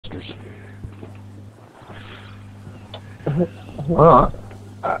monsters. Well,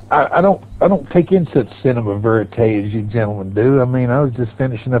 I don't take in such cinema verite as you gentlemen do. I mean, I was just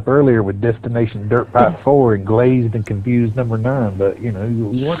finishing up earlier with Destination Dirt Pipe 4 and Glazed and Confused number 9, but you know,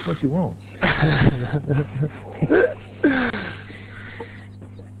 you want what you want.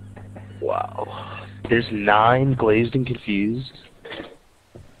 Wow. There's 9 Glazed and Confused.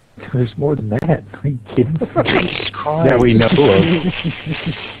 There's more than that. Are you kidding? Jesus Christ. That we know of.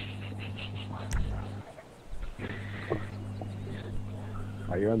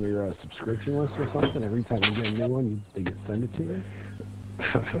 Are you on your subscription list or something? Every time you get a new one, they get send it to you?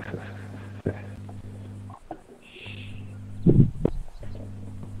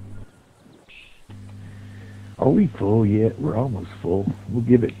 Are we full yet? We're almost full. We'll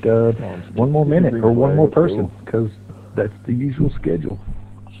give it one more minute or one more person, because that's the usual schedule.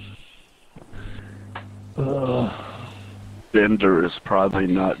 Bender is probably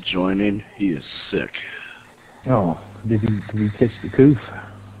not joining. He is sick. Oh, did he catch the coof?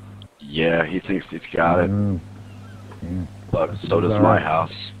 Yeah, he thinks he's got it. Yeah. But so does my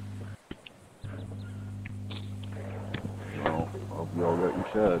house. Well, hope you all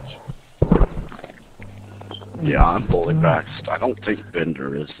got your shots. Yeah, I'm fully vaxxed. I don't think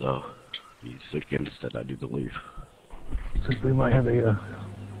Bender is, though. He's against it, I do believe. Since we might have a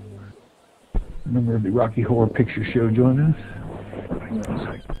member of the Rocky Horror Picture Show joining us.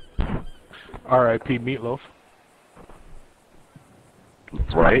 R.I.P. Meatloaf.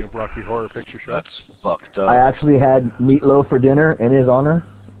 Right? Rocky Horror Picture Show. That's fucked up. I actually had meatloaf for dinner in his honor.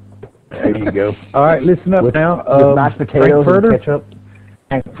 There you go. All right, listen up now. With mashed potatoes and ketchup.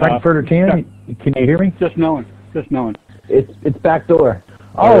 Frankfurter 10, can you hear me? Just knowing. It's back door.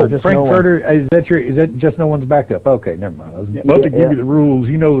 Oh, Frankfurter, is that just no one's backed up? Okay, never mind. I was about to give you the rules.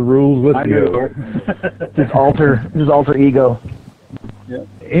 You know the rules. Let's go. His alter ego. Yeah.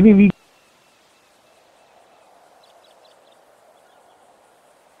 Any of you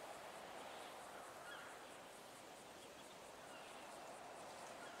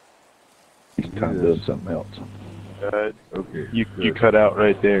time doing something else. Okay. You cut out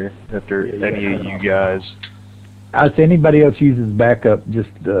right there after any of you guys. If anybody else uses backup, just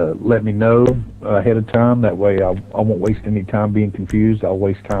let me know ahead of time. That way I won't waste any time being confused. I'll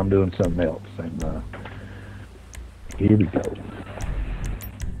waste time doing something else. And here we go.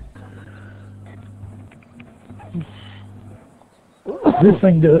 This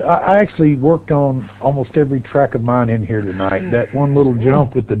thing, I actually worked on almost every track of mine in here tonight. That one little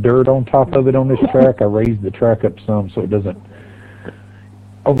jump with the dirt on top of it on this track, I raised the track up some so it doesn't.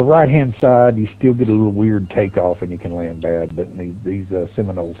 On the right-hand side, you still get a little weird takeoff and you can land bad, but these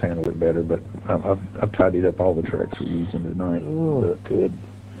Seminoles handle it better. But I've tidied up all the tracks we're using tonight. Good.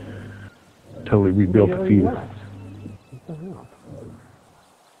 Totally rebuilt a few.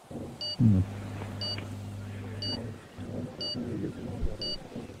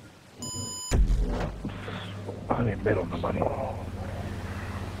 I didn't bet on nobody.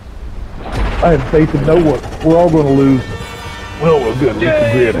 I have faith in no one. We're all going to lose. Well, we're good. At least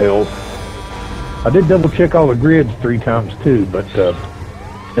the grid held. I did double check all the grids 3 times too, but the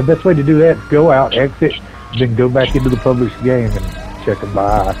best way to do that is go out, exit, then go back into the published game and check them by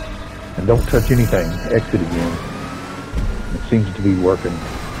eye. And don't touch anything. Exit again. It seems to be working.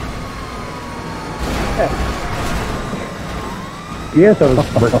 Yes, I was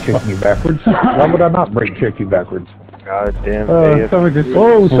brake checking you backwards. Why would I not brake check you backwards? God damn somebody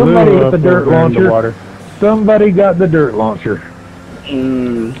with the dirt launcher. Somebody got the dirt launcher.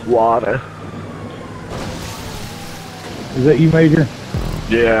 Water. Is that you, Major?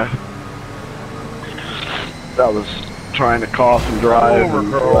 Yeah. I was trying to cough and drive,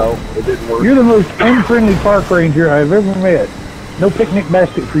 and well, it didn't work. You're the most unfriendly park ranger I've ever met. No picnic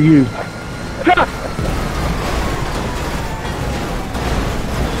basket for you.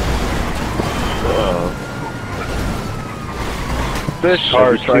 Fish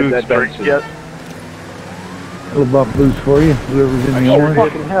are too expensive. Yet? A little bump boost for you, whoever's in the orange.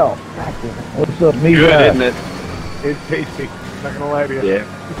 Fucking hell. What's up, me Good, guy? isn't it? It's tasty. Not gonna lie to you. Yeah.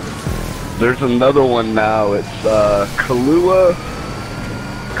 There's another one now. It's Kahlua,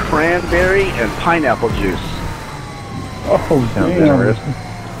 cranberry, and pineapple juice. Oh, sounds interesting.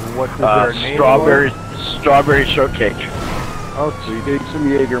 What's their name? Strawberry shortcake. Oh, so you take some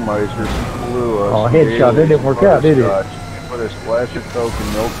Jägermeister, some Kahlua. Oh, headshot. That didn't work out, did it? Put a splash of Coke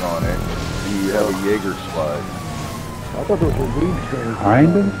and milk on it, and you have a Jaeger slide. I thought those were weed strains.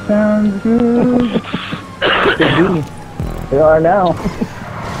 Kind of sounds good. They are now.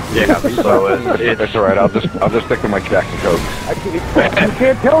 Yeah, so it's all right. I'll just stick with my Jack and Coke. You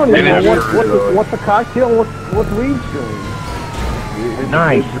can't tell anymore what's the cocktail, what's weed strain.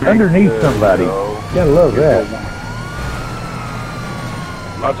 Nice. Underneath somebody. Gotta love that.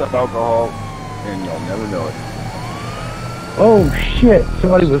 Lots of alcohol, and you'll never know it. Oh shit!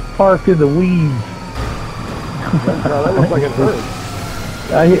 Somebody was parked in the weeds. No, that looks like it hurt.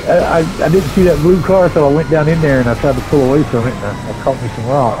 I didn't see that blue car, so I went down in there and I tried to pull away from it, and I caught me some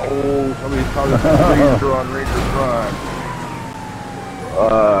rock. Oh, somebody's talking Ranger on Ranger Crime.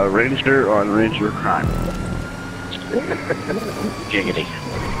 Ranger on Ranger Crime. Giggity.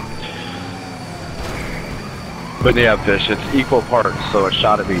 But yeah, Fish, it's equal parts, so a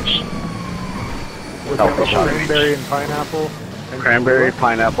shot of each. Healthy shot of each. Cranberry and pineapple. And Cranberry,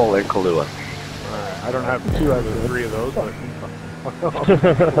 pineapple, and Kahlua. I don't have 2 out of 3 of those, but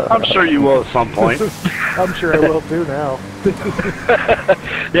I'm sure you will at some point. I'm sure I will too now.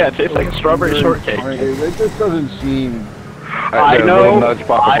 Yeah, it tastes like a strawberry shortcake. It just doesn't seem... I That know. little nudge,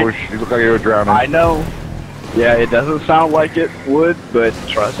 Papa Bush. You look like you were drowning. I know. Yeah, it doesn't sound like it would, but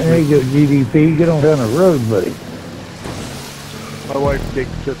trust There me. you go, GDP. Get on down the road, buddy. My wife takes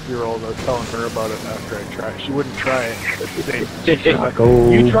 6-year-old. I was telling her about it after I tried. She wouldn't try it. She said, Taco.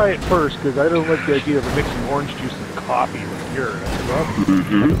 you try it first, because I don't like the idea of mixing orange juice and coffee with urine. I said,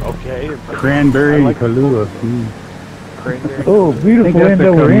 well, okay. It's like, Cranberry I and like Kahlua. cranberry. Oh, I think beautiful that's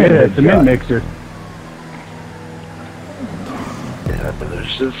window we're in. the mint mixer. Yeah, but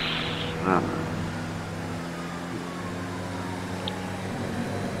there's just... I don't know.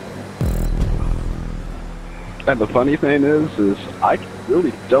 And the funny thing is I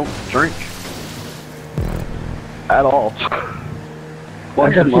really don't drink at all. I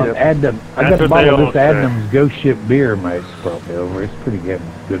Once got a month. some Adnam. I got a bottle of this Adnam's Ghost Ship beer. Max brought me over. It's pretty good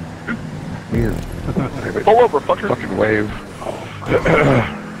beer. Pull over, fucker. Fucking wave.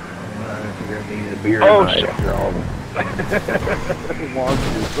 Beer Oh, tonight shit. after all. Watch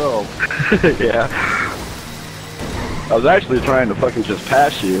yourself. Yeah. I was actually trying to fucking just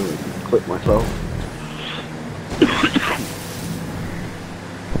pass you and clip myself.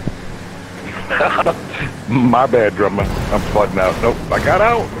 My bad, drummer. I'm flooding out. Nope, I got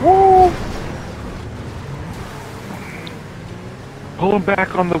out. Woo! Pulling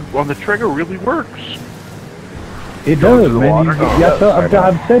back on the trigger really works. It Going does, to the man. water?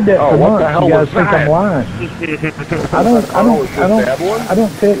 I've said that Oh, for what the months. hell You guys was think that? I'm lying.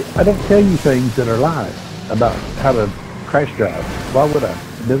 I don't tell you things that are lies about how to crash drive. Why would I?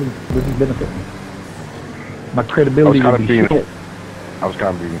 It doesn't benefit me. My credibility I was would kinda be shit. I was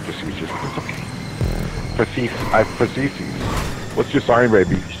kind of being facetious. It's okay. Facetious. What's your sign,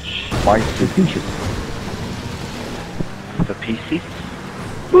 baby? Mine's facetious. The PC?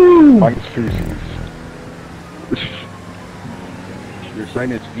 Mine's feces. Your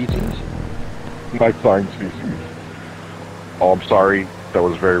sign is feces? My sign's feces. Oh, I'm sorry. That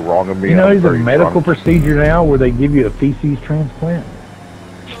was very wrong of me. You know, I'm there's a very medical drunk. procedure now where they give you a feces transplant.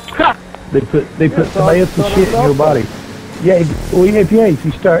 They put some shit in your body. Yeah, if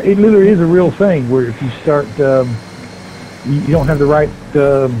you start, it literally is a real thing where if you start, you don't have the right,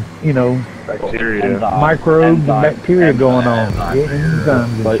 Bacteria. microbes and bacteria going on.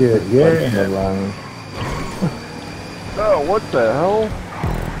 Enzymes and shit. Yeah. Oh, what the hell?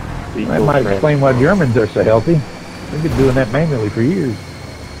 That might explain why Germans are so healthy. They've been doing that manually for years.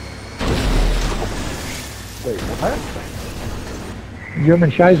 Wait, what?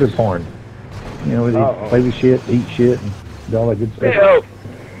 German Scheiser porn. You know, they play with shit, eat shit, and do all that good stuff.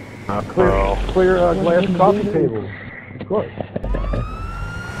 Clear glass coffee table. Of course.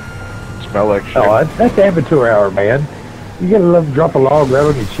 Smell like shit. Oh, that's amateur hour, man. You gotta love to drop a log right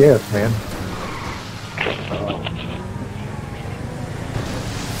on your chest, man.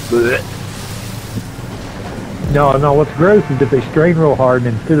 No, what's gross is if they strain real hard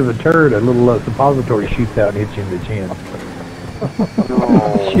and instead of a turd, a little suppository shoots out and hits you in the chin.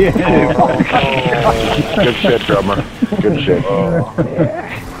 Shit. Good shit, drummer. Good shit.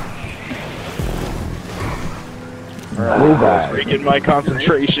 Breaking my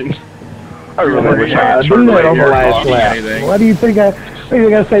concentration. I really wish I I could do turn that right on the here. last lap. Why do you think I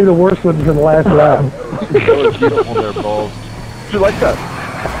saved the worst one for the last lap? That was beautiful there, balls. You like that?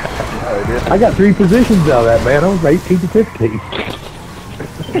 I got 3 positions out of that, man. I was 18 to 15.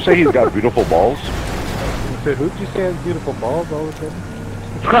 You say he's got beautiful balls? Who'd you say has beautiful balls all of a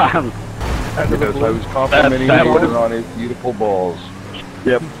sudden? Because I was complimenting that you would've- on his beautiful balls.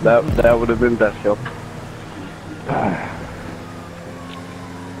 Yep, that would have been death kill.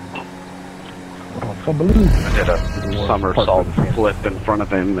 I believe. I did a somersault flip in front of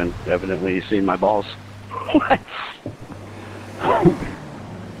him, and evidently he's seen my balls. What?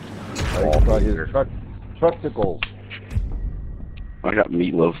 I got his truckticles. I got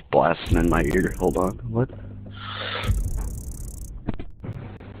meatloaf blasting in my ear. Hold on. What?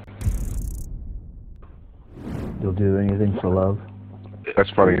 You'll do anything for love. That's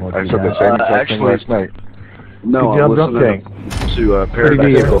funny. I said the same exact thing last night. No, Good job, I'm Drunk listening Tank. to Pretty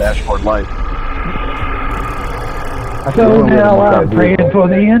Paradise deal. Dashboard Light. So now I'm praying for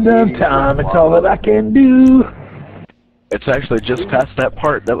the end of time. It's all that I can do. It's actually just past that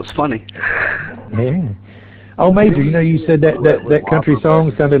part. That was funny. Yeah. Oh, Major, you know, you said that country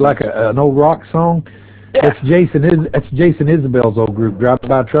song sounded like an old rock song. Yeah. That's Jason Isabel's old group, Drive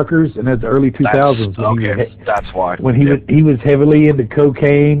By Truckers, and that's the early 2000s. That's why. When he was heavily into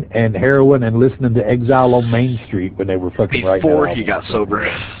cocaine and heroin and listening to Exile on Main Street when they were fucking right Before he got sober.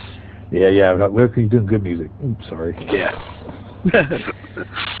 Yeah. Look, he's doing good music. Oops, sorry. Yeah.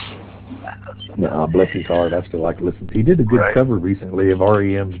 No, bless his heart. I still like to listen. He did a good cover recently of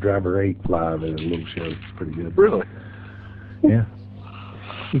REM's Driver 8 live at a little show. It's pretty good. Really? Yeah.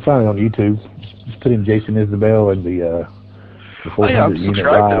 You can find it on YouTube. Just put in Jason Isabel and the 400 I'm unit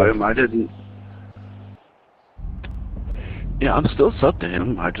subscribed to live. him. I didn't. Yeah, I'm still subbed to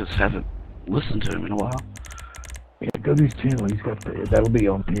him. I just haven't listened to him in a while. Yeah, go to his channel. He's got that'll be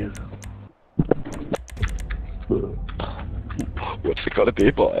on his. What's it gonna be,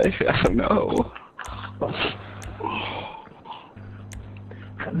 boy? I don't know.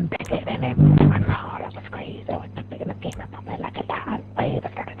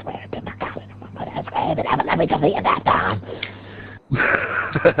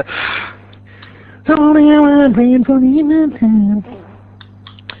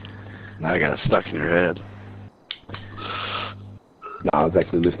 Now I got it stuck in your head. No, I was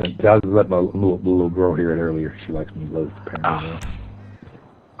actually listening. I was letting my little girl hear it earlier. She likes me loads, apparently.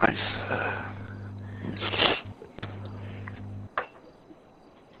 Nice.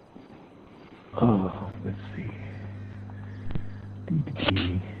 Oh, let's see.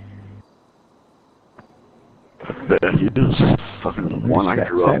 Yeah, you do fucking one I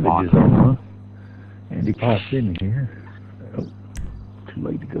grew up on. Huh? Andy pops in here. Oh, too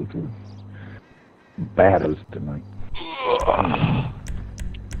late to go to battles tonight.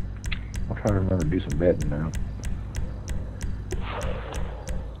 I'll try to remember to do some betting now.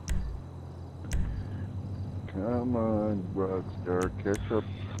 Come on, Rockstar, catch up.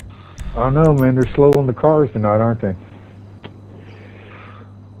 I know, man. They're slow on the cars tonight, aren't they?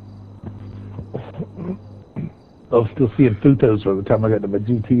 I was still seeing Futos by the time I got to my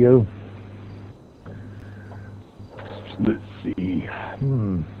GTO. Let's see.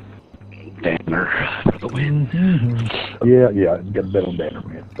 Danner for the win. Yeah, you got to bet on Danner,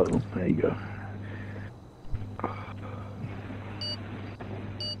 man. So, there you go.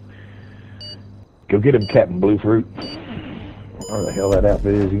 Go get him, Captain Bluefruit. Where the hell that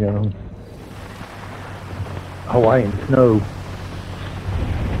outfit is you got on? Hawaiian snow.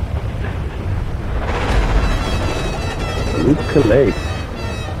 Luke Calais.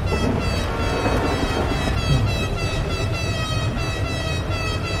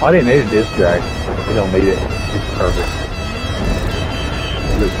 I didn't edit this track. We don't need it. It's perfect.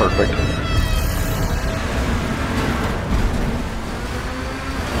 It is perfect.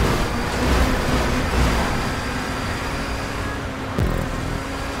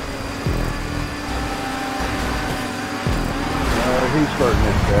 He's starting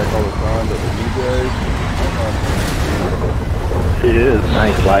this track all the time, but with you guys, It is.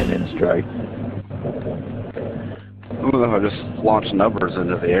 Nice lightning strike. I don't know if I just launched numbers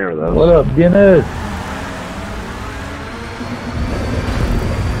into the air, though. What up, Dennis?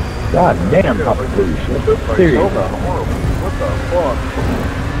 God damn, Papa Goose. Seriously. what the fuck?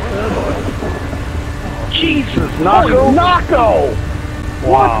 Jesus, Naco! Naco!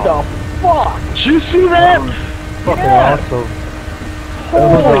 What the fuck? Did you see that? Fucking awesome.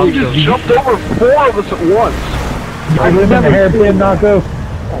 Oh, he just jumped over 4 of us at once. I live in the hairpin, Naco.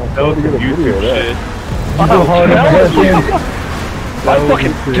 That was some YouTube shit. You go hard in the hairpin. I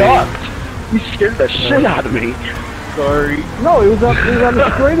fucking ducked. You scared the shit out of me. Sorry. No, it was on the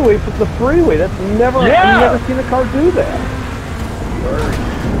straightaway from the freeway. That's never, I've never seen a car do that.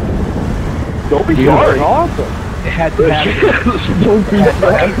 Don't be That's sorry. awesome. It had to happen. Don't be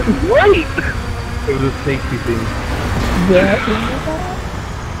sorry. Wait! It was a safety thing.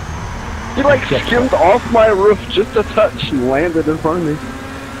 He like skimmed off my roof just a touch and landed in front of me.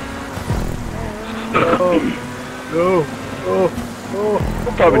 We'll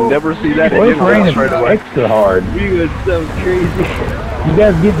probably never see that Well, it's again. raining Right away. extra hard. You guys sound crazy. You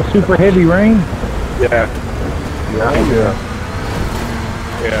guys getting super heavy rain? Yeah. Yeah.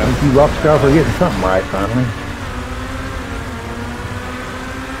 I think you Rockstar are getting something right finally.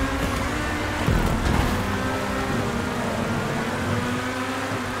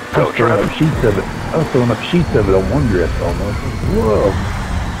 I was throwing up sheets of it. I was throwing up sheets of it on one dress almost. Whoa.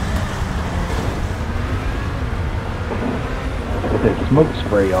 smoke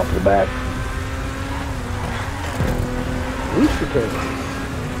spray off the back. Rooster potato.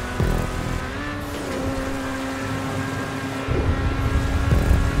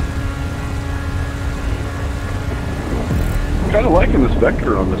 Kind of liking this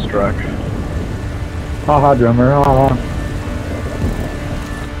vector on this track. Haha, drummer, haha.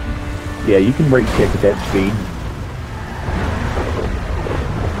 Yeah, you can brake kick at that speed.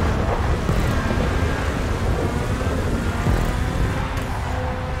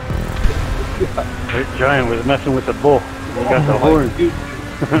 Giant was messing with the bull. He got the horn.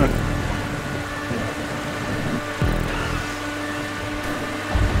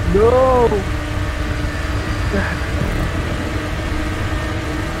 No!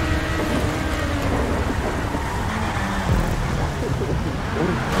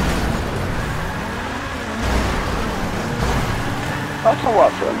 That's a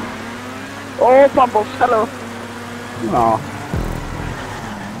Watson. Oh, Bumbles, hello. No.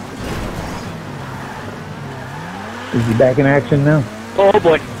 Is he back in action now? Oh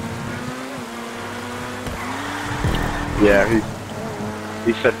boy. Yeah,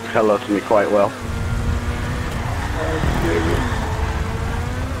 he said hello to me quite well.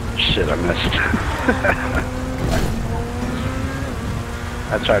 Shit, I missed.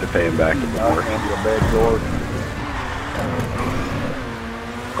 I tried to pay him back. It didn't work.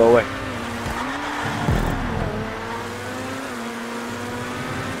 Go away.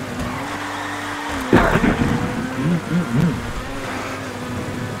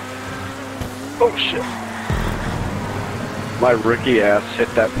 Oh shit. My rookie ass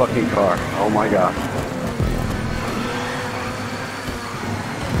hit that fucking car. Oh my god.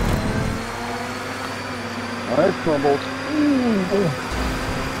 Alright, Crumbles.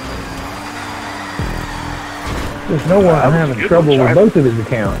 There's no one I'm having trouble with both of his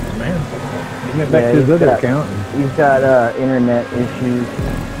accounts, man. He went back to his other account. He's got internet issues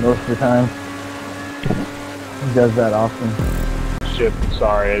most of the time. He does that often. Shit,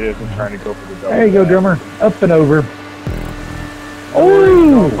 sorry, I isn't trying to go for the double. There you go, drummer. Up and over. No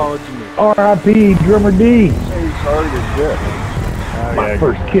Oh! apology me. R.I.P. Drummer D. Hey, sorry to shit. My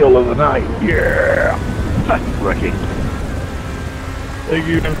first kill of the night. Yeah. Rookie. Thank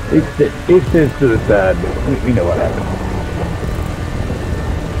you. It sits to the side, but we know what happened.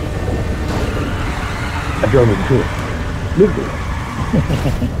 I drove into it. Look at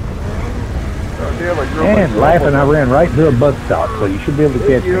it. And laughing, I ran right to a bus stop, so you should be able to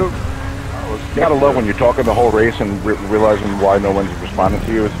catch me. You gotta love when you're talking the whole race and realizing why no one's responding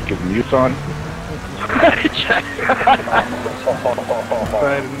to you is because the mute's on.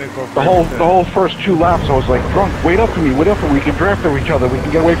 The whole first 2 laps, I was like, drunk, wait up for me, we can draft over each other, we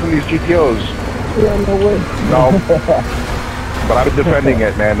can get away from these GTOs. Yeah, no way. No. But I've been defending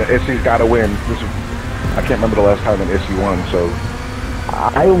it, man. The Issy's gotta win. I can't remember the last time an Issy won, so.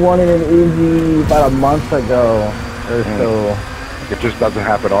 I won it in Easy about a month ago or so. It just doesn't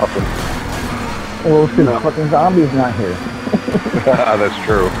happen often. Well, it's because fucking Zombie's not here. That's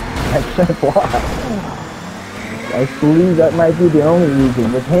true. That's why. I believe that might be the only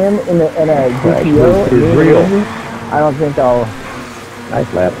reason. With him in a GTO, is real. I don't think I'll.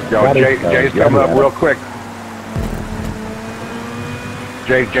 Nice lap. Yo, Jay's coming up real quick.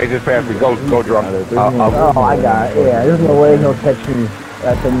 Jay just passed me. Go, drunk. Oh, I got it. Yeah, there's no way he'll catch me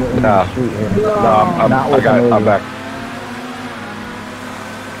at the street here. I'm back.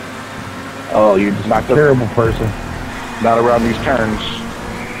 Oh, you're just a terrible person. Not around these turns.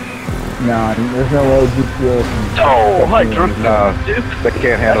 No, there's no way GTO can. Oh, hi, drunk. No, they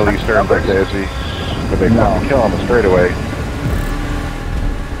can't handle these turns like the Issy. But they fucking kill on the straightaway.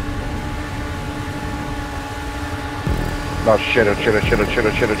 Oh shit,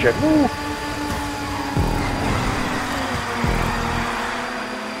 Woo.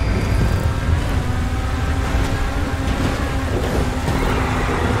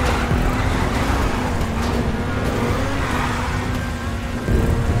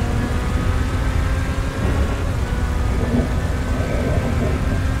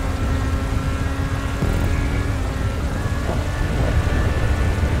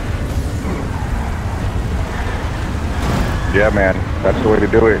 Yeah, man, that's the way to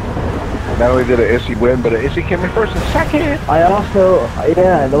do it. Not only did an Issy win, but an Issy came in first and second. I also,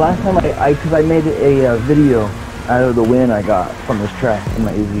 the last time because I made a video out of the win I got from this track in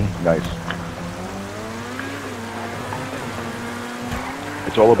my Easy. Nice.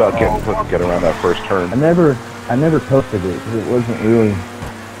 It's all about getting around that first turn. I never posted it because it wasn't really.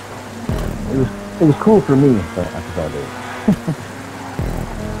 It was cool for me, but I thought it.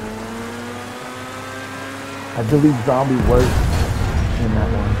 I believe Zombie was in that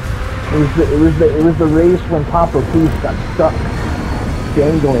one. It was the race when Papa Peace got stuck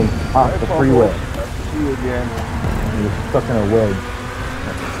dangling off the freeway. See you again. He was stuck in a wedge.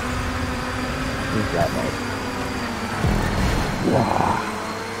 He's that nice. Wow.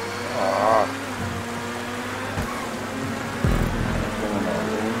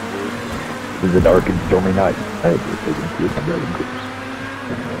 It was a dark and stormy night. I was taking two of my brother groups.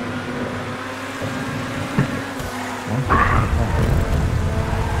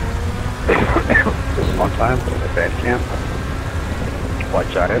 Just a long time at band camp. White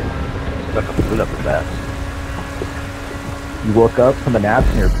giant. Stuck a foot up his ass. You woke up from a nap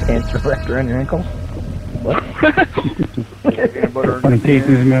and your pants are wrapped around your ankles? What? Peanut butter. Funny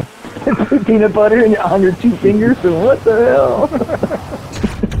cases, man. Peanut butter on your 2 fingers? And what the hell?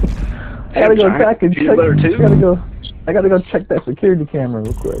 I gotta go back and check. I gotta go check that security camera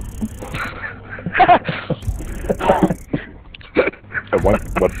real quick. At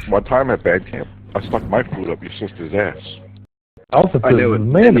one time at band camp, I stuck my foot up your sister's ass. I also put a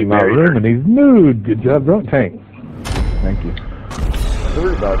man in my room and he's nude. Good job, Drunk Tank. Thank you. I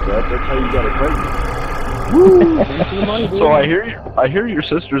heard about that. That's how you got it pregnant. So I hear your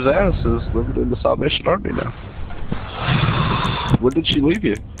sister's ass is living in the Salvation Army now. When did she leave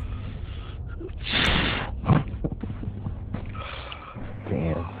you?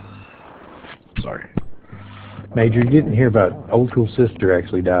 Damn. Sorry. Major, you didn't hear about old school sister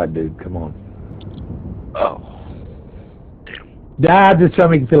actually died, dude. Come on. Oh. Died just to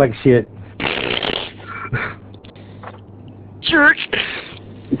make you feel like shit. Church.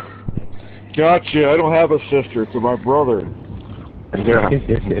 Gotcha. I don't have a sister. It's my brother. Yeah.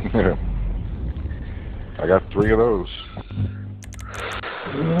 I got 3 of those.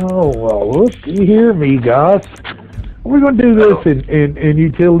 Oh, well, look, you hear me, guys. We're going to do this in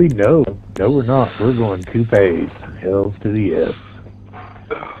utility? No. No, we're not. We're going coupes. Hells to the yes.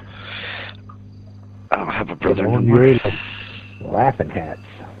 I don't have a brother on anymore. your laughing hats.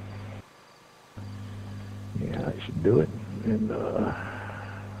 Yeah, I should do it. And,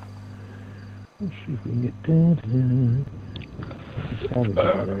 let's see if we can get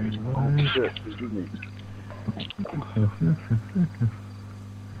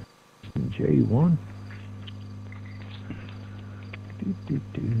J1.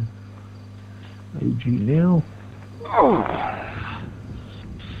 AG now.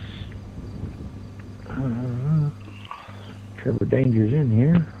 Trevor Danger's in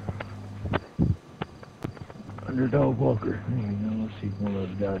here. Underdog Walker. There you go. Let's see if one of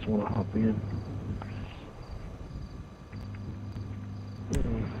those guys want to hop in.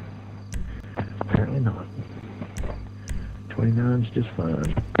 Apparently not. 29's just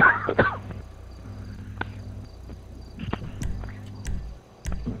fine.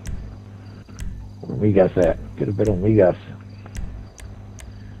 Where Migas at? Get a bit on Migas.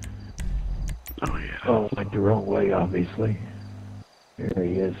 Oh, yeah. Oh, went the wrong way, obviously. There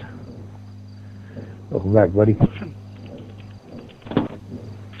he is. Welcome back, buddy.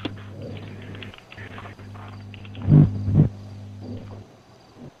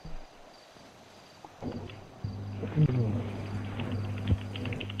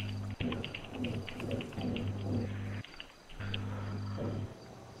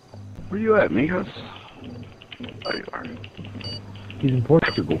 Where you at, Migos? There you are. He's in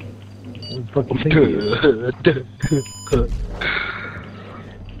Portugal. What the fuck you think?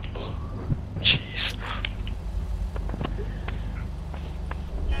 Jeez.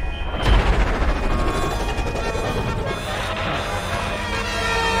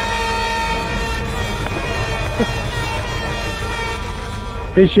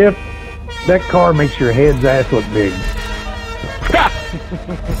 Bishop, that car makes your head's ass look big.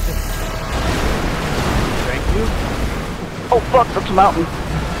 Thank you. Oh fuck, that's a mountain.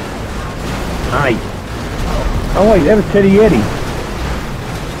 Nice. Oh wait, that was Teddy Yeti.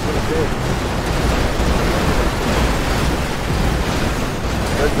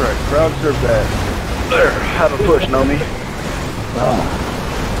 That's right. Crowd serve that. There, have a push, know me.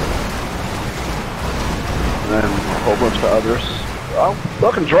 And then a whole bunch of others. I'll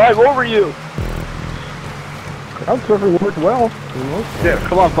fucking drive over you. Crowd surfing worked well. Yeah,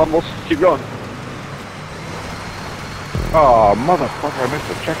 come on, Bumbles. Keep going. Oh, motherfucker, I missed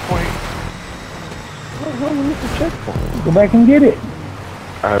the checkpoint. Well, we missed the checkpoint. Go back and get it.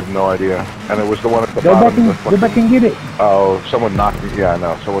 I have no idea. And it was the one at the Go bottom. back and get it. Oh, someone knocked me. Yeah, I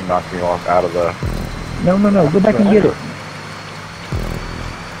know. Someone knocked me off out of the... No. Go back and get it.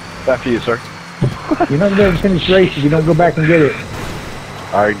 After you, sir. You're not going to finish the race if you don't go back and get it.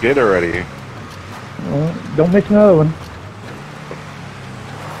 I did already. Well, don't miss another one.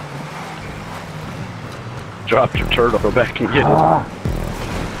 Dropped your turtle. Go back and get it.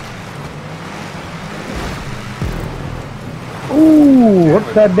 Ooh. Oh,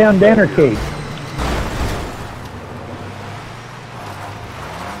 upside down Danner cake.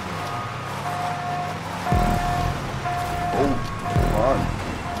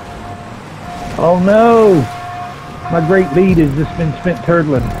 Oh no! My great lead has just been spent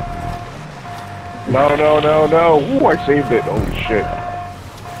turtling. No, no, no, no. Ooh, I saved it. Holy shit.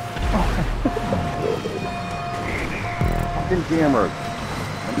 Fucking camera.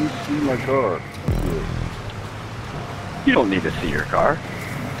 Let me see my car. You don't need to see your car.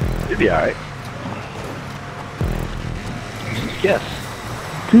 You'll be alright. Just guess.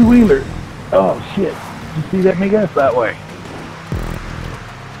 Two-wheeler. Oh shit. You see that, Miguel? That way.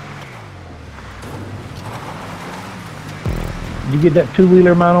 Did you get that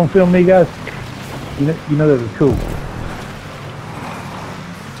two-wheeler mine on film, Miguel? You know that was cool.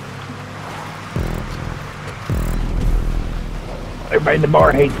 Everybody in the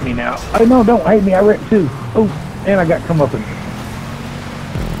bar hates me now. Oh no, don't hate me. I wrecked too. Oh, and I got comeuppance.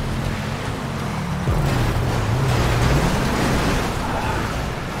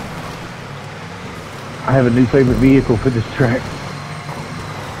 I have a new favorite vehicle for this track.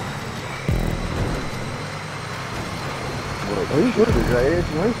 What is that?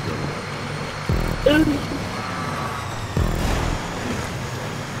 It's nice.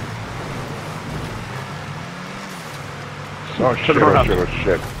 Oh shit, oh shit, oh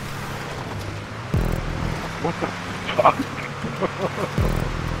shit. What the fuck?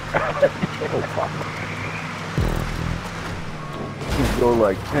 Oh fuck. You can go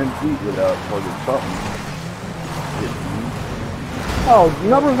like 10 feet without plugging something. Oh,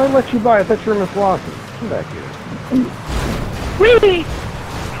 numbers I let you buy. I thought you were Miss Lawson. Come back here. Really?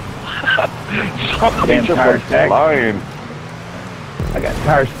 Damn tire stack. Lying. I got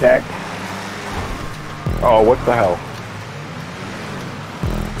tire stack. Oh, what the hell?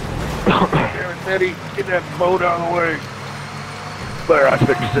 Damn it, Eddie, get that boat out of the way. There, I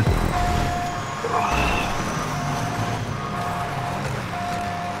fixed it.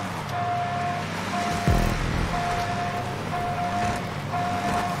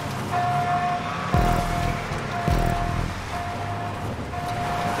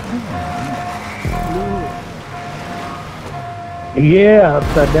 Yeah,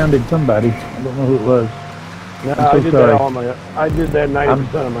 upside down did somebody. I don't know who it was. No, I'm so I did sorry. that all my. I did that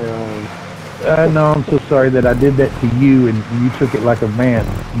 90% on my own. No, I'm so sorry that I did that to you and you took it like a man,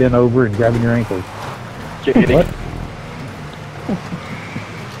 bent over and grabbing your ankles. What?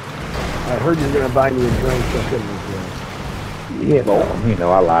 I heard you were gonna buy me a drink, so I couldn't. Yeah, well, you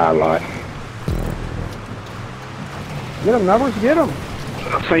know, I lie a lot. Get them, numbers, get them.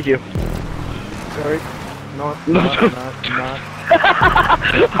 Thank you. Sorry. Not.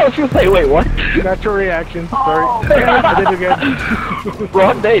 I was gonna say, wait, what? Got your reaction. Sorry. I did it again.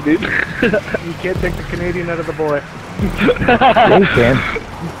 Wrong day, dude. You can't take the Canadian out of the boy. Yeah, you can.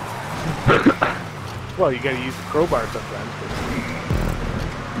 Well, you gotta use the crowbar sometimes.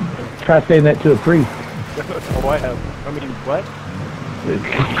 Try saying that to a priest. Oh, I have. I mean, what?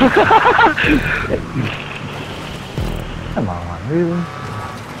 Come on, really?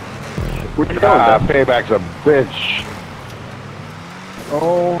 Where you going, Dad? Payback's a bitch.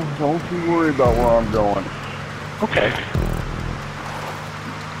 Oh, don't you worry about where I'm going. Okay.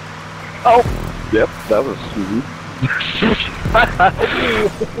 Oh. Yep, that was.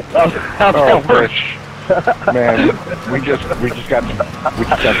 How'd that work? Man, we just got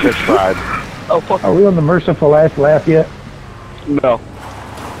fish fried. Oh fuck. Are we on the merciful last lap yet? No.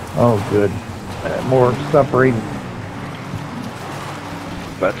 Oh, good. More suffering.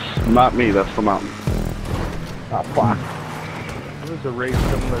 That's not me. That's the mountain. Oh, fuck. It was a race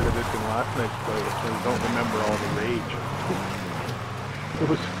similar to this in last night's play, so I don't remember all the rage. It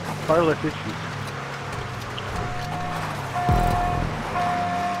was far less issues.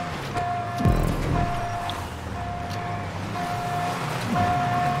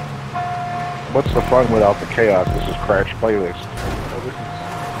 What's the fun without the chaos? This is Crash Playlist. Oh, this is...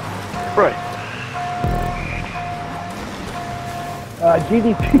 Right.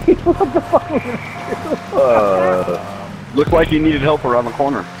 GDP, what the fuck was it? Looked like you needed help around the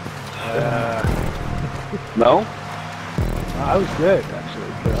corner. No? I was good,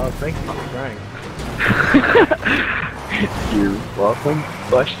 actually. But, thank you for trying. You're welcome,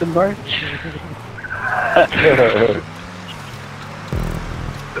 Bushton Barch.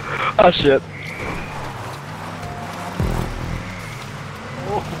 Oh shit.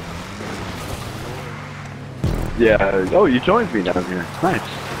 Yeah. Oh, you joined me down here. Nice.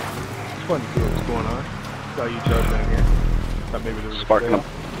 It's fun to see what's going on. Saw you jump down here. Thought maybe there was Sparking a a...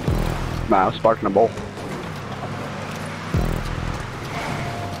 Nah, I was sparking a bowl.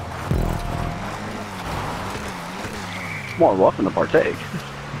 more than welcome to partake.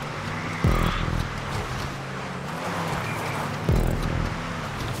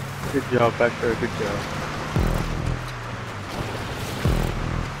 Good job back there, good job.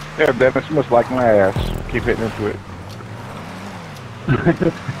 Yeah, Dennis, you must like my ass. Keep hitting into it.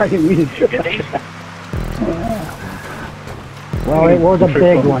 I didn't mean to. Well, it was a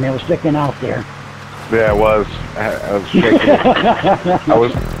big one. It was sticking out there. Yeah, it was. I was shaking it.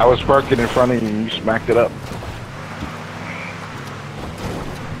 I was parking in front of you and you smacked it up.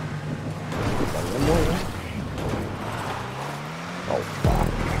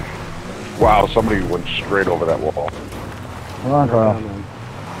 Wow, somebody went straight over that wall. Come on, Carl.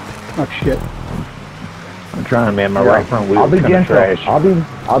 Oh shit. I'm trying, man. My Yeah. right front wheel I'll be is kind of gentle. trash.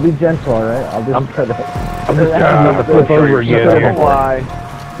 I'll be gentle, alright? I'll just try to... I'm just trying to flip over again Instead here. of-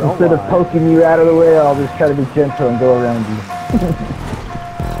 Instead of poking you out of the way, I'll just try to be gentle and go around you.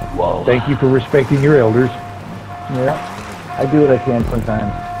 Whoa. Thank you for respecting your elders. Yeah. I do what I can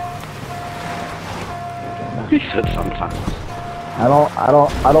sometimes. He said sometimes. I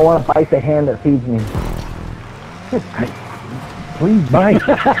don't want to bite the hand that feeds me. Please bite.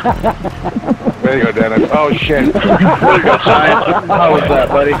 There you go, Dennis. Oh, shit. There you go, Giant. How was that,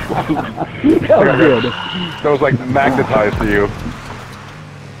 buddy? That was good. That was like magnetized to you.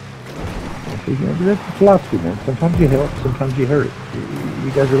 That's the philosophy, man. Sometimes you help, sometimes you hurt.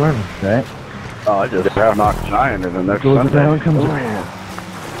 You guys are learning, right? Oh, I just knocked Giant in the next Goes Sunday. down, comes around.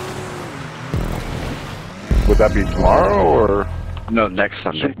 Would that be tomorrow or No, next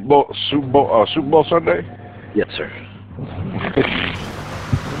Sunday. Super Bowl Sunday? Yes, sir.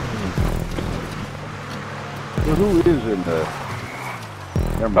 So who is in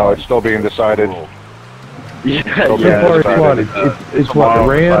the... No, it's still being decided. Yeah, As far as what? It's what, the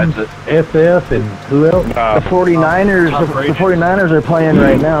Rams, SF, and who else? The 49ers, the 49ers are playing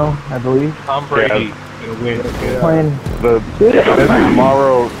right now, I believe. Tom Brady gonna win. Playing.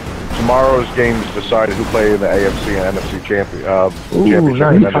 Tomorrow's games decided who play in the AFC and NFC championship Ooh, and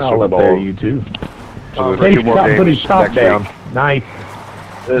nice then the pile Super up Bowl. there, you two. So Hey, there's two more stop, put games his top next down. week. Nice.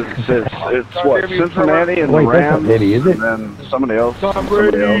 It's what, Cincinnati and Wait, the that's not Rams, Teddy, is it? and then somebody else. Tom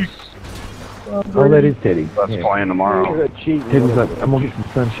Brady. Oh, that is Teddy. That's Yeah. playing tomorrow. Teddy's like, I'm going to get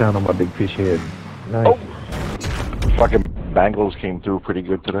some sunshine on my big fish head. Nice. Fucking Bengals came through pretty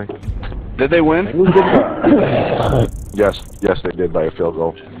good today. Did they win? Yes, they did by a field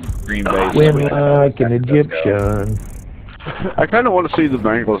goal. Green Bay. Win like an Egyptian. I kind of want to see the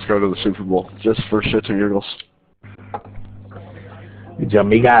Bengals go to the Super Bowl, just for shits and giggles. Good job,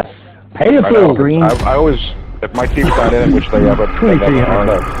 me guys. Pay I the know. fool, Green. I always, if my team's not in it, which they haven't,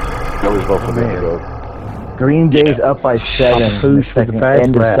 I always vote for them to go. Green Bay's up by 7 in Push the for the second, fast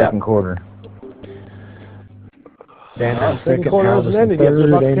end of lap. second quarter. Dan Second second, quarter Halverson hasn't ended yet. They're third,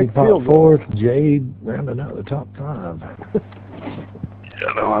 about to Andy kick the Pop field goal. fourth, Jay rounding out the top 5.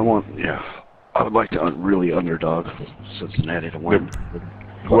 Yeah, no, I would like to really underdog Cincinnati to win.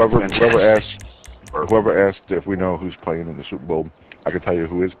 Whoever asked if we know who's playing in the Super Bowl, I can tell you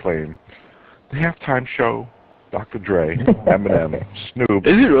who is playing. The halftime show, Dr. Dre, Eminem, Snoop.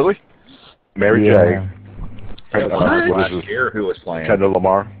 Is he really? Mary Yeah. J. Last year, who was playing? Kendall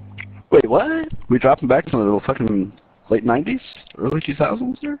Lamar. Wait, what? We dropping back to the fucking late 90s? Early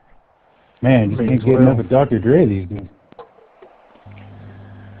 2000s there? Man, you can't get enough of Dr. Dre these days.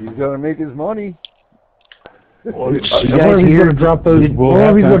 He's gonna make his money. I wonder if he's going to drop those. I wonder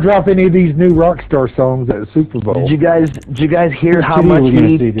if he's going to drop any of these new rock star songs at the Super Bowl. Did you guys hear how City much we're gonna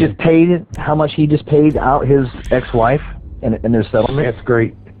he see just paid? How much he just paid out his ex-wife in their settlement? That's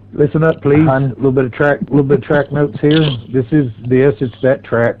great. Listen up, please. A little bit of track notes here. This is the It's That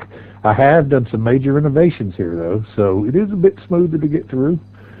track. I have done some major renovations here, though, so it is a bit smoother to get through.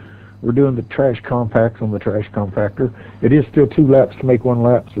 We're doing the trash compacts on the trash compactor. It is still 2 laps to make 1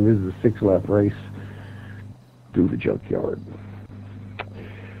 lap, so this is a 6-lap race through the junkyard.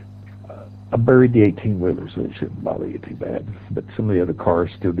 I buried the 18-wheeler, so it shouldn't bother you too bad. But some of the other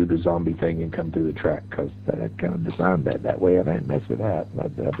cars still do the zombie thing and come through the track because I kind of designed that way. I didn't mess with that.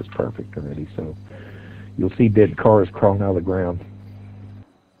 That was perfect already. So you'll see dead cars crawling out of the ground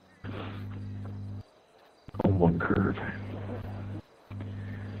on one curve.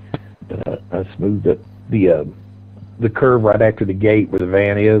 But I smoothed it. The curve right after the gate where the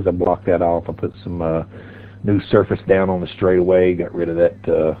van is, I blocked that off. I put some new surface down on the straightaway, got rid of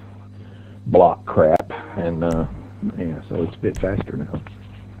that block crap, and yeah, so it's a bit faster now.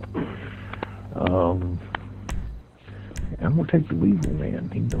 I'm gonna take the Weevil, man,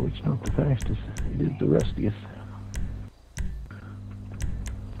 even though it's not the fastest, it is the rustiest.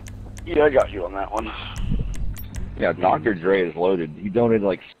 Yeah, I got you on that one. Yeah, Dr. Dre is loaded. He donated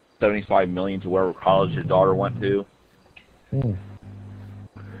like $75 million to wherever college his daughter went to. All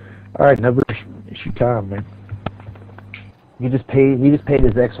right, never. It's your time, man. He just paid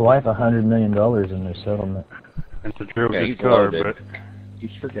his ex-wife $100 million in their settlement. It's a true Yeah, good he's car, loaded. but He's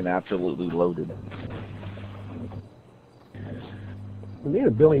freaking absolutely loaded. We made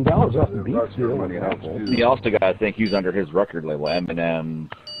 $1 billion off the beef deal. You also got to think he's under his record label,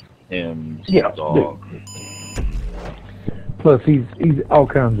 Eminem, him, Yeah, Dog. Plus, he's all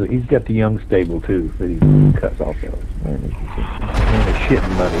kinds of. He's got the young stable too that he cuts off of. Man, he's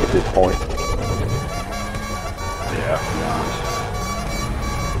shitting money at this point. Yeah.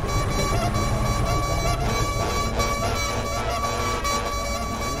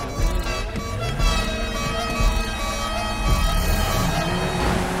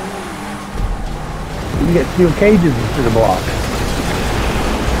 You got steel cages instead of blocks.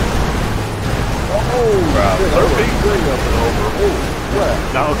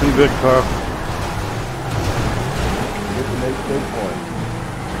 not looking good, Carl.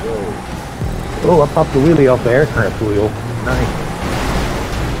 Oh, I popped the wheelie off the aircraft wheel. Nice.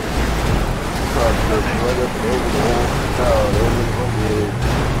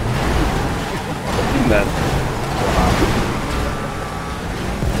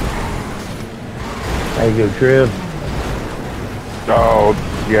 There you go, Trev. Oh,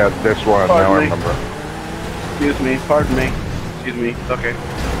 yeah, this one. Now I Pardon me. remember. Excuse me, pardon me. Excuse me, it's okay.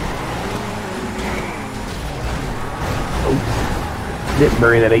 Didn't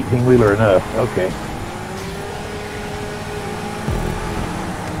bury that 18-wheeler enough. Okay.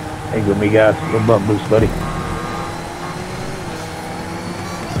 There you go, me guys. Little bump boost, buddy.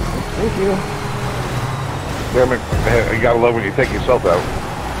 Thank you. Damn it, you gotta love when you take yourself out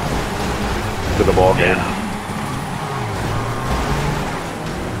to the ball game.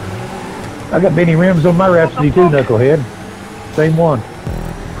 I got Benny rims on my Rhapsody too, knucklehead. Same one. I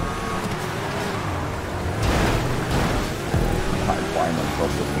find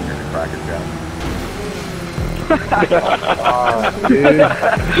myself looking at the Cracker Jack.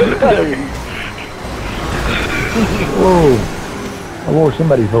 Whoa. I wore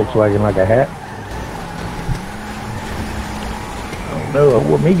somebody's Volkswagen like a hat. Oh no, I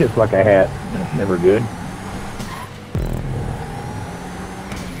wore me just like a hat. That's never good.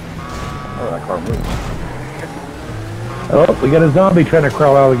 Oh, that car moves. Oh, we got a zombie trying to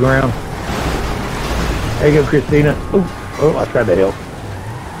crawl out of the ground. There you go, Christina. Oh, I tried to help.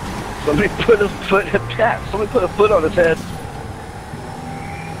 Somebody put a foot on his head.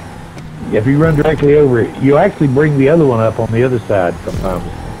 Yeah, if you run directly over it, you actually bring the other one up on the other side sometimes.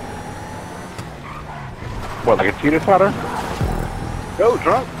 What, like a teeter-totter? Go,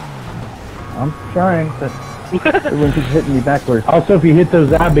 drunk. I'm trying, but everyone keeps hitting me backwards. Also, if you hit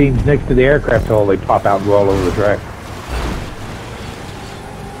those I-beams next to the aircraft hull, they pop out and go all over the track.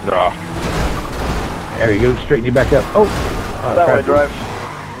 No. There you go, straighten you back up. Oh! That way, drive.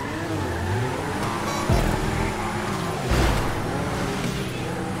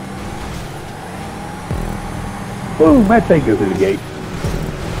 Boom, that thing goes through the gate.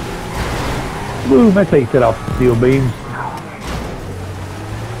 Boom, that thing set off the steel beams.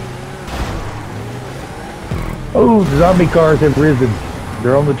 Oh, the zombie cars have risen.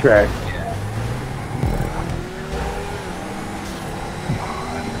 They're on the track.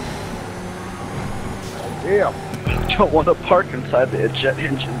 Yeah. Don't want to park inside the jet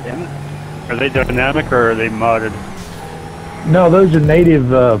engine, damn it. Are they dynamic or are they modded? No, those are native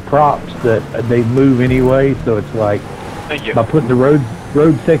props that they move anyway, so it's like Thank you. by putting the road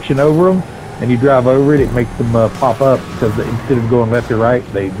section over them and you drive over it, it makes them pop up because instead of going left or right,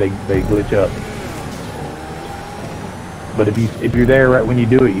 they glitch up. But if you're there right when you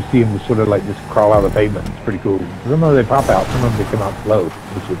do it, you see them sort of like just crawl out of the pavement. It's pretty cool. Some of them they pop out, some of them they come out slow,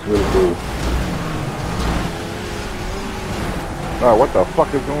 which is really cool. Oh, what the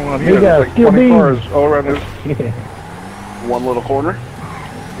fuck is going on We here? got There's like steel 20 beams. cars all around this. One little corner.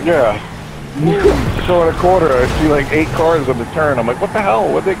 Yeah. So in a quarter, I see like 8 cars on the turn. I'm like, what the hell?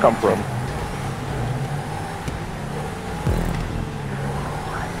 Where'd they come from?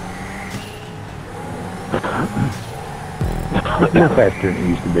 It's a little faster than it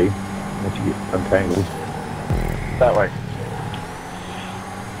used to be once you get untangled. That way.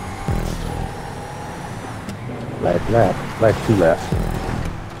 Last 2 laps.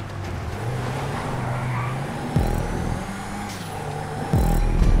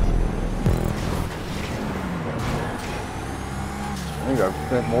 I think I've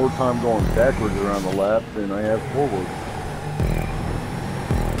spent more time going backwards around the lap than I have forward.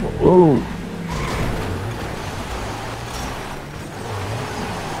 Ooh.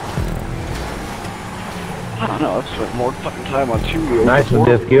 I don't know, I've spent more fucking time on 2 wheels. Nice one,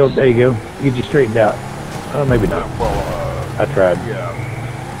 Death Guild. There you go. Get you straightened out. Oh, maybe not. Well, I tried.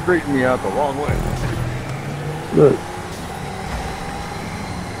 Yeah. Straighten me out the wrong way. Look.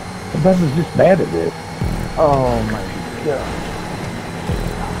 Sometimes it's just bad at this. Oh my god.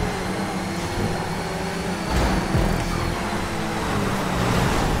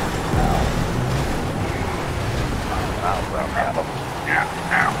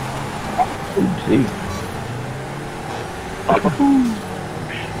 Oopsie.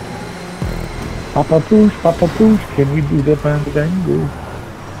 Papa Poosh, can we do the fandango?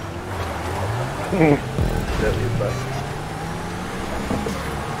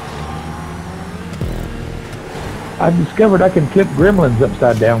 I've discovered I can flip gremlins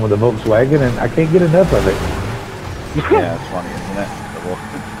upside down with a Volkswagen, and I can't get enough of it. Yeah, it's funny, isn't it?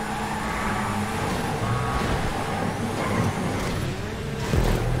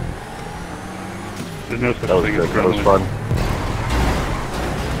 There's no such That was thing good. as That was gremlins. fun.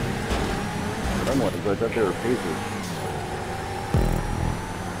 Gremlins, I thought they were pacers.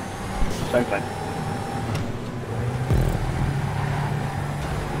 Same thing.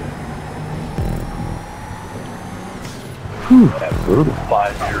 At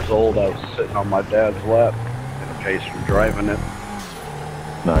 5 years old, I was sitting on my dad's lap in a Pacer driving it.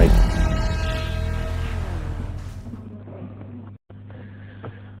 Nice.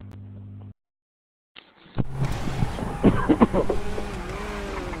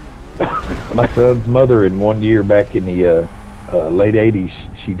 My son's mother, in one year back in the late 80s,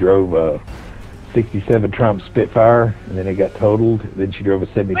 she drove a 67 Triumph Spitfire, and then it got totaled. Then she drove a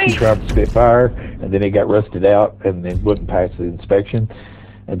 72 Triumph Spitfire, and then it got rusted out, and then wouldn't pass the inspection.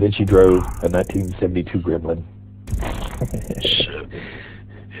 And then she drove a 1972 Gremlin.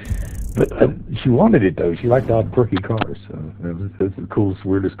 But she wanted it, though. She liked all the quirky cars. So that's the coolest,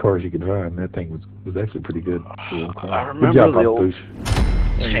 weirdest cars you could find. That thing was actually pretty good. Cool car. I remember good job, the old Poosh.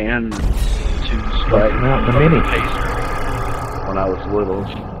 tan two-stripe Out in the Mini. Pacer when I was little.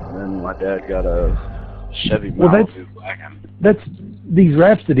 And my dad got a Chevy Well, Malibu wagon. That's these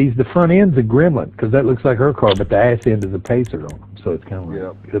Rhapsodies. The front end's a Gremlin because that looks like her car, but the ass end is a Pacer on them. So it's kind of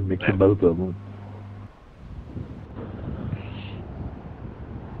like a mix of both of them.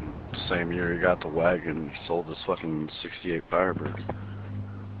 Same year he got the wagon, he sold this fucking 68 Firebird.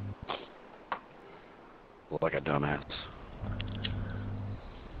 Like a dumbass.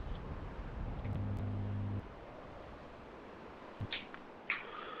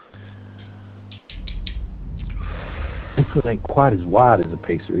 This one ain't quite as wide as a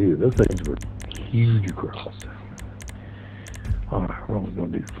Pacer either. Those things were huge across. Alright, we're only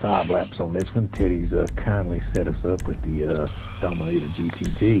going to do 5 laps on this one. Teddy's kindly set us up with the Dominator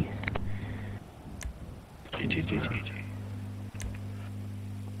GTT. GTT.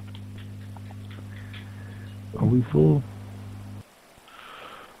 Are we full?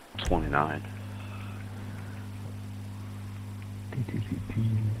 29.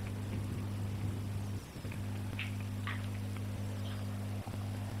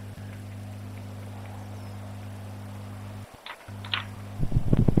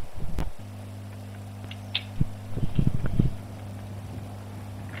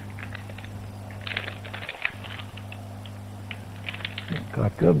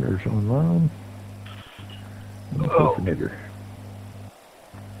 Got governors online. Oh. Nigger.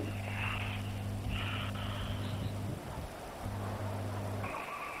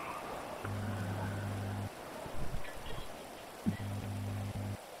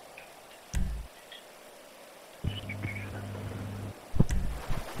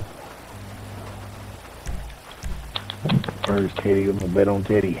 Where's Teddy? I'm gonna bet on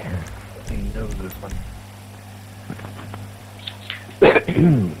Teddy. He knows this one.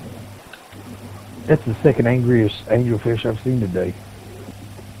 That's the second angriest angelfish I've seen today.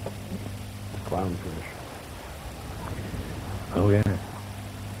 Clownfish. Oh yeah.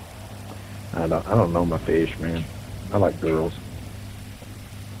 I don't know my fish, man. I like girls.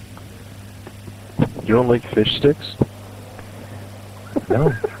 You don't like fish sticks?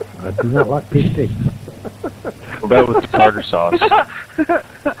 No, I do not like fish sticks. What about with the tartar sauce?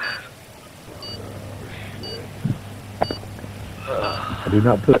 I do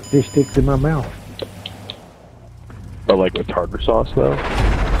not put fish sticks in my mouth. But like with tartar sauce, though?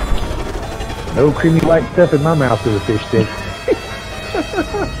 No creamy white stuff in my mouth with a fish stick.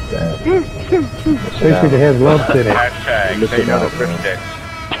 Especially if it has lumps in it. Hashtag say no to fish sticks.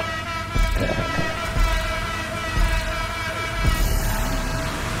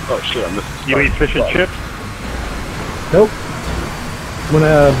 Oh shit, I missed You eat fish and chips? Nope. When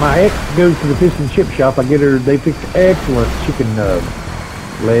my ex goes to the fish and chip shop, I get her. They fix excellent chicken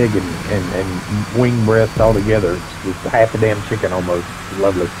leg and wing breast all together. It's just half a damn chicken almost. It's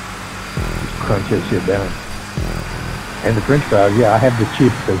lovely. Just crunch that shit down. And the French fries, yeah, I have the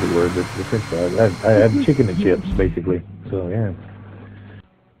chips, as it were, the French fries. I have chicken and chips, basically. So, yeah.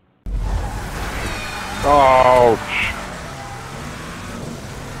 Ouch!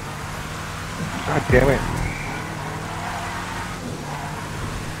 God damn it.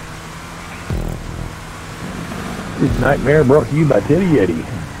 This nightmare brought to you by Teddy Yeti.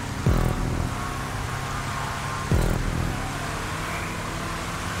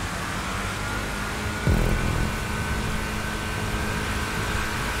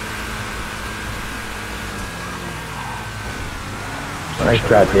 Nice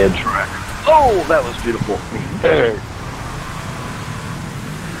try, Ted. Oh, that was beautiful.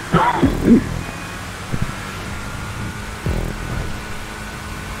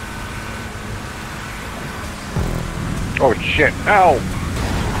 Oh shit! Ow!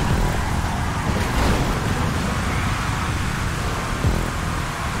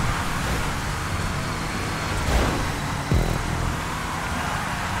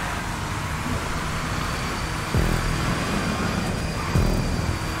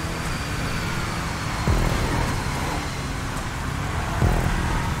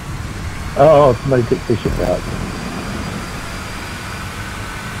 Oh, somebody took Bishop out.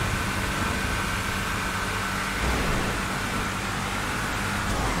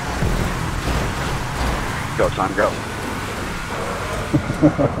 Go, time, go.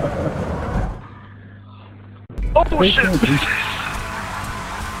 Oh, shit!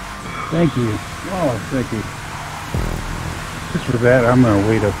 Thank you. Oh, thank you. Just for that, I'm going to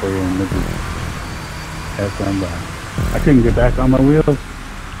wait up for you and maybe pass on by. I couldn't get back on my wheels.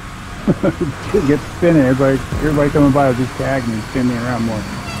 Get spinning. Everybody coming by will just tag me and spin me around more.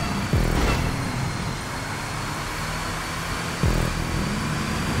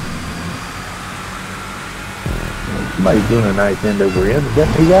 Somebody's doing a nice end over end. Is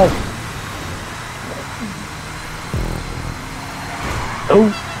that me, guys?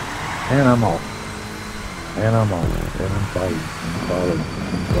 Oh! And I'm off. And I'm off. And I'm sorry.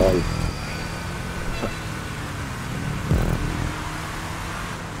 I'm sorry.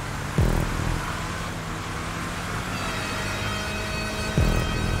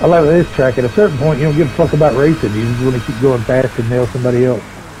 I like this track. At a certain point, you don't give a fuck about racing. You just want to keep going fast and nail somebody else.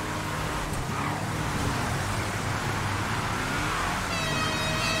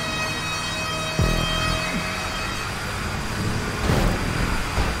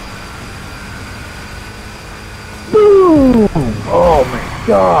 Boom! Oh my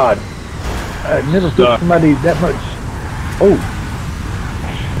God! I've never put somebody that much. Oh!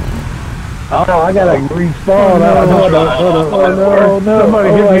 Oh, I gotta respawn. Oh no! Somebody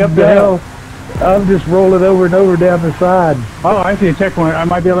hit me up the hill. I'm just rolling over and over down the side. Oh, I see a checkpoint. I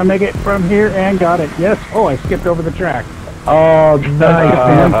might be able to make it from here and got it. Yes. Oh, I skipped over the track. Oh, nice.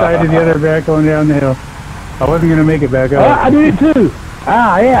 One side to the other back going down the hill. I wasn't going to make it back up. I did it too.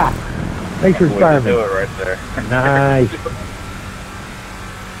 Ah, yeah. Thanks for inspiring me. Do it right there. Nice.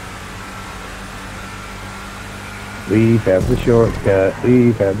 Leave have the shortcut.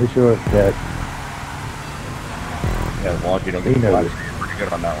 Leave have the shortcut. Yeah, as long as you don't get the flash, you're pretty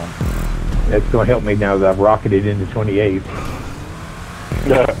good on that one. That's going to help me now that I've rocketed into 28th.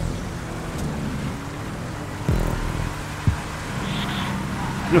 Yeah.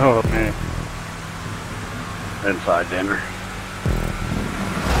 Oh, man. Inside dinner.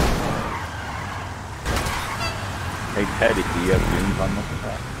 Hey, Teddy, do you have dunes on this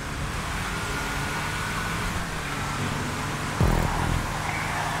track?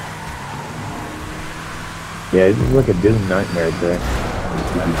 Yeah, this is like a Doom nightmare there.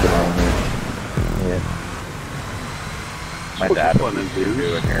 Yeah. My dad was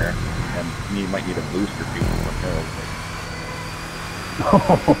doing here, and you might need a booster too from hills.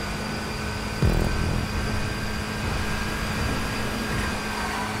 Oh.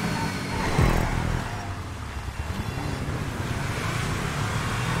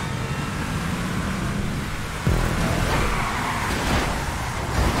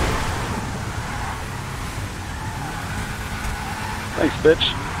 Thanks, bitch.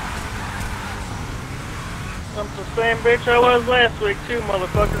 I'm the same bitch I was last week, too,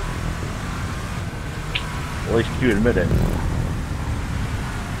 motherfucker. At least you admit it.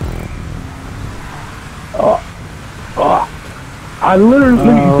 I literally,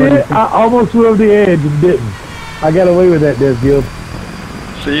 when you did it, I almost went over the edge and didn't. I got away with that, Dev Guild.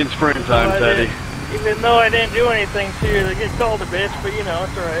 See you in springtime, Teddy. Even though I didn't do anything to you, they get called a bitch, but you know,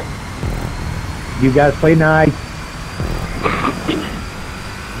 it's alright. You guys play nice.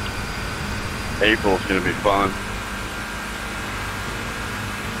 April's gonna be fun.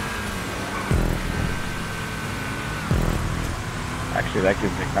 Actually, that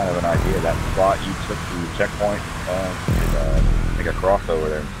gives me kind of an idea. That spot you took to the checkpoint, make a crossover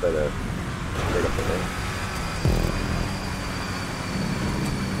there instead of straight up the road.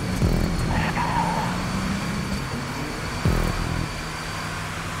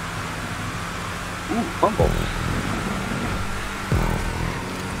 Ooh, fumbles.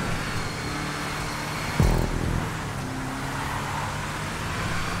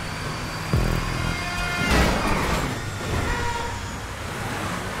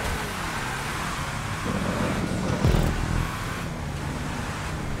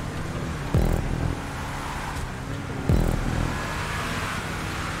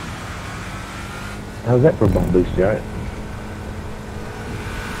 How's that for a bump boost, Giant?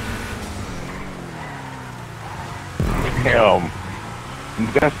 Damn.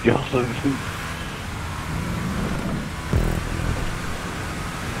 That's Gilson.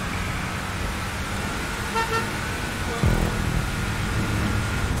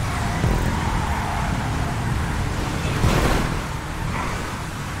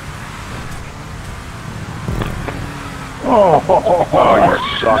 Oh, you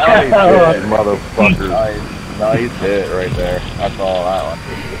suck. Nice, motherfucker. Nice hit right there. That's all that one.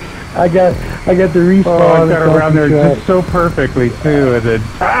 I got the respawn. Oh, I got around there just so perfectly too, and then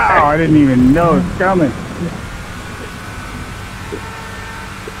pow! I didn't even know it's coming.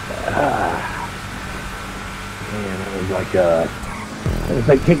 Man, that was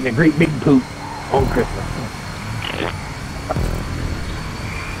like taking a great big poop on Christmas.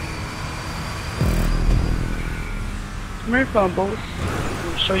 Come here, Bumbles.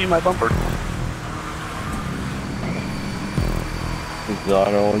 I'll show you my bumper. Is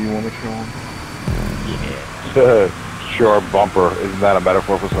that all you want to show him? Yeah. Sure, bumper. Isn't that a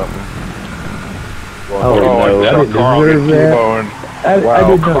metaphor for something? Oh, no, I didn't deserve that. I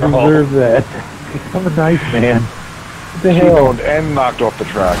did not deserve that. I'm a nice man. What the hell? T-boned and knocked off the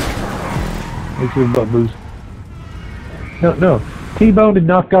track. Makes me butt boost. No. T-boned and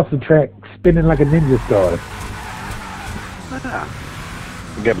knocked off the track, spinning like a ninja star.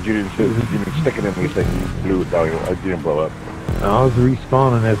 Yeah, but you didn't stick it in me saying you blew it down. I didn't blow up. I was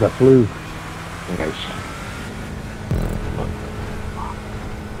respawning as I flew. Nice.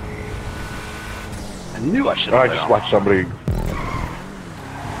 I knew I should I have just watched somebody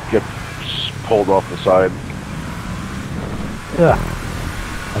get pulled off the side. Ugh.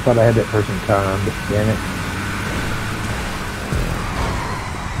 I thought I had that person timed. Damn it.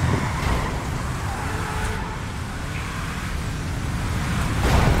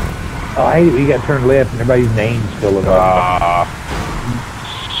 Oh, I hate it when you got to turn left and everybody's name's filling up.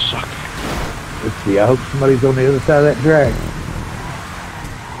 Suck. Let's see, I hope somebody's on the other side of that track.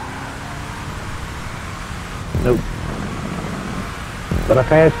 Nope. But I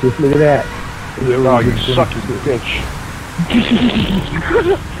passed this, look at that. Oh, you suck, you bitch.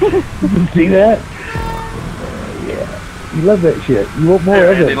 See that? Yeah. You love that shit. You want more of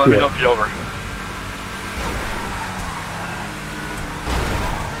that shit. Let me help you over.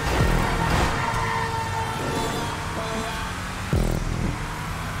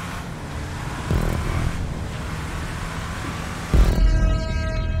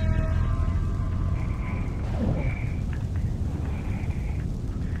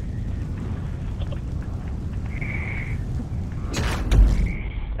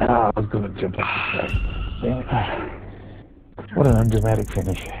 I was going to jump off the track. Damn it. What an undramatic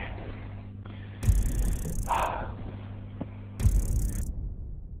finish.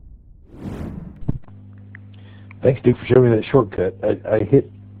 Thanks, Duke, for showing me that shortcut. I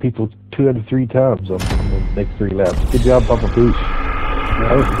hit people 2 out of 3 times on the next 3 laps. Good job, Papa Pooch.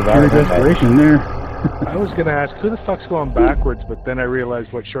 That was pure desperation there. I was going to ask, who the fuck's going backwards, but then I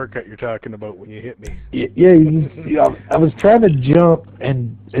realized what shortcut you're talking about when you hit me. Yeah, I was trying to jump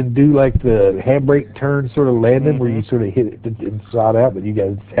and do like the handbrake turn sort of landing where you sort of hit it inside out, but you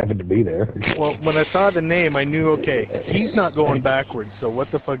guys happened to be there. Well, when I saw the name, I knew, okay, he's not going backwards, so what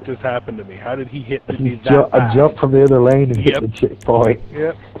the fuck just happened to me? How did he hit me that fast? I jumped from the other lane and hit the checkpoint.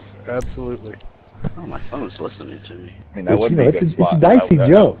 Yep, absolutely. Oh, my phone's listening to me. I mean, that would be a good spot. It's a dicey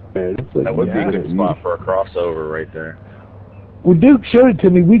jump, man. That would be a good spot for a crossover right there. When Duke showed it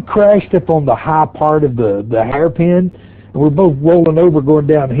to me, we crashed up on the high part of the hairpin, and we're both rolling over going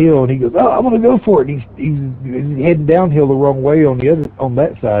downhill, and he goes, "Oh, I'm going to go for it." And he's heading downhill the wrong way on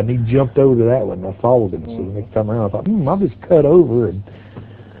that side, and he jumped over to that one, and I followed him. So the next time around, I thought, I'll just cut over and.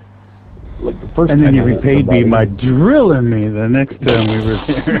 Like the first and then time you repaid me by drilling me the next time we were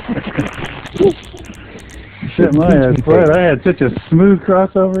there. Shit, my ass flat. I had such a smooth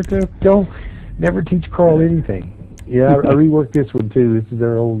crossover too. Don't never teach Carl anything. Yeah, I reworked this one too. This is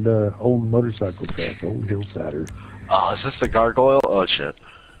their old motorcycle track, old Hillsider. Oh, is this the gargoyle? Oh, shit.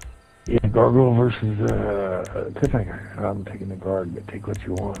 Yeah, gargoyle versus cliffhanger. I'm taking the guard, but take what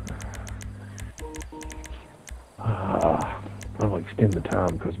you want. I'm gonna extend the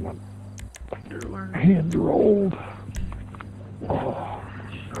time because my hands are old. Oh,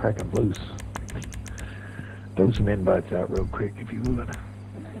 crack them loose. Throw some invites out real quick if you would.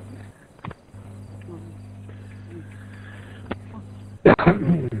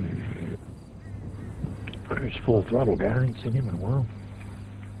 There's Full Throttle guy. I ain't seen him in a while.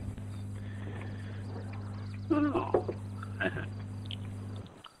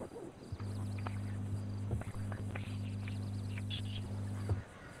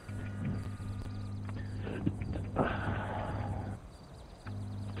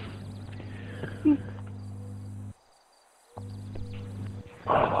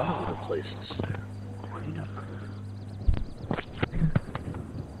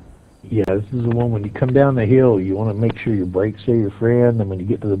 Yeah, this is the one when you come down the hill, you want to make sure your brakes are your friend, and when you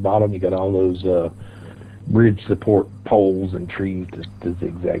get to the bottom, you got all those bridge support poles and trees to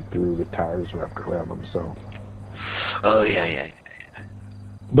zigzag through with tires wrapped around them. So. Oh yeah.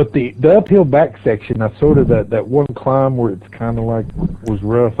 But the uphill back section, I sort of that one climb where it's kind of like was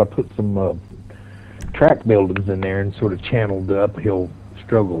rough. I put some track buildings in there and sort of channeled the uphill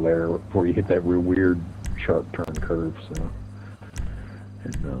struggle there before you hit that real weird sharp turn curve. So.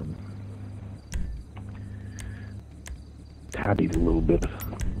 And tidied a little bit of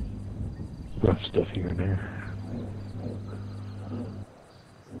rough stuff here and there.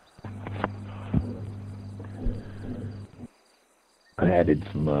 I added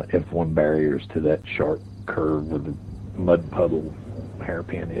some F1 barriers to that sharp curve where the mud puddle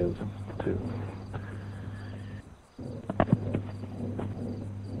hairpin is, too.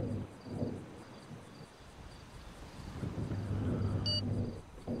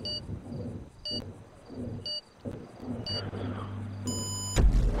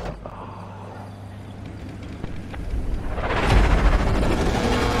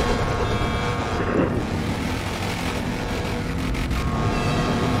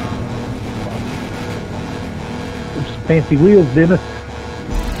 Fancy wheels, Dennis.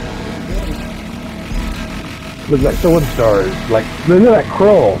 Look like throwing stars. Like, look at that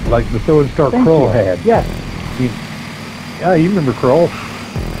Kroll. Like the throwing star Kroll had. Yes. Yeah, you remember Kroll?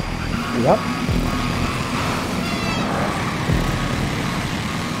 Yep.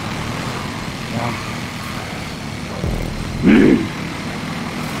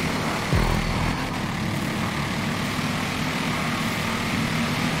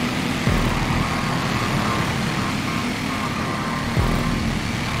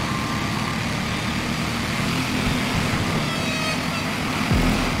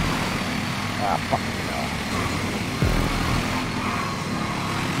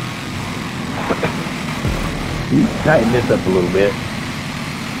 Tighten this up a little bit.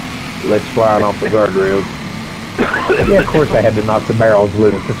 Let's flying off the guardrails. Yeah, of course I had to knock the barrels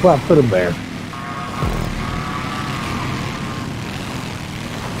loose. That's why I put them there.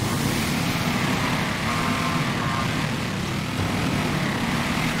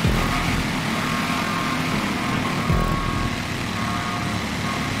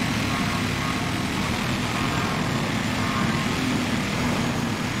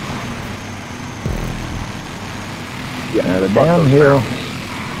 Yeah, the downhill.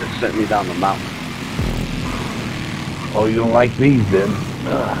 It sent me down the mountain. Oh, you don't like these then?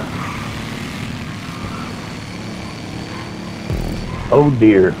 Oh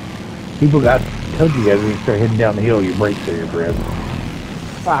dear. People got, told you guys when you start heading down the hill, your brakes are your friend.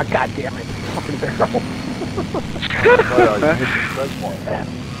 Ah, god damn it. Fucking barrel.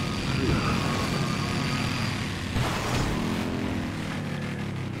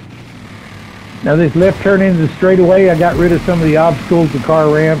 Now this left turn into the straightaway, I got rid of some of the obstacles, the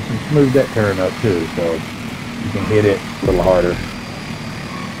car ramps, and smoothed that turn up too, so you can hit it a little harder.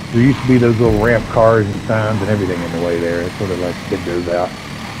 There used to be those little ramp cars and signs and everything in the way there. It sort of like spit those out.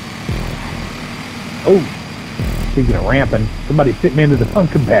 Oh, speaking of ramping, somebody fit me into the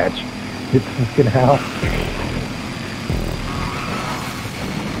pumpkin patch. It's fucking house.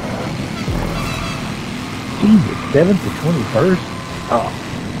 Jesus, 7th to 21st? Oh,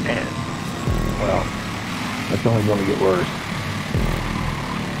 man. Well, that's only going to get worse.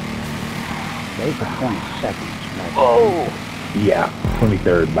 April 22nd. Oh! Yeah,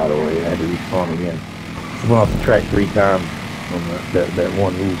 23rd, by the way. I had to respawn again. I went off the track 3 times on that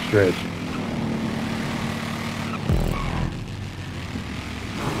one little stretch.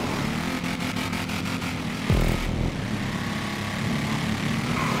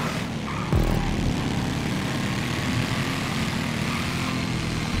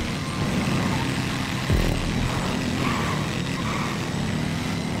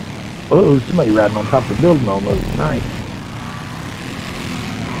 Oh, somebody riding on top of the building almost. Nice.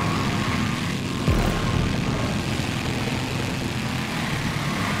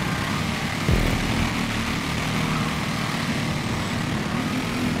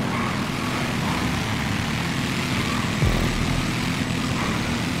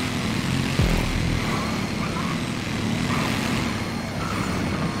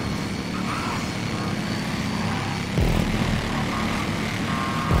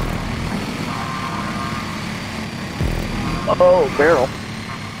 Oh, barrel.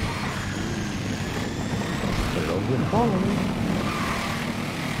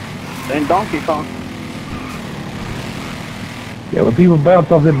 And Donkey Kong. Yeah, when people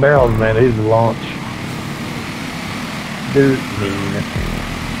bounce off them barrels, man, it is a launch. They're mean.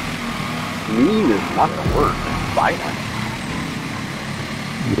 Mean is not the word. It's violent.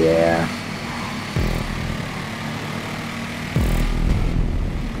 Yeah.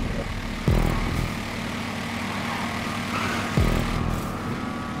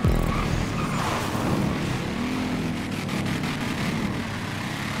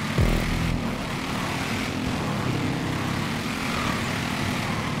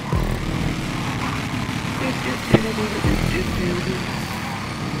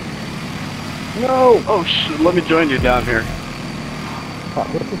 No! Oh shit, let me join you down here.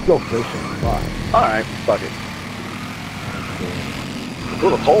 Let's just go fishing. Fuck. Alright, fuck it. It's a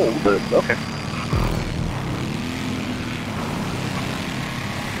little cold, but okay.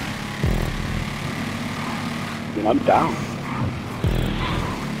 I mean, I'm down.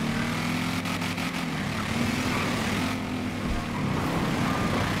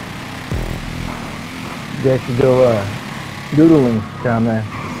 You guys should go doodling down there.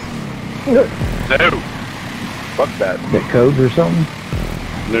 No! Fuck that. That codes or something?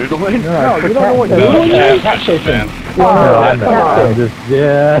 Noodling? No, you don't know what noodling noodling is? Catfishing. No, I know. I'm just,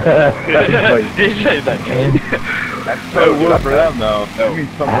 yeah. He said that. That's so good for them, though. That means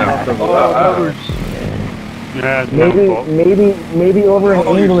something else to Yeah, it's not fault. Maybe over in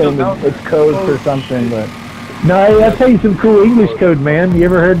England it's code for something, but No, hey, I'll tell you some cool English code, man. You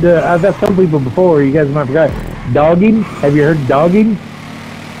ever heard, I've got some people before, you guys might forgot. Dogging? Have you heard dogging?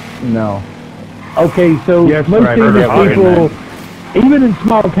 no. Okay, so Yes, most I've heard English of dogging, people, even in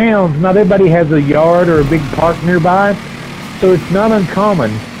small towns, not everybody has a yard or a big park nearby, so it's not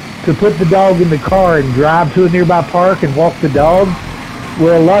uncommon to put the dog in the car and drive to a nearby park and walk the dog.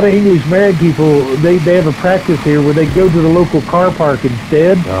 Well, a lot of English married people, they have a practice here where they go to the local car park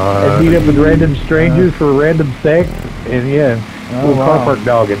instead and meet up with random strangers for random sex, and little car park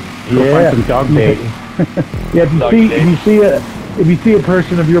dogging. Go find some dog dating. Yeah, if you see a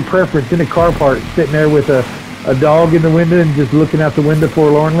person of your preference in a car park sitting there with a dog in the window and just looking out the window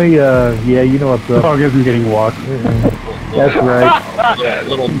forlornly, yeah, you know what's up. Dog isn't getting walked. That's right. Yeah,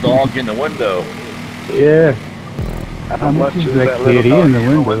 little dog in the window. Yeah. How much is that kitty in the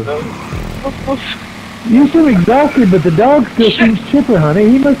window? You seem exhausted, but the dog still seems chipper, honey.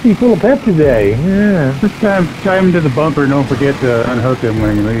 He must be full of pep today. Yeah. This time, tie him to the bumper. Don't forget to unhook him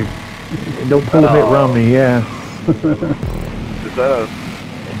when you leave. Don't pull him at Romney, yeah. Is that a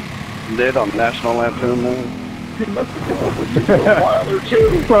lid on National Lampoon now?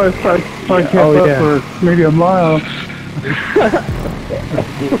 Probably kept up for maybe a mile.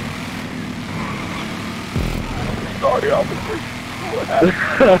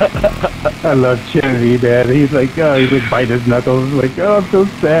 I love Kennedy, man. He's like bite his knuckles. Like, oh, I'm so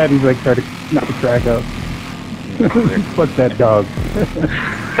sad. He's like trying to knock the track out. Fuck that dog.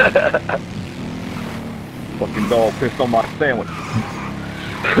 Fucking dog pissed on my sandwich.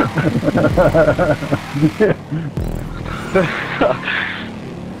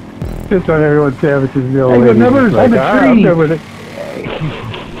 Pissed on everyone's sandwiches. Hey, the numbers on the tree. I'm with it.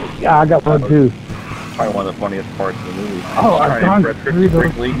 Yeah, I got one too. Probably one of the funniest parts of the movie. Oh, I've gone through those.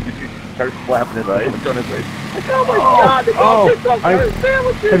 Brinkley, he starts slapping his face on his face. Oh my God! The dog pissed on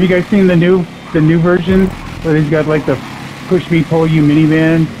sandwiches. Have you guys seen the new version where he's got like the push me pull you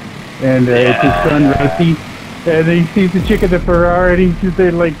minivan and it's his son Rusty, and then he sees the chick at the Ferrari and he's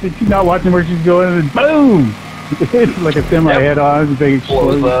there like she's not watching where she's going and then boom! It's like a semi head on and big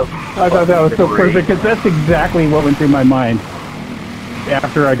explosion. I thought that was so perfect because that's exactly what went through my mind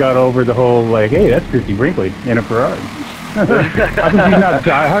after I got over the whole like, hey, that's Christy Brinkley in a Ferrari.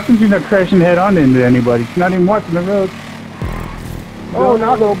 How come she's not crashing head on into anybody? She's not even watching the road. Oh,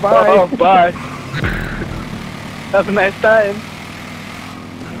 now go bye. Oh, bye. Have a nice time.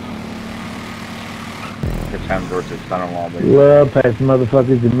 Chris Hemsworth's his son-in-law. Love passing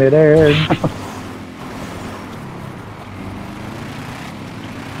motherfuckers in midair.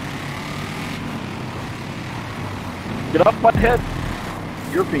 Get off my head.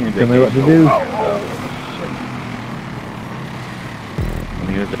 European Tell me what to vacation. do. Oh, shit. When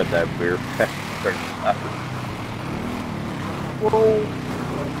he was at that beer fest. Whoa.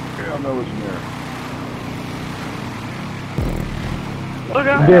 I know what's in there. Look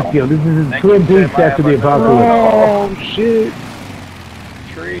out! Deathkill, this is Twin Peaks after the apocalypse. Oh, shit.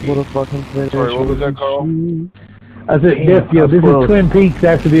 What a fucking finish. Sorry, what was that, Carl? I said, Deathkill, this is Twin Peaks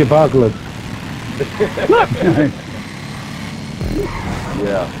after the apocalypse.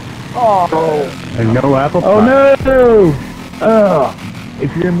 Yeah. Oh. And no apple pie. Oh no! Oh,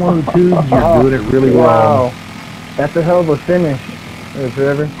 if you're in one of the tubes, you're doing it really well. Wow. That's a hell of a finish,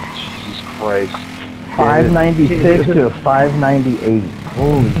 Trevor. Jesus Christ. 596 to 598.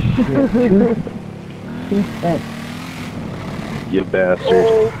 Holy shit. 2 cents. You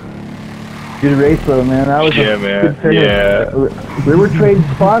bastard. Good race though, man. That was a good finish. Yeah. We were trading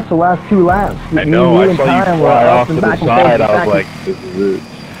spots the last 2 laps. I know, I saw you fly off to the side, I was like, this is it.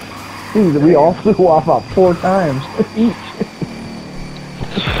 Dude, we all flew off about 4 times each.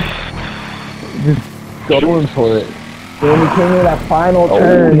 Just going for it. So when we came in that final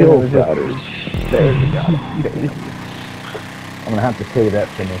turn, it was just, there we go. I'm gonna have to say that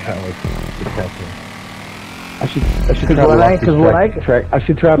finish. That was successful. I should try to walk this track. I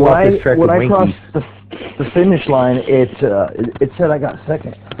should try to walk this track with When I Winkies. crossed the finish line, it said I got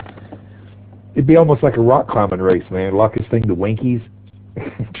second. It'd be almost like a rock climbing race, man. Lock this thing to Winkies.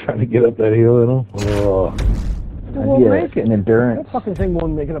 Trying to get up that hill, you know? Oh. Make it. An endurance. That fucking thing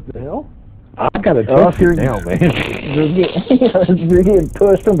won't make it up the hill. I've got to if test you're it now, man. you're getting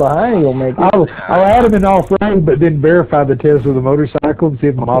pushed from behind, you'll make it. I'll add them in off-road, but then verify the test with a motorcycle and see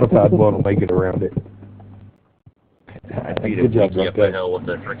if the modified one will make it around it. Good job, Up the hill with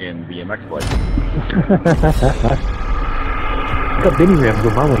the freaking BMX bike. I've got Benny rims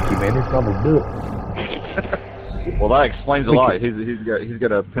on my Winky, man. It's not gonna do it. Well, that explains a lot. He's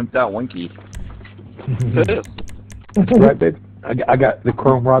got a pimped out Winky. That's right, babe. I got the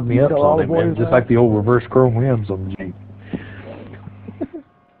chrome rod me ups on it, man. Just like the old reverse chrome rims on the Jeep.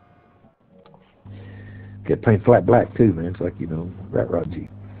 Get paint flat black too, man. It's like, you know, rat rod Jeep.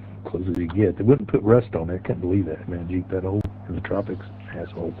 Close as you get. They wouldn't put rust on there. Can't believe that, man. Jeep that old in the tropics.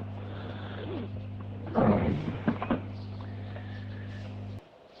 Assholes.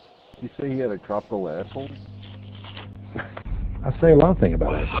 You say he had a tropical asshole? I say a lot of things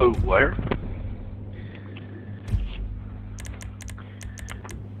about it. Oh, where?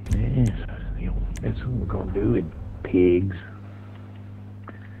 Yeah, you know, that's what we're gonna do it, pigs.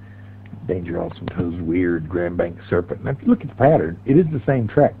 Danger Awesome Toes weird Grand Bank Serpent. Now if you look at the pattern, it is the same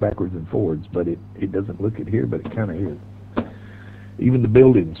track backwards and forwards, but it doesn't look it here, but it kinda is. Even the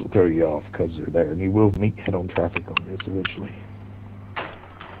buildings will throw you off because they're there, and you will meet head-on traffic on this eventually.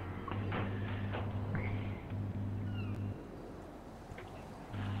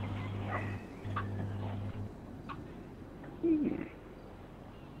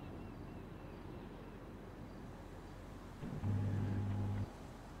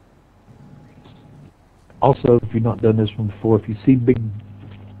 Also, if you've not done this one before, if you see big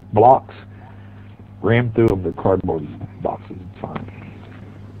blocks, ram through them. They're cardboard boxes. It's fine.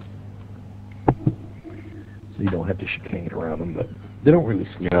 So you don't have to chicane around them, but they don't really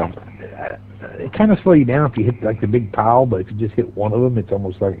slow. It kind of slow you down if you hit like the big pile, but if you just hit one of them, it's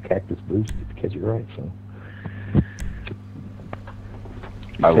almost like a cactus boost if you catch it right. So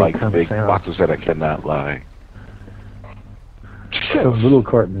I like big boxes that I cannot lie. Those little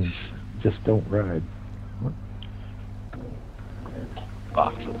cartons just don't ride.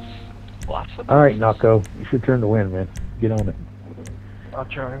 Boxes. Lots of All right, Nako, it's your turn to win, man. Get on it. I'll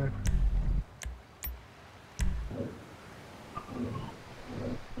try.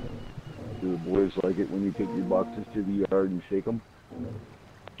 Do the boys like it when you take your boxes to the yard and shake them?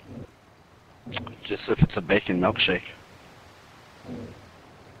 Just if it's a bacon milkshake.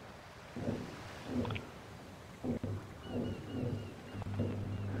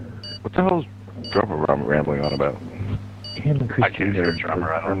 What the hell's drummer rambling on about? Him and I can't hear a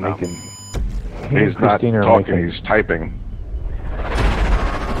drummer, I don't know. He's not talking, he's typing.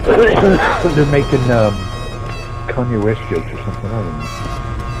 They're making Kanye West jokes or something. I don't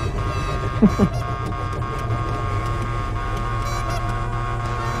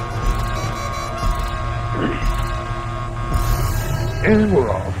know. And we're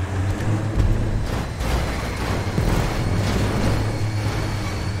off.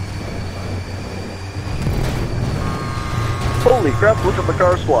 Holy crap, look at the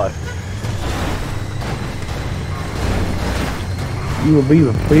cars fly. You will be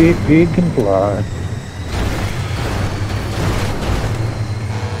the pig can fly.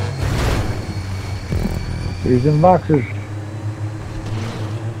 Here's them boxes.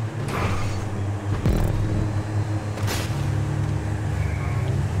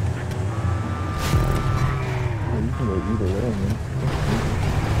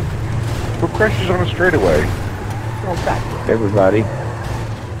 crashes on a straightaway? Everybody.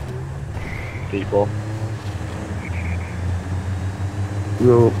 People.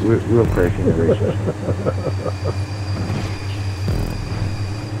 Real crashing races.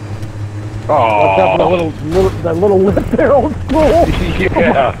 Watch out for that little lip there, old school.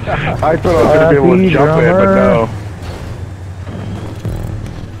 Yeah. I thought I was going to be able to jump it, but no.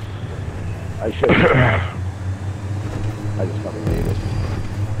 I should have. I just fucking made it.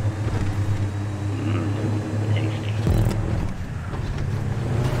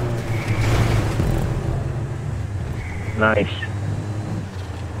 Nice.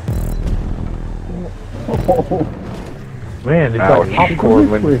 Man, it's like popcorn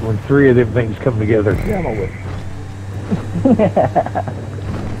when three of them things come together.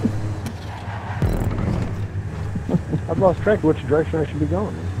 I've lost track of which direction I should be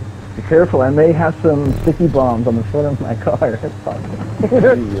going. Be careful, I may have some sticky bombs on the front of my car. That's possible.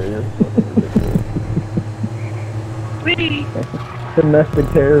 Domestic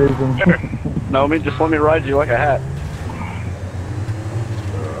terrorism. No, just let me ride you like a hat.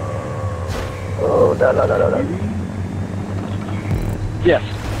 Oh, no. Yes.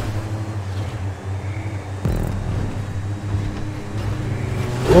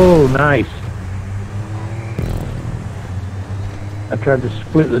 Oh, nice. I tried to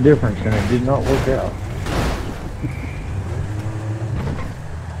split the difference and it did not work out.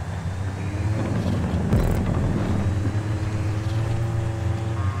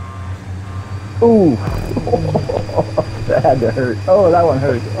 Ooh. That had to hurt. Oh, that one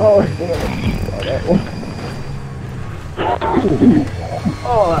hurt. Oh, damn. Oh, that one.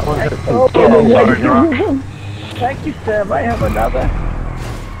 Oh, that one hurt. Oh, sorry, Drunk. Thank you, Sam. I have another.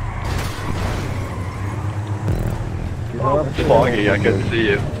 It's foggy, I couldn't see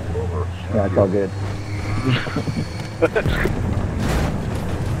you. Yeah, it's all good.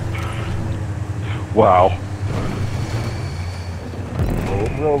 Wow.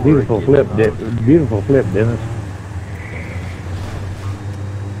 Beautiful flip, Dennis.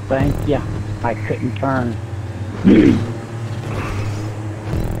 Thank you. I couldn't turn.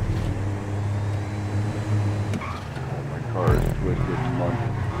 My car is twisted monkey.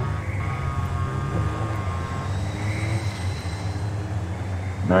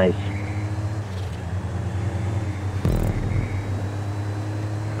 Nice.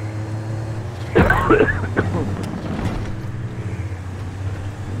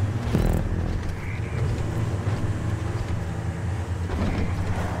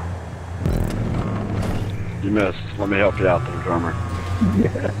 You missed. Let me help you out there, drummer.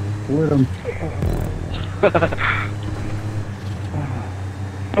 Yeah, split him.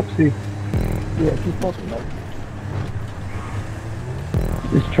 Oopsie. Yeah, keep fucking up.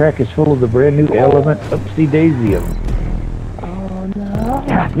 This track is full of the brand new Element Upsy Daisium. Oh no.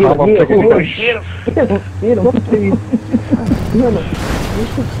 Get him.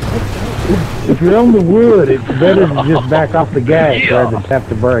 If you're on the wood, it's better to just back off the gas rather than tap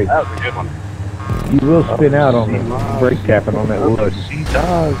the brake. That was a good one. You will spin out on the brake tapping on that wood.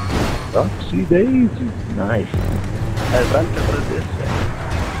 Upsy daisy. Nice.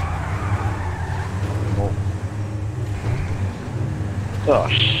 Oh,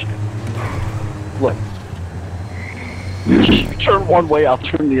 shit. Look. You turn one way, I'll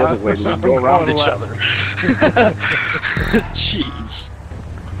turn the other way. We'll go around each other. Jeez.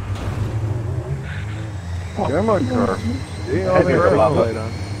 Come on, car. Stay on the light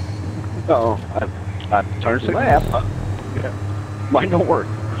on. Uh-oh. I turned signal. Yeah. Mine don't work.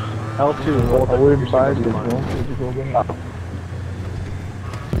 L2. I wouldn't buy this one.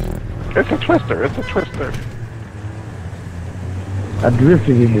 It's a twister. It's a twister. I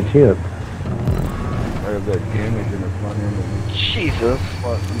drifted into tip. I have that damage in the front end of me. Jesus.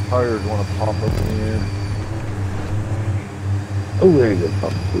 Some tires want to pop up in the air. Oh, there you go,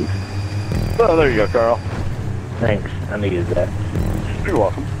 pump boost. Oh, there you go, Carl. Thanks. I needed that. You're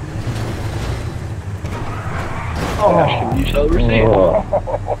welcome. Oh, you shall receive.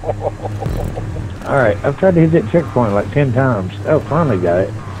 Alright, I've tried to hit that checkpoint like 10 times. Oh, finally got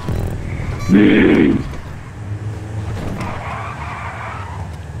it.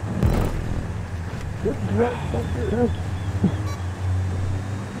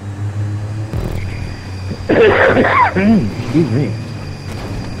 Excuse me.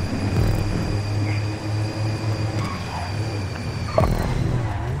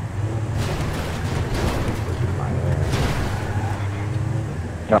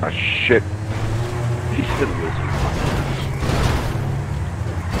 Oh, shit. He's still a wizard.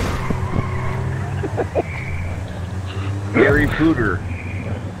 Harry Pooter.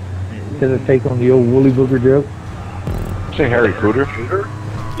 Did I take on the old woolly booger joke? Say Harry Pooter.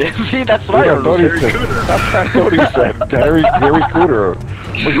 See, that's what I thought he said. That's what he said. Harry Cooter.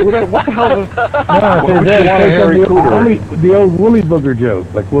 What the hell is... No, would you want a Harry Cooter? The old Woolly Booger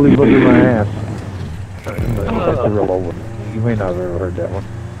joke, like Woolly Booger my ass. That's a real old one. You may not have ever heard that one.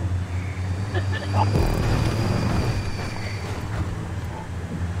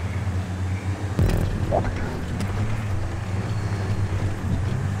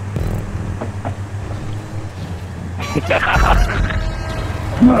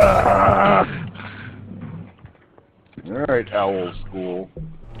 All right, Owl School.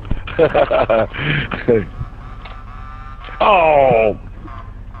 Oh!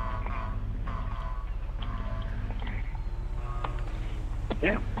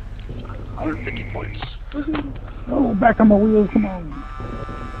 Yeah. 150 points. Oh, back on my wheels, come on.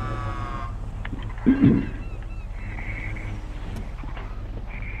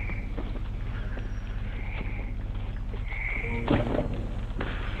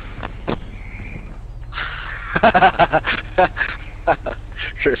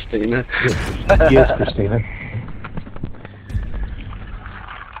 Christina. Yes, Christina.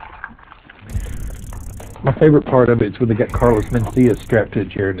 My favorite part of it is when they got Carlos Mencia strapped to a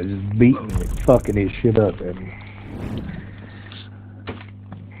chair and they're just beating and fucking his shit up. And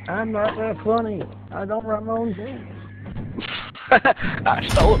I'm not that funny. I don't write my own jokes. I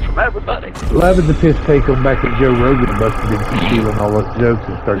stole it from everybody. Lavin the piss take on back at Joe Rogan busted him for stealing all those jokes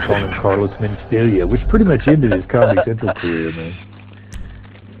and started calling him Carlos Mencia, which pretty much ended his Comedy Central career, man.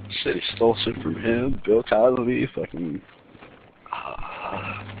 Said he stole shit from him, Bill Cosby, fucking...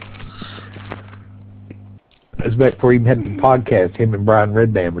 It was back before he even had the podcast. Him and Brian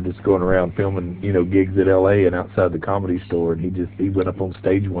Redband were just going around filming, you know, gigs at L.A. and outside the Comedy Store, and he went up on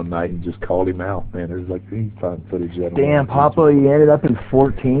stage one night and just called him out. Man, there's like, you can find footage of him. Damn, Papa, you ended up in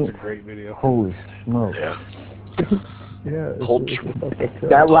 14th. It's a great video. Holy smoke. Yeah. Yeah.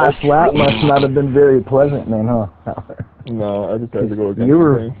 That last lap must not have been very pleasant, man, huh? No, I just had to go against You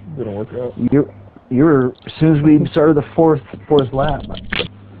were- the thing. Didn't work out. You were, as soon as we started the fourth lap.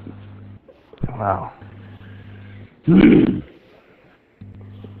 Wow.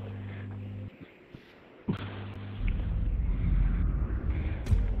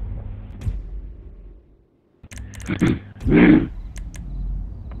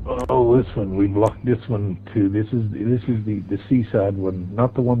 Oh, this one we blocked. This one too. This is the seaside one,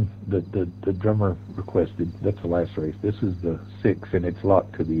 not the one that the drummer requested. That's the last race. This is the 6, and it's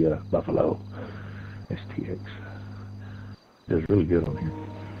locked to the Buffalo STX. It's really good on here.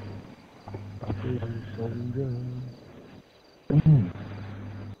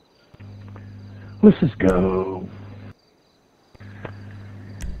 Let's just go.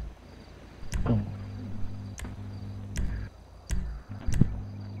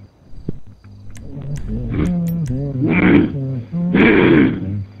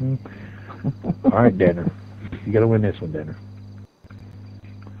 All right, Danner. You gotta win this one, Danner.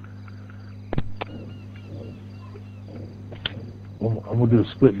 I'm gonna do a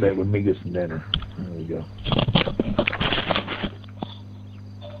split bet with Migas and Danner. There we go.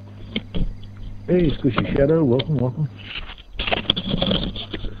 Hey, Squishy Shadow, welcome.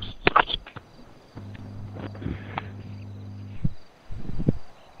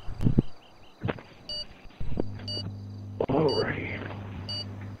 Alrighty.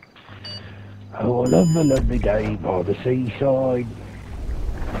 Oh, a lovely day by the seaside.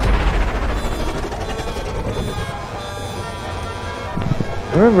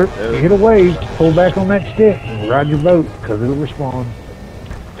 Remember, you hit a wave, pull back on that stick, and ride your boat, because it'll respond.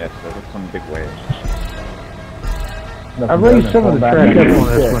 Yes, there was some big waves. I raised some of the track up on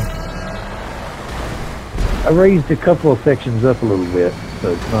this one. I raised a couple of sections up a little bit,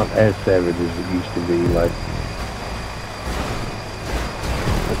 so it's not as savage as it used to be. Like,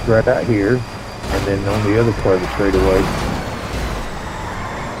 it's right out here, and then on the other part of the straightaway.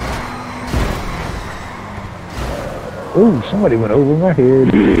 Ooh, somebody went over my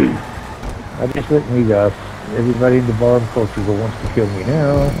head. I just let me go. Everybody in the bar and culture wants to kill me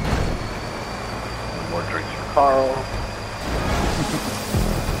now. More drinks for Carl.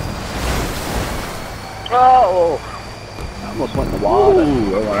 Oh! I almost went in the water.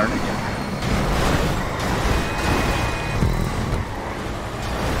 Ooh, I learned again.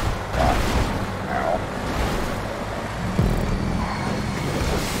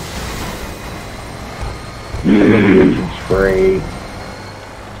 Elimination spray.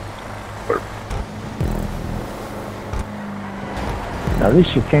 Now this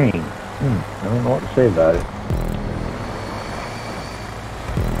chicane, I don't know what to say about it.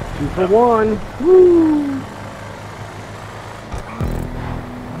 2 for 1. Woo!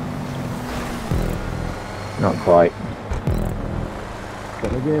 Not quite.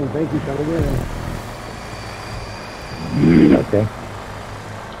 Come again, thank you, come again. Okay.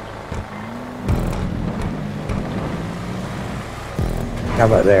 How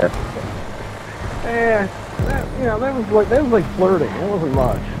about there? Eh, that was like flirting. That wasn't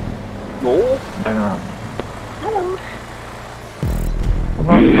much. No.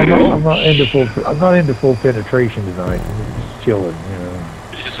 I'm not into full penetration tonight. I'm just chilling, you know.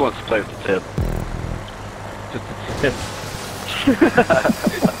 He just wants to play with the tip. Just a tip.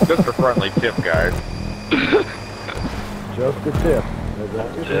 Just a friendly tip, guys. Just a tip.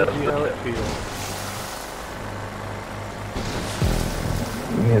 Just to see how it feels.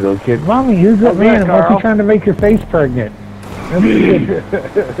 You little kid. Mommy, who's that man? Why is he trying to make your face pregnant?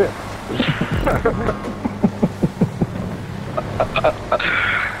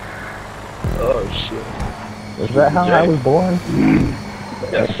 Oh shit. Is that how I was born?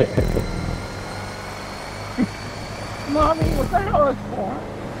 Yes. Mommy, was that how I was born?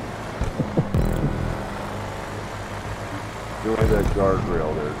 Doing that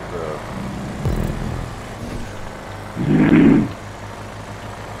guardrail there.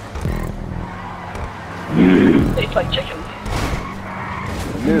 Tastes like chicken.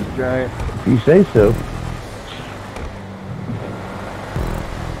 Miss Giant. You say so.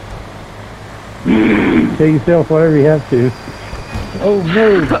 Tell yourself whatever you have to. Oh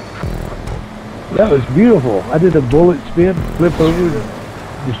no! That was beautiful. I did a bullet spin, flip over,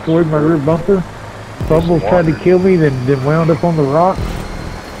 destroyed my rear bumper. Fumbles tried to kill me, then wound up on the rocks.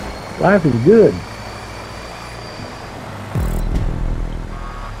 Life is good.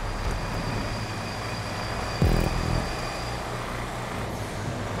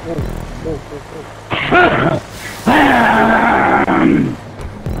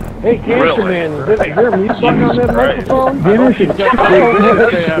 Hey, Cancer Man, is there a mute button on that microphone? Dennis, it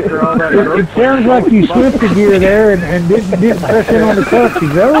sounds like you slipped the gear there and didn't press in on the clutch.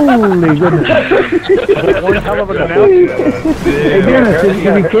 Holy goodness. One hell of an announcement. Hey, Dennis, if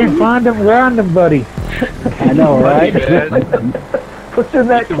you can't find them, grind them, buddy. I know, right? What's in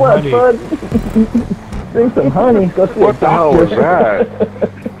that clutch, bud? Drink some honey. Go see What the hell was that?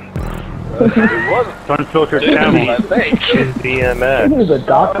 It wasn't Unfiltered camel. I think. DMS. He was a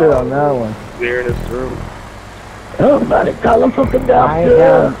doctor on that one. Clear in his throat. Somebody call him fucking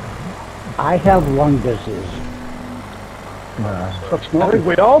doctor. I have lung disease. I think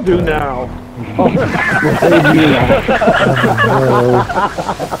we all do now.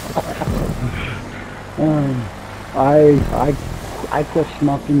 I quit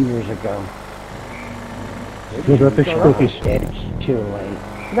smoking years ago. It's too late.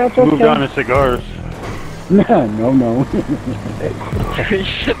 That's okay. Moved on to cigars. No.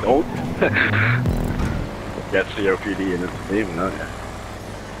 Shit, don't. Got COPD in its name, don't you?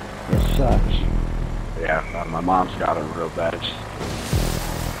 It sucks. Yeah, my mom's got it real bad.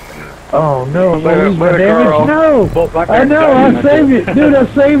 Oh no, I'm Let gonna it- lose my let it damage. go. No! I know, I saved it. Dude, I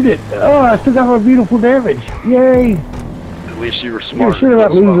saved it. Oh, I still got my beautiful damage. Yay! At least you were You smart. were sure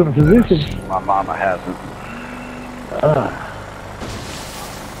about losing the position. My mama hasn't.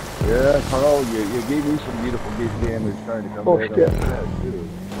 Yeah, Carl, you gave me some beautiful big damage trying to come back up to that, too.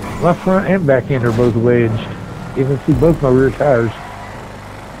 My front and back end are both wedged. You can see both my rear tires.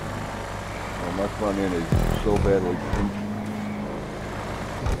 Oh, my front end is so badly pinched.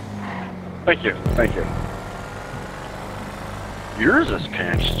 Thank you. Thank you. Yours is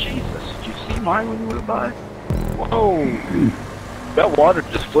pinched. Jesus. Did you see mine when you went by? Whoa. That water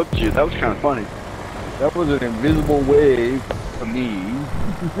just flipped you. That was kind of funny. That was an invisible wave to me.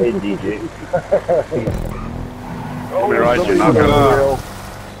 Hey, DJ. Oh, you're not gonna...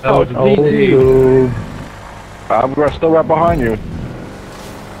 Oh, I'm still right behind you.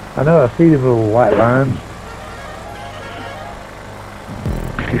 I know, I see the little white lines.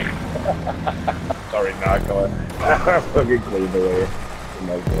 Sorry, Knock-On. I fucking cleaned away.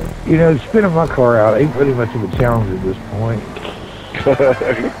 You know, spinning my car out ain't really much of a challenge at this point.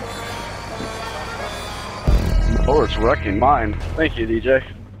 Oh, it's wrecking mine. Thank you, DJ.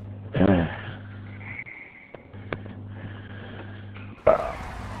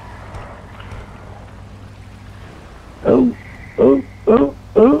 Oh,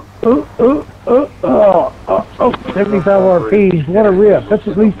 75 RPs. What a rip. That's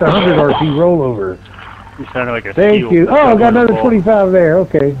at least 100 RP rollover. You sounded like a Thank steel you. Oh, I got another ball. 25 there.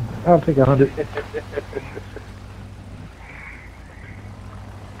 Okay. I'll take 100.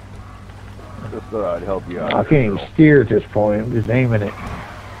 Just thought I'd help you out. I can't even steer at this point. I'm just aiming it.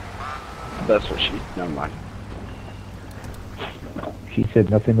 That's what she... Never mind. She said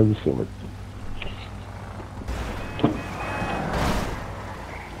nothing of the sort.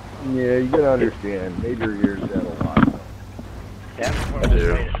 Yeah, you gotta understand, major ears had a lot. Yeah. I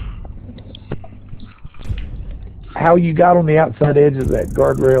do. How you got on the outside edge of that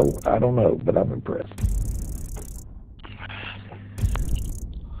guardrail, I don't know, but I'm impressed.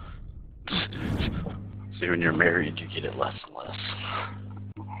 See, when you're married, you get it less and less.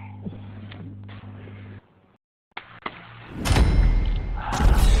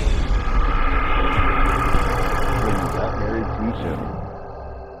 When you got married too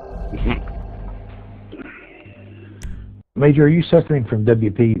soon. Major, are you suffering from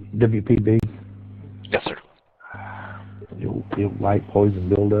WPB? Yes, sir. You'll light poison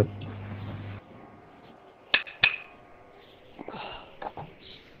buildup.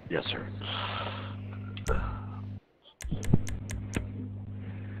 Yes, sir.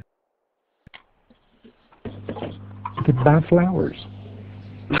 You could buy flowers.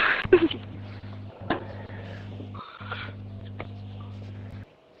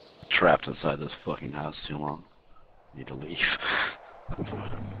 Trapped inside this fucking house too long. Need to leave.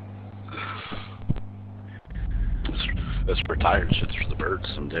 This retired shit's for the birds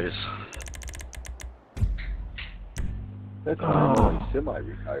some days. That's only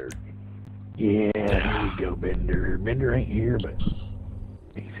semi-retired. Yeah, there you go, Bender. Bender ain't here, but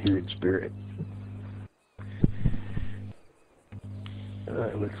he's here in spirit.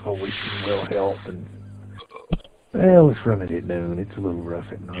 It looks always well health and well, it's running at noon. It's a little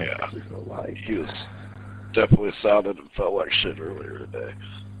rough at night. Yeah. There's no light. He was definitely sounded and felt like shit earlier today.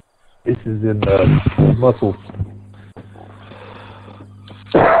 This is in muscles.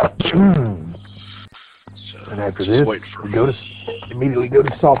 And after this, we immediately go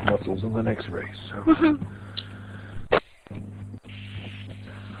to soft muscles in the next race. So.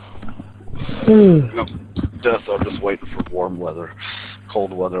 No, Death, I'm just waiting for warm weather.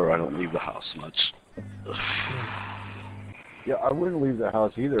 Cold weather, I don't leave the house much. Yeah, I wouldn't leave the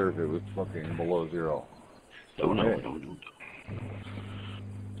house either if it was fucking below zero. No.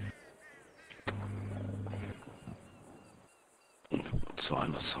 So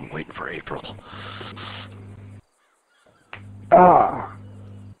I'm waiting for April.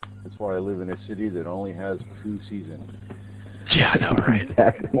 That's why I live in a city that only has 2 seasons. Yeah, I know, right?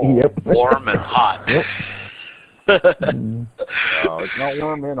 Yep. Warm and hot. Yep. No, it's not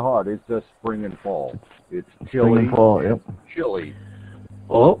warm and hot. It's just spring and fall. It's chilly. Spring and fall, yep. Chilly.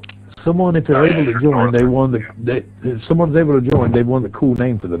 Well, someone, if they're able to join, they won the. If someone's able to join, they've won the cool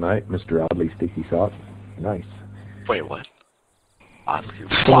name for the night, Mr. Oddly Sticky Sock. Nice. Wait, what? Oddly.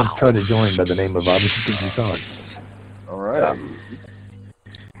 Someone's trying to join by the name of Oddly Sticky Sock. All right.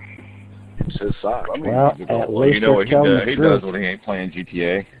 It's his sock. I mean, Well, Well, you know what he does? He does when he ain't playing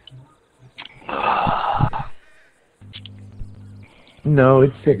GTA. No,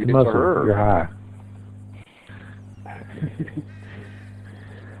 it's thick Get it to muscle. her. You're high.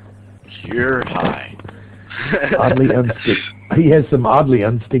 You're high. Oddly unsticky. He has some oddly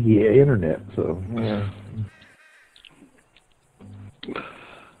unsticky internet, so yeah.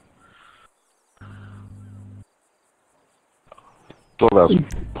 Still has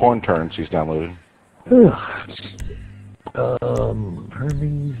porn turns he's downloaded.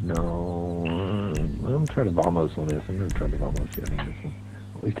 Hermes, no. I'm trying to Vamos on this. I'm going to try to Vamos this one.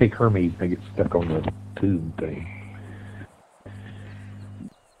 At least take Hermes and I get stuck on the tube thing.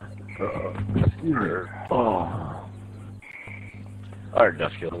 All right,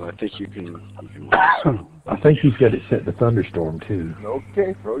 Duskillen, I think you can I think he's got it set to thunderstorm too.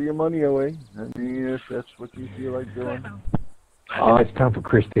 Okay, throw your money away. I mean, if that's what you feel like doing. Oh, it's time for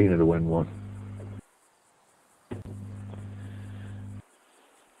Christina to win one.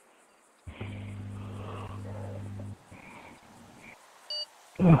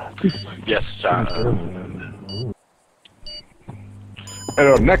 Yes, John. And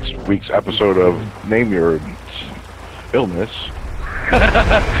on next week's episode of Name Your Illness.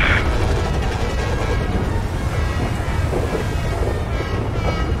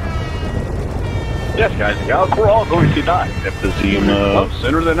 Yes, guys and gals, we're all going to die. Emphysema.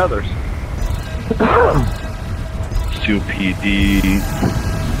 Sooner than others. COPD.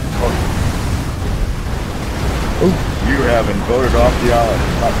 You haven't voted off the aisle.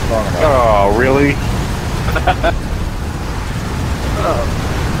 It's not strong enough. Oh, really?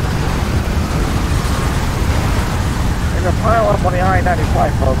 There's a pile up on the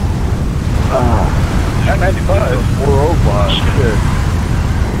I-95, folks. I-95. 405. Shit.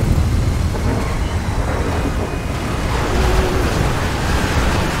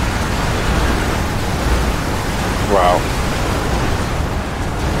 Wow.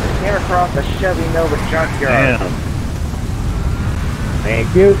 Came across a Chevy Nova junkyard. Damn.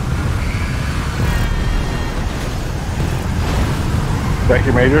 Thank you. Thank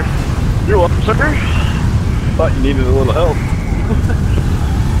you, Major. You're welcome, sucker. Thought you needed a little help.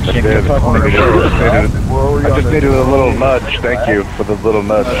 I did. I just needed a little nudge. Thank you for the little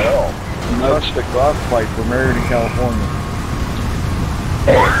nudge. Nudge the golf fight for Meriden, California.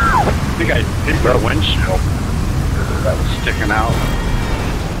 I think I hit the windshield that was sticking out.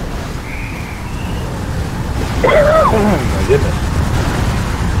 Oh my goodness.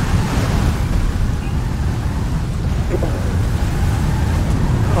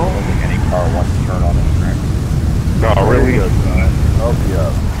 I don't think any car wants to turn on this track. No, really? Help you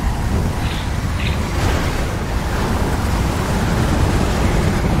up.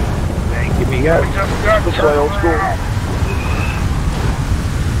 Give me guys. This way, old school.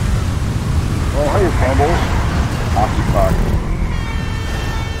 Oh, hey, Fumbles. Occupied.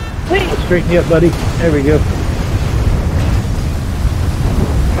 Straighten you up, buddy. There we go.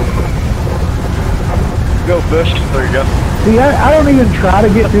 Go, Fish. There you go. See, I don't even try to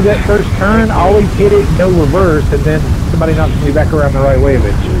get through that first turn. I always hit it, no reverse, and then somebody knocks me back around the right way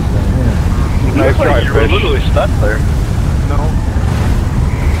eventually. So, yeah. Nice try, you were literally stuck there. No.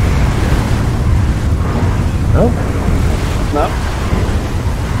 No? No?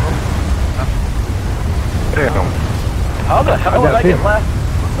 Damn. How the hell did I get last?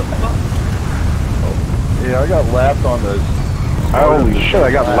 Yeah, I got lapped on those. Holy shit,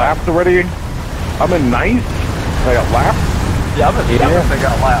 I got lapped already? I'm in ninth? I got lapped? Yeah, I'm in seventh. I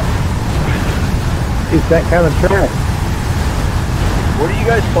got lapped. It's that kind of track. What are you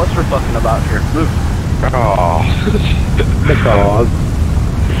guys cluster fucking about here? Move. Oh. Because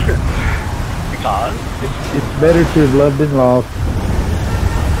Because? it's better to have loved than lost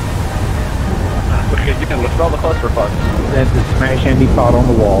Okay, again, let's all the cluster fucks. than to smash Andy Pot on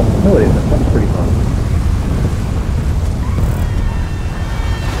the wall. No, it isn't. That's pretty fun.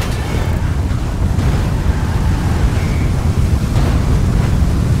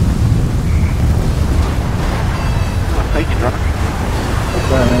 Thank you, Drunk.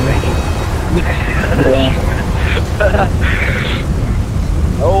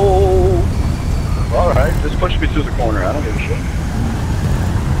 Oh, all right. Just push me through the corner. I don't give a shit.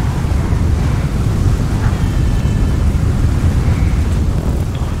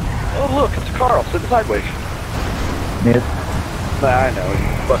 Oh, look, it's Carl sitting sideways. Yes. Nah, I know. He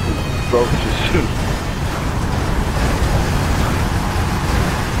fucking broke too soon.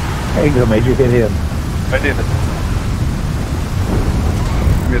 There you go, Major. Hit him. I did it.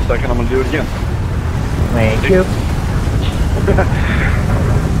 Give me a second. I'm gonna do it again. Thank you.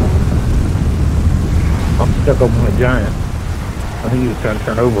 I'm stuck on a giant. I think he was trying to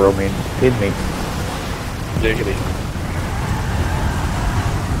turn over on me and hit me. Diggity.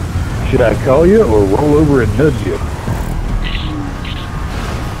 Should I call you or roll over and nudge you?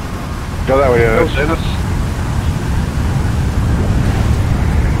 Go that way, Go, Dennis. Dennis.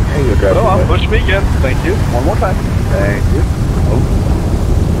 There you go, Oh, push me again. Thank you. One more time. Thank you.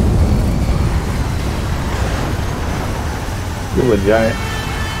 Good one, giant.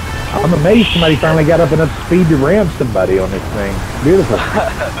 I'm amazed somebody finally got up enough speed to ram somebody on this thing. Beautiful.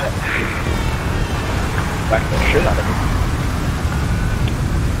 Back the shit out of me.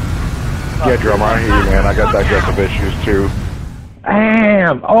 Yeah, drummer, I hear you, man. I got digestive issues, too.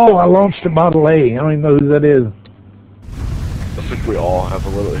 Damn! Oh, I launched a Model A. I don't even know who that is. I think we all have a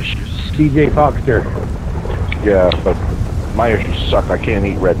little issues. TJ Foxter. Yeah, but my issues suck. I can't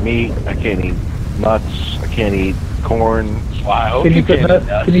eat red meat. I can't eat nuts. I can't eat corn. Well, I hope Can you put nuts?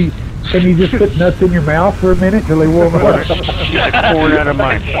 Can you just put nuts in your mouth for a minute till they warm up? Corn out of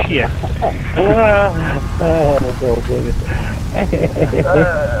my shit.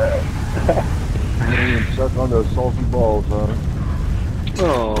 Suck on those salty balls, huh?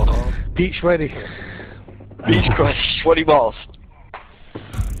 Oh, Pete Sweaty. beach crush, sweaty balls.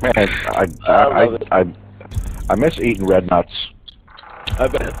 Man, I miss eating red nuts. I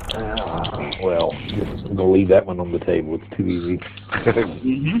bet. Well, I'm gonna leave that one on the table. It's too easy.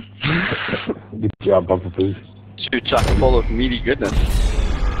 Good job, Papa Pooh. Too chock full of meaty goodness.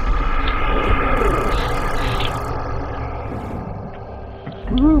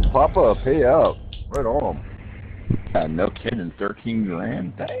 Ooh, Papa, pay out. Right on. No kidding, 13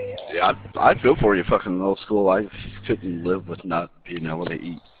 grand. Damn. Yeah, I feel for you, fucking old school. I couldn't live with not being able to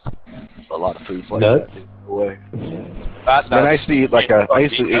eat a lot of foods like Nuts? that. Away. Man, I used to eat like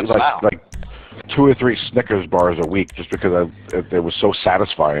 2 or 3 Snickers bars a week just because it was so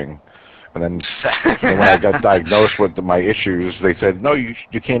satisfying. And then when I got diagnosed with my issues, they said, no, you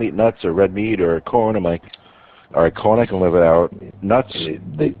can't eat nuts or red meat or corn. I'm like, all right, corn I can live without. Nuts,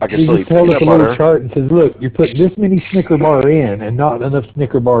 I can still eat held up peanut a little butter. chart and says, look, you're putting this many Snicker bar in and not enough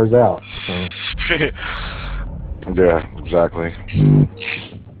Snicker bars out. So. Yeah, exactly.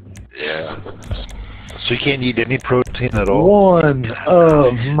 Yeah. So you can't eat any protein at all? One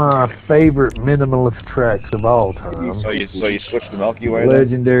of my favorite minimalist tracks of all time. So you switched the Milky Way? Then?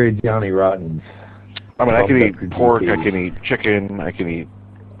 Legendary Johnny Rotten. I mean, I can eat pork, I can eat chicken, I can eat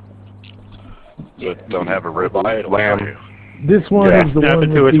But don't have a ribeye, lamb. This one is the one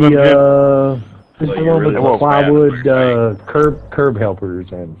with the this is the one with the plywood curb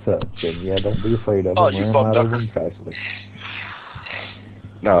helpers and such. And yeah, don't be afraid of them. Ram out of them fastly.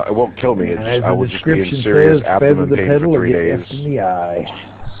 No, it won't kill me. As I the will just be in description serious says, feather abdomen the pain pedal for or 3 get days. left in the eye.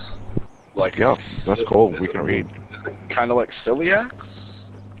 Like, Yeah, that's cool. We can read. Kind of like celiac?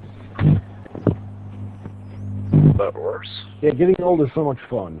 But worse. Yeah, getting old is so much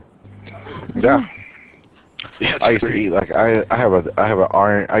fun. Yeah. Yeah, I used to eat like I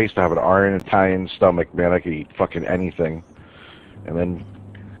used to have an iron Italian stomach, man. I could eat fucking anything, and then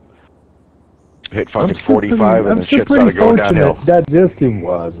hit fucking 45, and then shit started going downhill. Digestive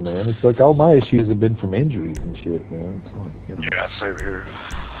wise, man. It's like all my issues have been from injuries and shit, man. It's like, you know. Yeah, same here.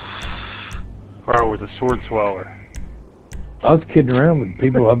 Or with a sword swallower. I was kidding around with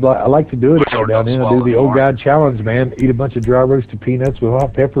people. I like to do it. I go down in and do the old guy challenge, man. Eat a bunch of dry roasted peanuts with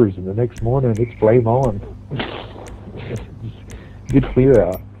hot peppers, and the next morning it's flame on. Good clear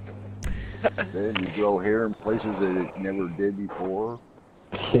out. Then you grow hair in places that it never did before.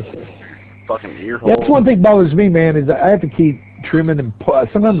 Fucking ear hole. That's one thing bothers me, man, is I have to keep trimming and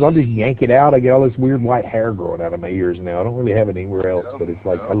sometimes I'll just yank it out. I get all this weird white hair growing out of my ears now. I don't really have it anywhere else, but it's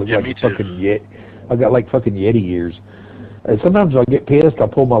like I look like fucking I got like fucking Yeti ears. And sometimes I'll get pissed, I'll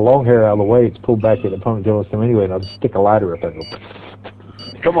pull my long hair out of the way, it's pulled back in a ponytail system anyway, and I'll just stick a lighter up there and go.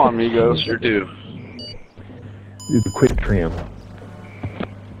 Come on, Migos, you're due. Do the quick trim.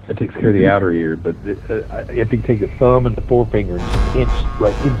 That takes care of the outer ear, but you have to take the thumb and the forefinger and pinch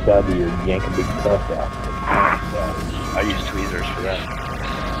right inside the ear and yank a big tuft out. I use tweezers for that.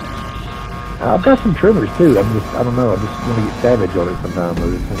 I've got some trimmers too. I don't know, I just want to get savage on it sometime.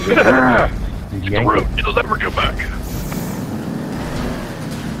 It'll never go back.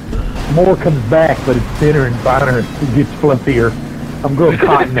 More comes back, but it's thinner and finer and it gets fluffier. I'm growing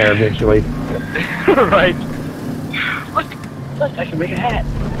cotton there eventually. Right. Look, I can make a hat.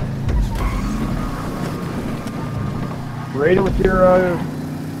 Braid it with your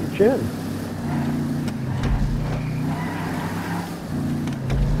chin.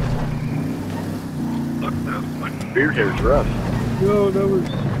 Look, my beard hair's rough. No, that was...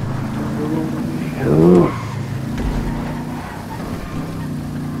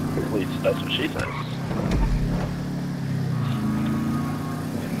 At least that's what she says.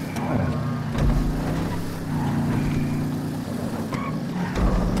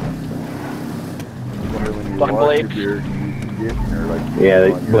 Fucking blades. Yeah,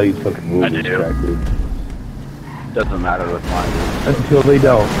 they blades fucking rule this track, dude. Doesn't matter with mine. Until they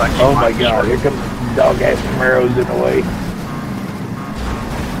don't. Oh my god, here comes dog ass Camaros in the way.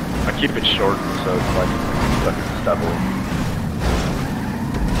 I keep it short so it's like fucking stubble.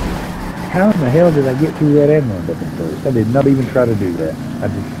 How in the hell did I get through that admin button first? I did not even try to do that. I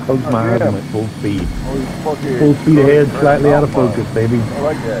just closed my eyes and went full speed. Full speed ahead, slightly out of focus, baby. I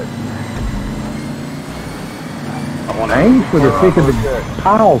like that. I aimed for the thick of the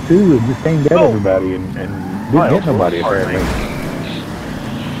pile too, and just aimed at everybody and didn't hit nobody apparently.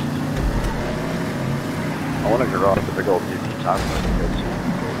 I want to go off the big old DC top.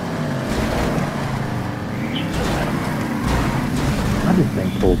 I just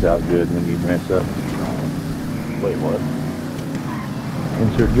think pulls out good when you mess up. Wait, what?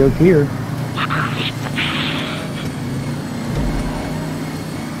 Insert joke here.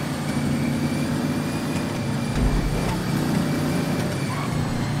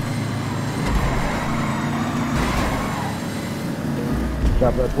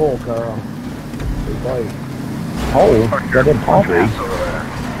 Stop that pole, Carl. Big bite. Hole? Got that palm tree. I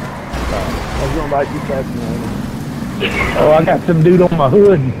was going to bite you fast. Oh, I got some dude on my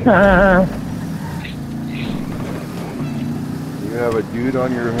hood. You have a dude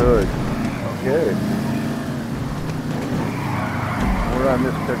on your hood. Okay. We're on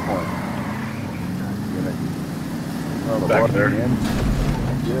this checkpoint. Oh, the Back there. Again?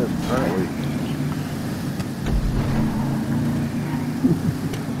 Yes, currently.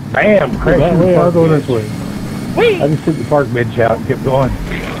 Bam! Crashed the car going this way. I just took the park bench out and kept going.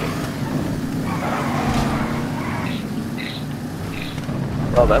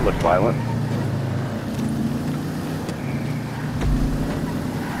 Oh, that looks violent.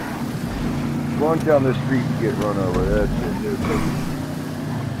 Going down the street and get run over. That's it.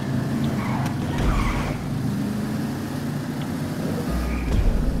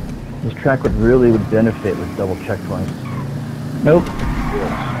 This track would benefit with double checkpoints. Nope.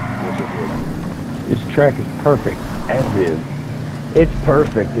 Yes, it would. This track is perfect, as is. It's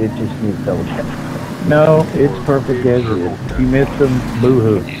perfect. It just needs double check. No, it's perfect as is. If you miss them,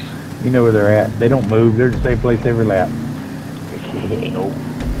 boo-hoo. You know where they're at. They don't move. They're the same place every lap. Nope.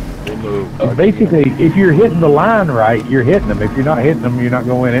 They move. Basically, if you're hitting the line right, you're hitting them. If you're not hitting them, you're not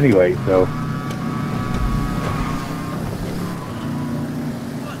going in anyway. So.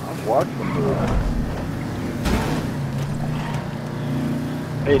 I've watched them move.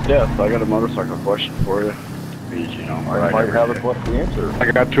 Hey, Death, I got a motorcycle question for you. Because, you know, I might have the answer.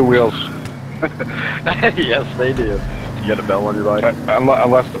 I got 2 wheels. Yes, they do. You got a bell on your bike?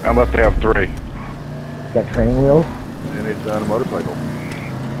 Unless they have 3. Got training wheels? And it's on a motorcycle.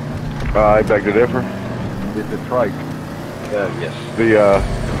 I beg to differ. It's a trike. Yes.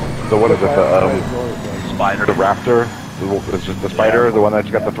 The what is it? The Spider. The Raptor. The Spider, the one that's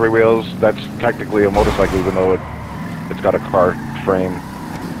got the 3 wheels. That's technically a motorcycle, even though it's got a car frame.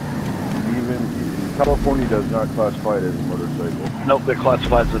 Even California does not classify it as a motorcycle. Nope, it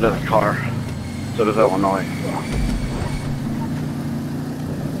classifies it as a car. So does Illinois.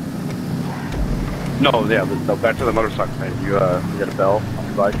 No, yeah, no, back to the motorcycle thing. You got a bell on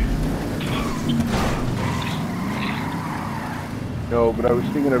your bike? No, but I was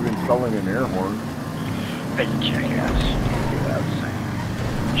thinking of installing an air horn. Hey, jackass.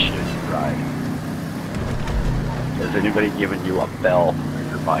 Shit, right. Has anybody given you a bell on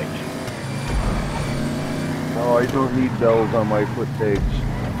your bike? No, I don't need bells on my foot pegs.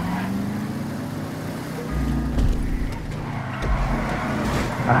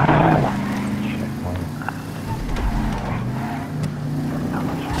 I'm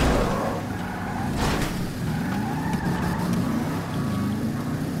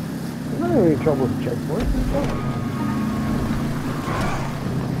not having any trouble with the checkpoint.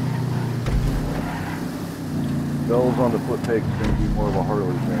 Bells on the foot pegs tend to be more of a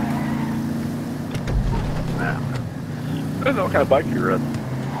Harley thing. I don't know what kind of bike you're riding.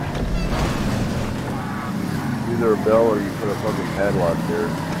 Either a bell or you put a fucking padlock there.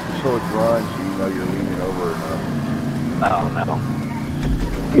 Just so it's drawn so you know you're leaning over enough. No.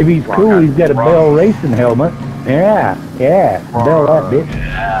 If he's cool, he's got a Bell racing helmet. Yeah. Bell that bitch.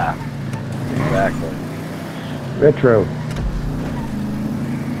 Yeah. Exactly. Retro.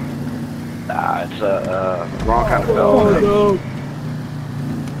 Nah, it's a wrong kind of bell. Oh, no.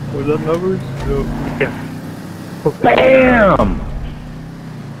 Was that numbers? No. Yeah. Bam!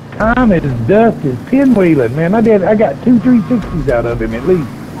 Tom is dust is pinwheeling, man. I got 2 360s out of him at least.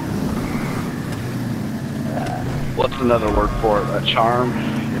 What's another word for it? A charm?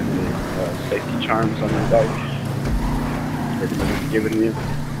 Safety charms on your bike? Everybody's giving you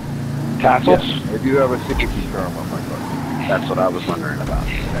tassels? Yes, I do have a safety charm on my bike. That's what I was wondering about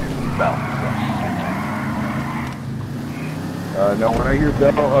today. Bell. No, when I hear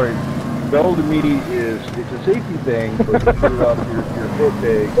bell, alright, bell to me is, it's a safety thing, but you put it up your foot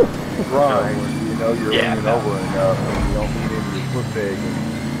peg, grind, you know you're leaning over enough, and you don't lean into your foot peg and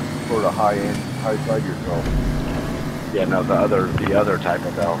sort of high side yourself. Yeah, no, the other type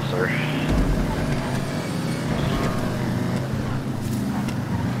of bell, sir.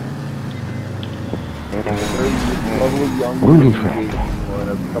 Lovely young one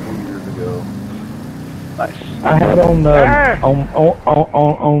a couple years ago. Nice. I had on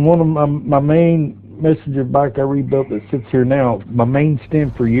one of my main messenger bike I rebuilt that sits here now. My main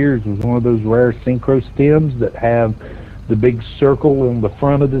stem for years was one of those rare synchro stems that have the big circle on the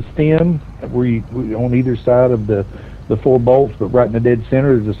front of the stem, where you on either side of the 4 bolts, but right in the dead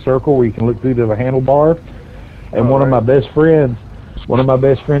center is a circle where you can look through to the handlebar. And one of my best friends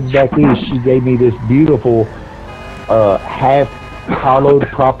back east, she gave me this beautiful half hollowed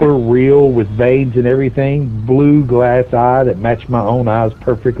proper reel with veins and everything, blue glass eye that matched my own eyes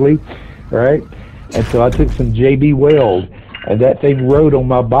perfectly, right? And so I took some JB Weld, and that thing rode on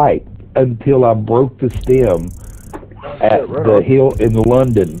my bike until I broke the stem at the hill in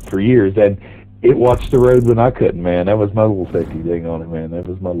London for years, and it watched the road when I couldn't, man. That was my little safety thing on it, man. That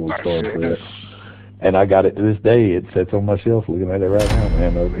was my little star for it. And I got it to this day. It sits on my shelf looking at it right now,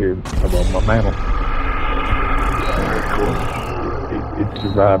 man, over here above my mantle. Very cool. It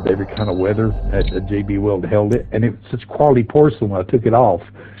survived every kind of weather. A JB Weld held it, and it was such quality porcelain. I took it off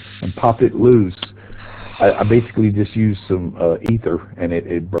and popped it loose. I basically just used some ether, and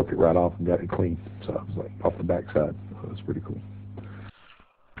it broke it right off and got it clean. So I was like off the backside. So it was pretty cool.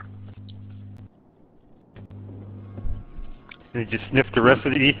 Did you sniff the rest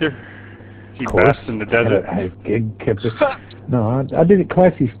of the ether? He basked in the desert. I kept it. No, I did it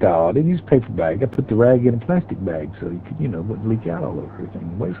classy style. I didn't use paper bag. I put the rag in a plastic bag so you could, wouldn't leak out all over everything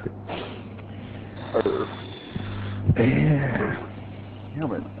and waste it. Yeah.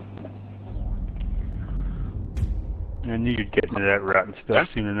 Damn it. I knew you'd get into that rotten stuff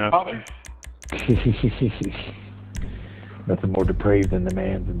soon enough. Nothing more depraved than the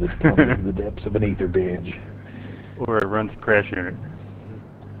man in the depths of an ether binge. Or it runs a crash unit.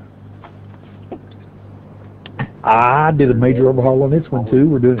 I did a major overhaul on this one too.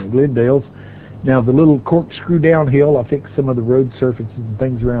 We're doing it in Glendale's. Now the little corkscrew downhill, I fixed some of the road surfaces and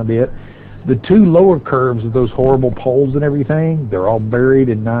things around it. The two lower curves of those horrible poles and everything, they're all buried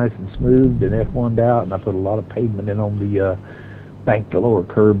and nice and smoothed and F1'd out, and I put a lot of pavement in on the banked the lower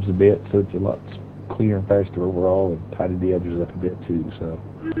curbs a bit, so it's a lot cleaner and faster overall, and tidied the edges up a bit too. So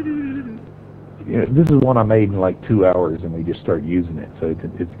yeah, this is one I made in like 2 hours, and we just started using it, so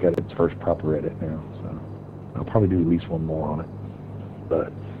it's got its first proper edit now. So I'll probably do at least one more on it,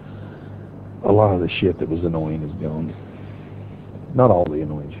 but a lot of the shit that was annoying is gone. Not all the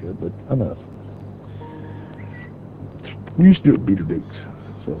annoying shit, but enough. We used to do it Beater Dukes,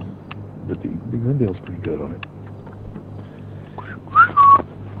 so but the Glendale's pretty good on it.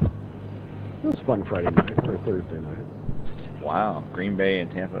 It was fun Friday night or Thursday night. Wow, Green Bay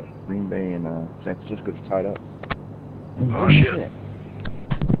and San Francisco's tied up. Oh shit.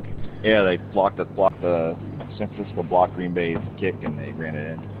 Yeah, they blocked the San Francisco blocked Green Bay's kick and they ran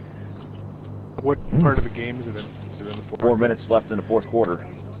it in. What part of the game is it in? Is it in the fourth? 4 minutes left in the fourth quarter.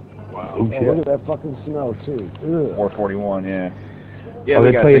 Wow. Oh, look at that fucking snow too. 4:41, yeah. Yeah,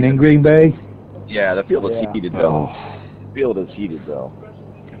 Are they playing in Green Bay? Yeah, the field is heated though. The field is heated though.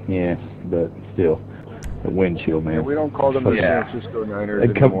 Yeah, but still, the wind chill, man. Yeah, we don't call them the San Francisco Niners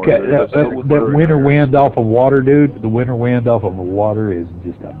anymore. That winter wind off of water, dude. The winter wind off of water is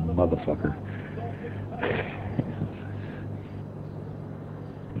just a motherfucker.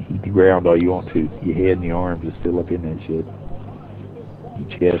 You heat the ground all you want to. Your head and your arms are still up in that shit. Your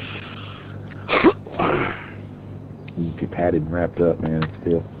chest. You get padded and wrapped up, man.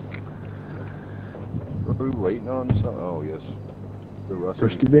 Still. Are we waiting on something? Oh yes. The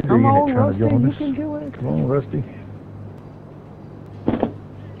Rusty Bender Come unit on, trying Rusty, to join you us. can do it. Come on, Rusty.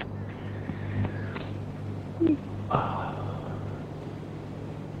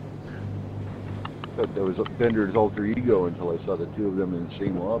 Thought that was Bender's alter ego until I saw the two of them in the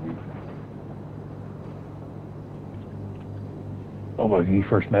same lobby. Oh, when you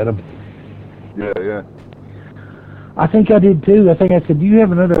first met him? Yeah, yeah. I think I did too. I think I said, do you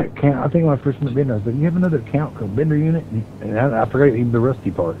have another account? I think when I first met Bender, I said, do you have another account called Bender Unit? And I forgot even the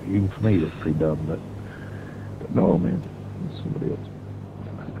Rusty part. Even for me, that's pretty dumb. But no, man. It's somebody else.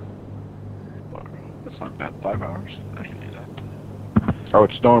 That's not bad. 5 hours. I can do that. Oh,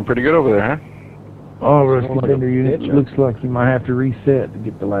 it's snowing pretty good over there, huh? Oh, Rusty Bender Unit. Looks like you might have to reset to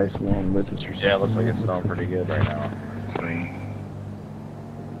get the last one. But it's Yeah, it looks like it's snowing pretty good right now.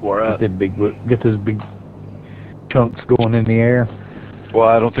 Where at? Get those big chunks going in the air. Well,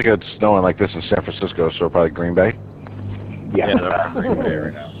 I don't think it's snowing like this in San Francisco, so probably Green Bay. Yeah, they're in Green Bay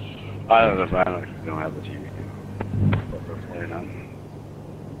right now. I don't know if I don't have the TV.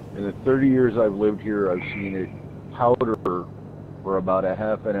 In the 30 years I've lived here, I've seen it powder for about a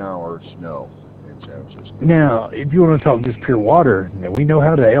half an hour snow in San Francisco. Now, if you want to talk just pure water, now we know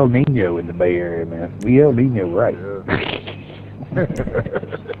how to El Nino in the Bay Area, man. We El Nino right. Yeah.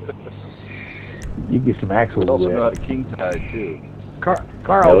 You get some axles. Also got a king tide too.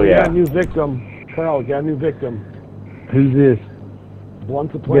 Carl, we got a new victim. Carl, we got a new victim. Who's this?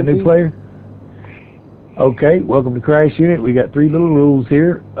 Blunt of You got a new player? Okay, welcome to Crash Unit. We got 3 little rules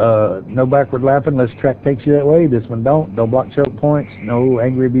here. No backward lapping unless track takes you that way. This one don't. Don't block choke points. No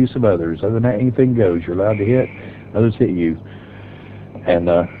angry abuse of others. Other than that, anything goes. You're allowed to hit. Others hit you. And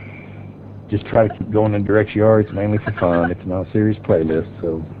just try to keep going in direction you are. It's mainly for fun. It's not a serious playlist,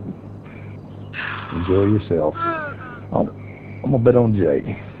 so enjoy yourself. I'm gonna bet on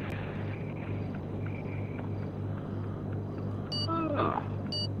Jay.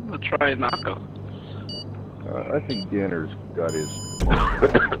 I'm gonna try Nako. I think Danner's got his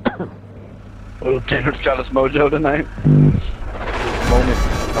Little Tanner's got his mojo tonight. moment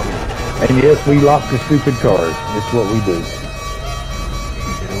coming. And yes, we lock the stupid cars. It's what we do.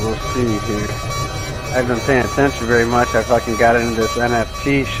 Yeah, we'll see here. I've been paying attention very much. I fucking got into this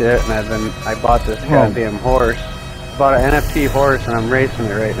NFT shit, and I bought this goddamn horse. Bought an NFT horse, and I'm racing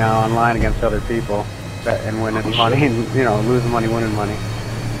it right now online against other people, and winning money, and losing money, winning money.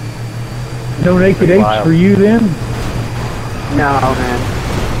 No naked apes for you then? No, man.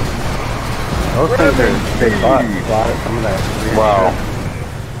 Those things are big bucks. Some of that. Wow.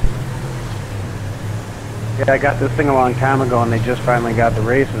 Yeah, I got this thing a long time ago, and they just finally got the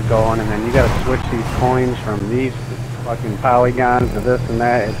races going, and then you got to switch these coins from these fucking polygons to this and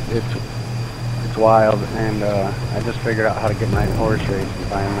that. It's wild, and I just figured out how to get my horse racing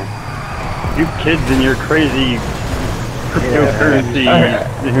finally. You kids and your crazy Cryptocurrency.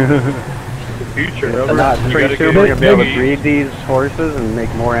 Future. Pretty soon we're gonna be able to breed these horses and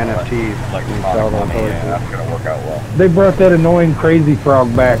make more NFTs Like and sell those yeah, horses. that's gonna work out well. They brought that annoying crazy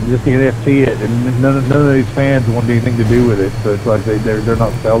frog back just to NFT it, and none of these fans wanted anything to do with it. So it's like they're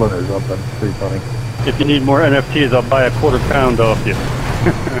not selling or something. It's pretty funny. If you need more NFTs, I'll buy a £1/4 off you.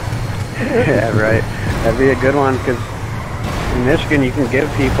 Yeah, right. That'd be a good one because in Michigan you can give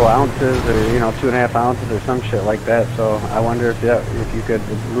people ounces or 2.5 ounces or some shit like that. So I wonder if you could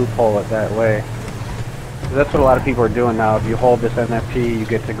loophole it that way. 'Cause that's what a lot of people are doing now. If you hold this NFT, you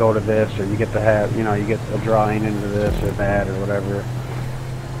get to go to this, or you get to have you get a drawing into this or that or whatever.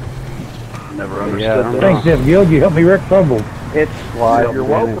 Never understood Yeah, that. Thanks, Jeff Guild. You helped me wreck Fumble. It's live. You're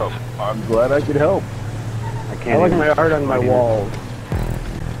welcome. I'm glad I could help. I I can't. like even- my art on my walls.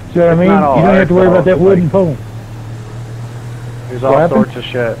 See what I mean? You not all don't have art, to worry though. about that wooden pole. There's What all happened? sorts of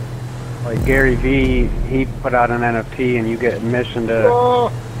shit. Like Gary V, he put out an NFT and you get admission to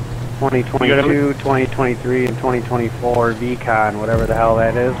 2022, 2023, and 2024 VCon, whatever the hell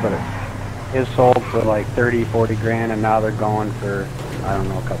that is, but it is sold for like 30, 40 grand, and now they're going for, I don't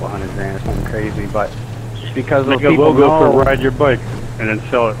know, a couple $100 grand or something crazy, but just because those Make a people logo know, for Ride Your Bike and then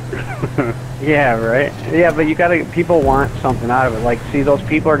sell it. yeah, right? Yeah, but people want something out of it. Like, see, those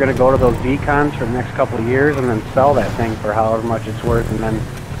people are going to go to those VCons for the next couple of years and then sell that thing for however much it's worth, and then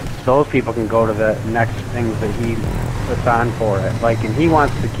those people can go to the next things that he puts on for it. Like, and he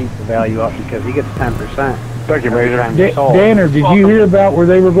wants to keep the value up because he gets 10%. Thank you, Major. Danner, did you hear about where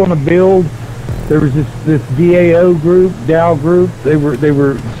they were going to build? There was this DAO group, They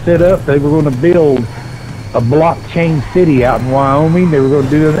were set up. They were going to build a blockchain city out in Wyoming. They were going to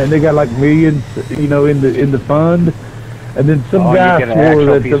do it, and they got like millions, in the fund. And then some guy you get an swore actual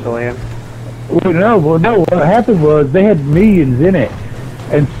that piece of land. no. What happened was they had millions in it,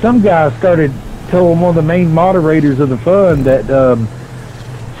 and some guy started telling one of the main moderators of the fund that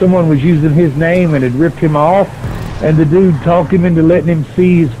someone was using his name and had ripped him off, and the dude talked him into letting him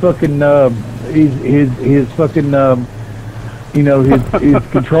see his fucking his fucking his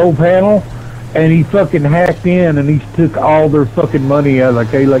control panel, and he fucking hacked in and he took all their fucking money out.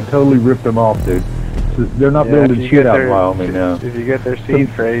 Like they totally ripped them off, dude. So they're not building shit out in Wyoming now. If you get their seed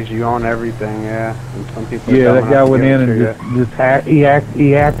phrase, you own everything, yeah. And some people Yeah, that guy went in and just hacked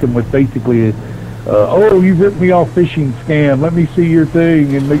him with basically oh, you ripped me off phishing scam. Let me see your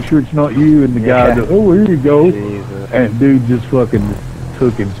thing and make sure it's not you. And the guy goes, oh, here you go. Jesus. And dude just fucking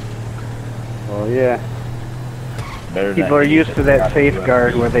took him. Well, yeah. People are used to that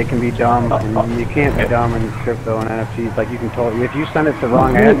safeguard where they can be dumb, and you can't be dumb in crypto and NFTs. Like, you can totally, if you send it to the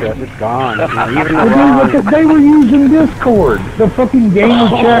wrong address, it's gone. Even the wrong... They were using Discord, the fucking gamer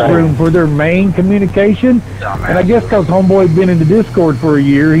chat room, for their main communication. And I guess because Homeboy had been in the Discord for a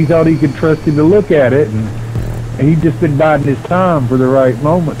year, he thought he could trust him to look at it, and he'd just been biding his time for the right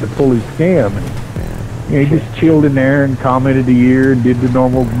moment to pull his scam. And, he just chilled in there and commented a year and did the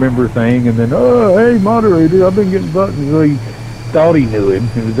normal member thing, and then, oh, hey, moderator, I've been getting buttons. So he thought he knew him.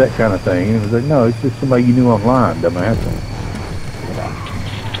 It was that kind of thing. And it was like, no, it's just somebody you knew online, dumbass.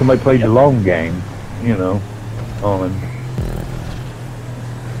 Somebody played the long game, on him.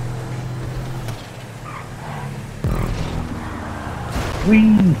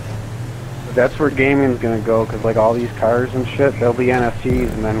 Whee! That's where gaming's gonna go, because like all these cars and shit, they'll be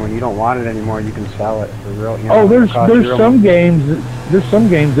NFTs, and then when you don't want it anymore, you can sell it for real. Oh, there's some games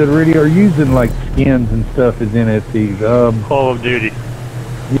that already are using like skins and stuff as NFTs. Call of Duty.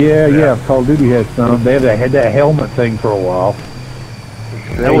 Yeah, Call of Duty has some. They had that helmet thing for a while.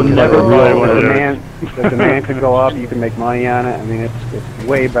 That would never buy one of those. The demand could go up. You can make money on it. I mean, it's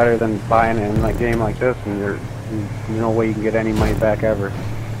way better than buying it in like a game like this, and there's no way you can get any money back ever.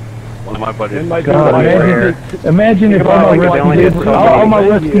 One of my buddies. Imagine if all my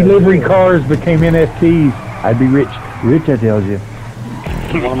Rusty livery cars became NFTs. I'd be rich. Rich, I tell you.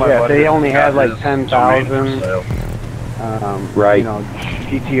 Yeah, they only had like 10,000, right.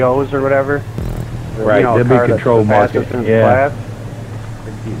 GTOs or whatever. Right, they'd be control market. Yeah.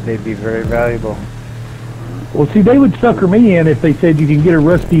 They'd be very valuable. Well, see, they would sucker me in if they said you can get a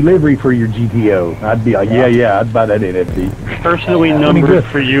Rusty livery for your GTO. I'd be like, yeah, I'd buy that NFT. Personally numbered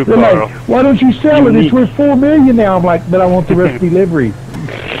for you, They're Carl. like, why don't you sell it? It's worth $4 million now. I'm like, but I want the Rusty livery.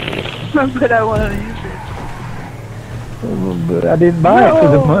 But I want to use it. But I didn't buy it for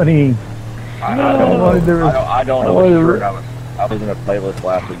the money. I don't know for sure. I was in a playlist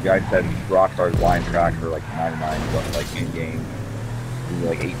last week. Guy said Rockstar's line track for like 99, like in game,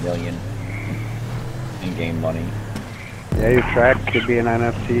 like 8 million in game money. Yeah, your track could be an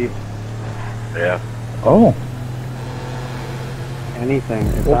NFT. Yeah. Oh. anything.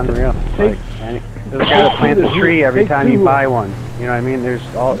 It's unreal. Like, there's a guy that plants a tree every time you buy one. You know what I mean? There's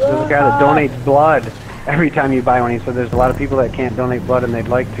a guy that donates blood every time you buy one. He said there's a lot of people that can't donate blood and they'd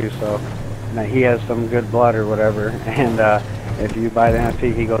like to, so he has some good blood or whatever. And if you buy the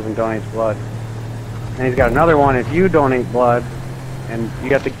NFT, he goes and donates blood. And he's got another one. If you donate blood, and you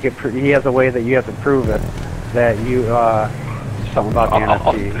have to get, he has a way that you have to prove it that you something about the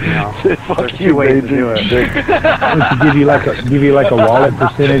NFT. You know, there's two ways to do it. To give you like a wallet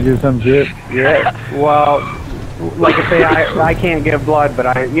percentage or some shit. Yeah. Well, like I say, I can't give blood, but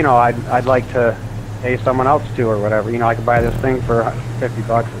I'd like to pay someone else to or whatever. You know, I could buy this thing for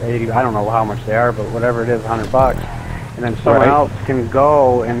 $50, 80. I don't know how much they are, but whatever it is, $100. And then someone else can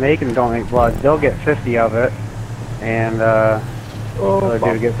go and they can donate blood. They'll get 50 of it, and I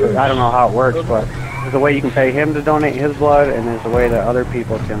don't know how it works, but there's a way you can pay him to donate his blood, and there's a way that other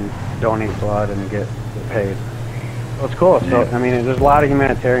people can donate blood and get paid. So it's cool. So I mean, there's a lot of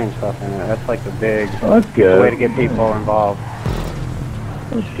humanitarian stuff in it. That's like the big way to get people involved.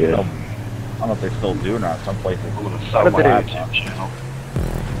 That's good. I don't know if they're still doing that. Some places.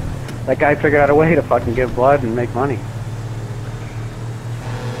 That guy figured out a way to fucking give blood and make money.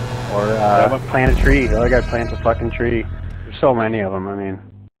 Or plant a tree. The other guy plants a fucking tree. There's so many of them. I mean,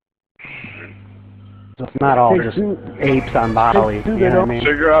 it's not all just apes on Bali. You know what I mean?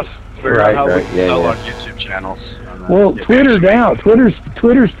 Figure out how we can sell on YouTube channels. Well,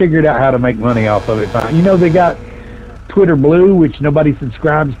 Twitter's figured out how to make money off of it. You know, they got Twitter Blue, which nobody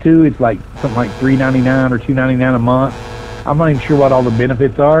subscribes to. It's like something like $3.99 or $2.99 a month. I'm not even sure what all the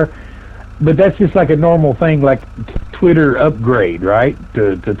benefits are, but that's just like a normal thing, like Twitter upgrade, right?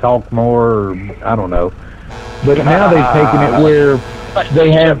 To talk more, or I don't know. But now they've taken it where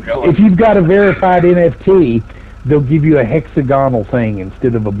they have, if you've got a verified NFT, they'll give you a hexagonal thing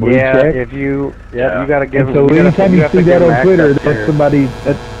instead of a blue check. If you, you gotta give them. So anytime you see that on Twitter, that's somebody.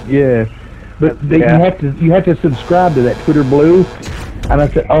 But you have to subscribe to that Twitter Blue. And I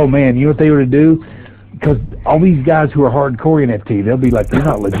said, oh man, you know what they were to do? Because all these guys who are hardcore NFT, they'll be like, you're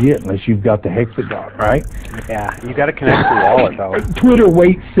not legit unless you've got the hexagon, right? Yeah, you got to connect your wallet though. Twitter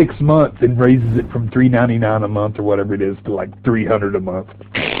waits 6 months and raises it from $3.99 a month or whatever it is to like $300 a month.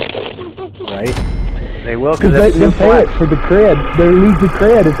 Right? They will because they pay it for the cred. They lose the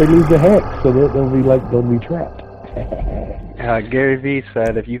cred if they lose the hex, so they'll be trapped. Gary Vee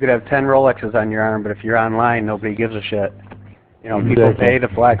said if you could have 10 Rolexes on your arm, but if you're online, nobody gives a shit. You know, people pay to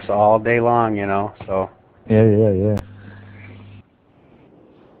flex all day long, you know, so. Yeah.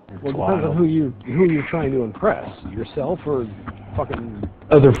 Well, it depends on who you're trying to impress. Yourself or fucking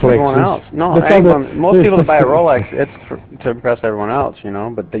other flexers. Everyone else. No, most people that buy a Rolex, it's to impress everyone else, you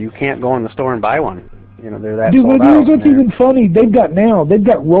know, but you can't go in the store and buy one. You know, they're that sold out. What's even funny, they've got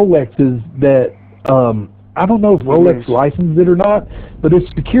Rolexes that, I don't know if Rolex licensed it or not, but a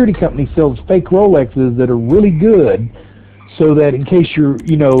security company sells fake Rolexes that are really good, so that in case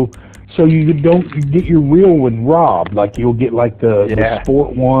so you don't get your real one robbed, like you'll get like the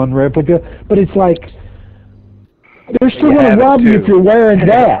Sport One replica, but it's like they're still going to rob you if you're wearing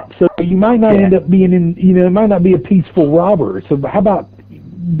that, so you might not end up being it might not be a peaceful robber. So how about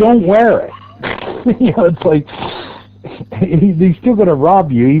don't wear it? It's like he's still going to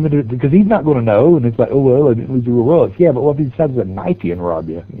rob you, even because he's not going to know, and it's like, oh well, I didn't lose your Rolex. Yeah, but what if he decides to knife you and rob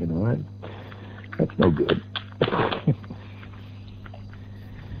you? You know, that's no good.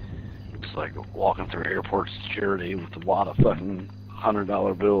 It's like walking through airport security with a lot of fucking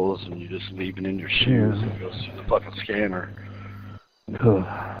 $100 bills, and you just leave it in your shoes and go through the fucking scanner.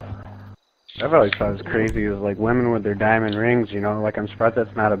 I've always thought it was crazy is like women with their diamond rings. You know, like I'm surprised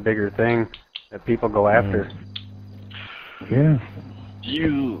that's not a bigger thing that people go after. Yeah.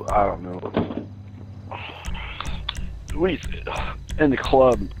 I don't know. In the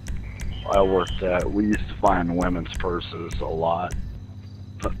club I worked at, we used to find women's purses a lot.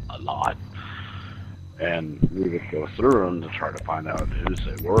 And we would go through them to try to find out whose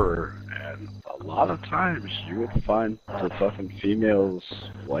they were, and a lot of times you would find the fucking female's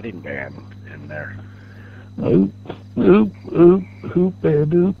wedding band in there. Oop, oop, oop, hoop,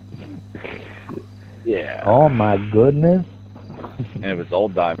 and oop. Yeah. Oh my goodness. And if it's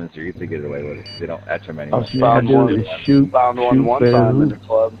old diamonds, you're easy to get away with it. They don't etch them anymore. Found one one time in the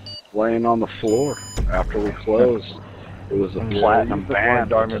club, laying on the floor after we closed. It was a platinum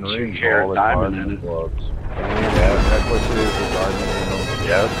band diamond with a ring, 2-carat diamond in it. Necklaces with diamond in them.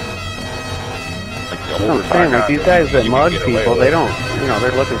 Yes. I'm saying, like these guys that mug people, they don't,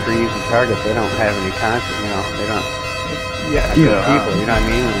 they're looking for easy targets. They don't have any conscience, they don't. People, you know what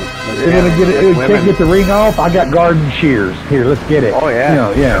I mean? They're gonna get it. Can't get the ring off. I got garden shears. Here, let's get it. Oh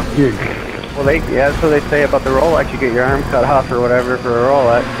yeah. Here. Well, Well, that's what they say about the Rolex. You get your arm cut off or whatever for a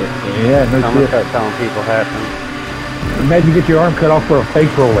Rolex. Yeah, no I'm shit. gonna start telling people happen. Imagine you get your arm cut off for a fake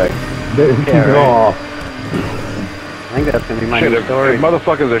Rolex. Yeah, right. Oh. I think that's gonna be my Shit, new if story.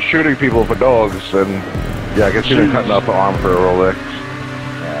 motherfuckers are shooting people for dogs, then yeah, I guess you're cutting off an arm for a Rolex.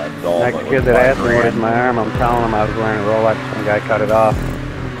 Next kid that asked me where's my arm, I'm telling him I was wearing a Rolex. Some guy cut it off.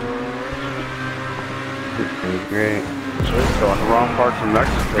 It was great. Going the wrong parts of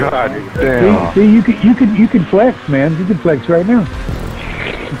Mexico. God damn. See, you can flex, man. You can flex right now.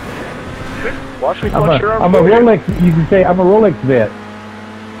 Watch me flex your arm. I'm a Rolex. You can say I'm a Rolex vet. I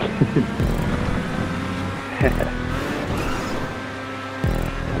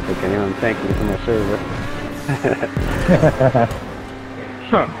don't think anyone thanked me for my service.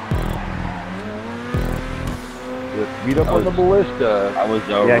 Beat up on the ballista. I was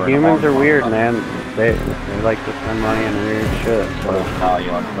over. Yeah, humans are weird, man. They like to spend money on weird shit. Put a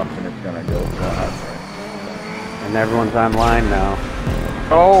value on something that's gonna go flat. And everyone's online now.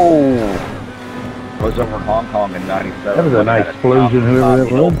 Oh! I was over in Hong Kong in '97. That was a nice explosion, whoever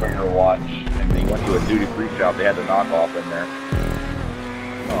that was. Watch, and he went to a duty-free shop. They had the knockoff in there.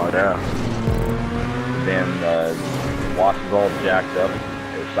 Oh yeah. Then the watch was all jacked up.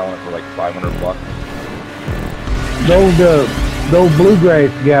 They were selling it for like $500. The old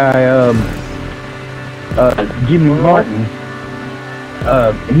bluegrass guy, Jimmy Martin,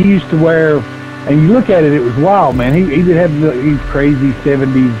 he used to wear, and you look at it, it was wild, man. He did have these crazy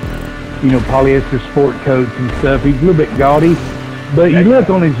 70s, you know, polyester sport coats and stuff. He's a little bit gaudy, but you look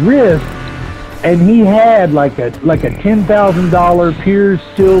on his wrist, and he had like a $10,000 pure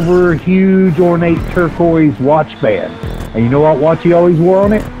silver, huge ornate turquoise watch band. And you know what watch he always wore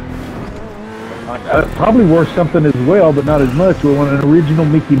on it? Probably worth something as well, but not as much. We want an original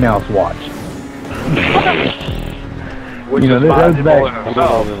Mickey Mouse watch. Which you know, is that was valuable in back.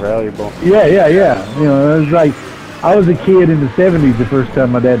 itself. Valuable. Yeah. You know, it was like I was a kid in the '70s. The first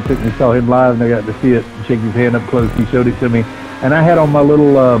time my dad took me, saw him live, and I got to see it, and shake his hand up close. He showed it to me, and I had on my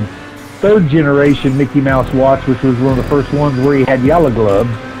little third generation Mickey Mouse watch, which was one of the first ones where he had yellow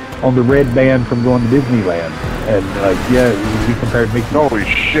gloves on the red band from going to Disneyland. And he compared Mickey. Holy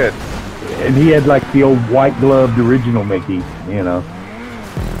shit. And he had like the old white gloved original Mickey, you know.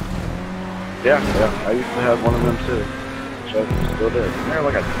 Yeah, I used to have one of them too. Which I still did. They're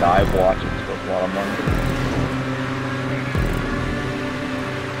like a dive watch. It's worth a lot of money.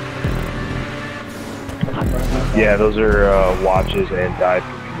 Yeah, those are watches and dive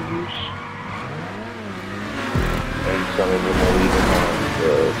computers. And some of them will even have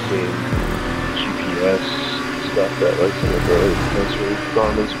the same GPS stuff that like some of the most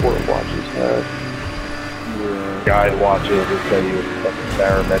Garmin sport watches have. Guide watches will tell you what the fucking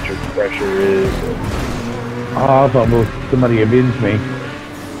barometric pressure is. Oh, I thought somebody avenged me.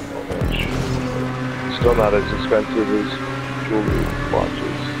 Still not as expensive as jewelry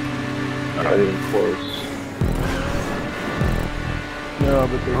watches. Not even close. No,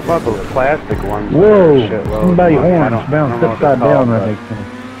 but what about those plastic ones? Whoa! Shit, Somebody I orange don't bounced know what upside they're down called, right but next to me.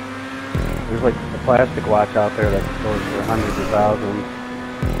 there's like a plastic watch out there that goes for hundreds of thousands.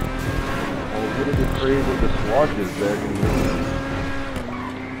 Well, what are the craze of the swatches back in the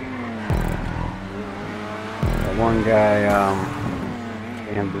One guy,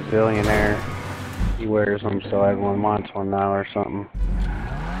 and Brazilianaire, he wears them, so everyone wants one now or something.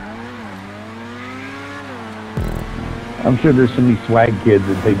 I'm sure there's so many swag kids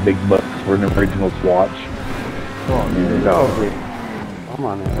that pay big bucks for an original swatch. Oh, No. Come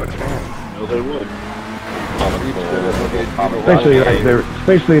on, man. No, they would.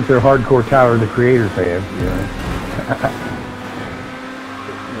 Especially if they're hardcore Tyler the Creator fans, you know. I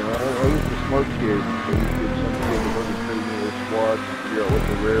was a smart kid, so you get some kid that wasn't trading me a swatch and figure out what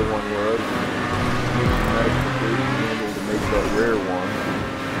the rare one was, and make some modification handle to make that rare one.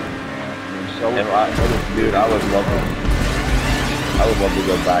 And sell it. Dude, I would love to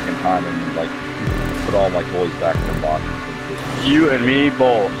go back in time and like put all my toys back in the box. You and me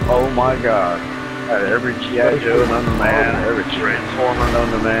both. Oh my god. Had every G.I. Joe known to man, every Transformer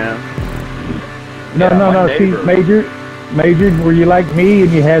known to man. No. See, Major, were you like me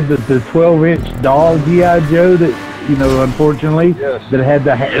and you had the 12-inch doll G.I. Joe that, you know, unfortunately, that had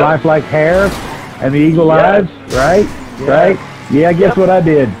the lifelike hair and the eagle eyes, right? Yeah. Right? Yeah, guess what I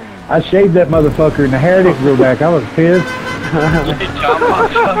did? I shaved that motherfucker and the hair didn't grow back. I was pissed.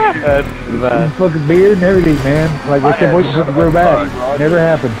 Fucking beard and everything, man. Like I kept waiting for it to grow back. Never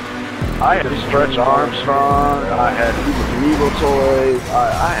happened. I had Stretch Armstrong, I had Evil toys,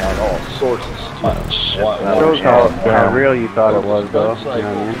 I had all sorts of Shows how real you thought it was, though. You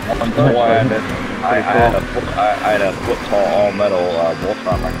know what I mean? I had a foot tall all metal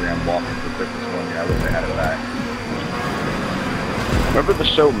Voltron my grand bought me for Christmas one year. I wish I had it back. Remember the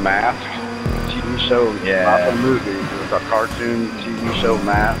show Mask? TV show? Yeah. Not the movie. It was a cartoon TV show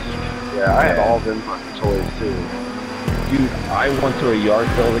Mask. Yeah, I had all them fucking toys too. Dude, I went to a yard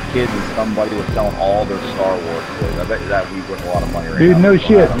sale as a kid and somebody was selling all their Star Wars toys. I bet you that we win a lot of money right Dude, now. no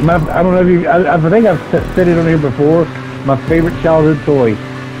shit. I don't know if you. I think I've said it on here before. My favorite childhood toy.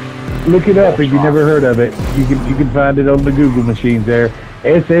 Look it up if you never heard of it. You can find it on the Google machines there.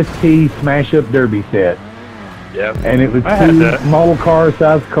 SST Smash Up Derby set. Yep. And it was two model car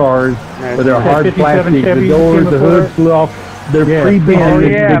size cars, but they're hard plastic. The doors, the hood flew off. They're pre-bent. Oh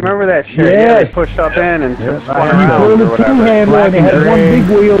yeah, I remember that shit. Yes. Yeah, they pushed up in and You pulled the two-handle and it had one big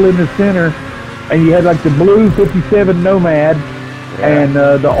wheel in the center, and you had like the blue 57 Nomad and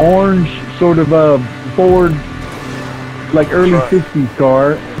the orange sort of Ford, like early 60s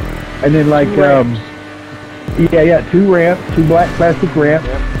car, and then like two ramps, two black plastic ramps,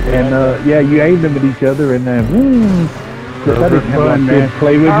 and you aimed them at each other, and I didn't have like kids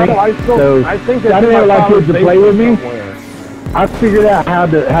play with me, so I didn't have like kids to play with me. I figured out how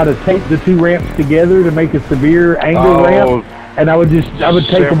to tape the two ramps together to make a severe angle ramp, and I would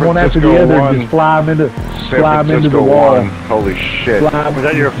take them one after the other and just fly them into the wall. Holy shit! Was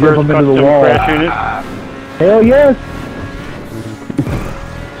that your first custom crash unit? Hell yes!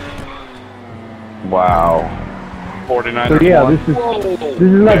 Wow. 49. So yeah, this is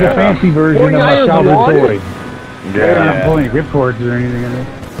like a fancy version of my childhood toy. Yeah, I'm not pulling ripcords or anything in it.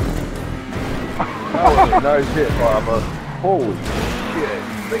 That was a nice hit, Mama. Holy shit.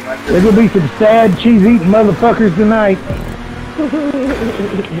 There's gonna be some sad cheese-eating motherfuckers tonight.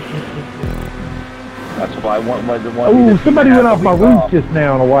 That's why I want the one. Oh, somebody went off my roof just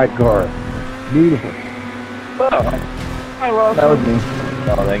now in a white car. Beautiful. That was me.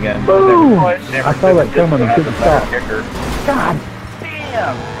 Oh, again. Boom! I saw that coming and couldn't stop. God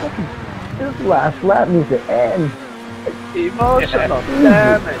damn! This last lap needs to end. Emotional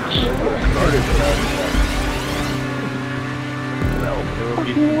damage.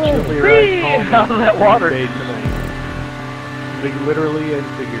 Out of that water. Literally and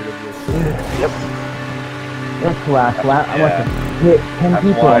figuratively. Yep. That's last lap. I want to hit 10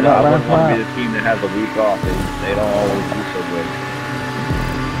 people on that last lap. I want to be the team that has a week off. They don't always do so good.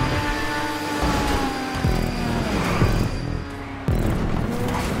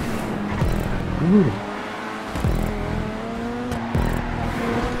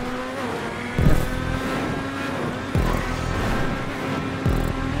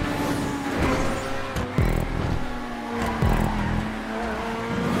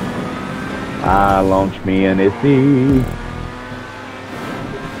 I launched me an SE.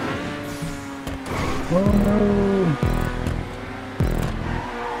 Oh no.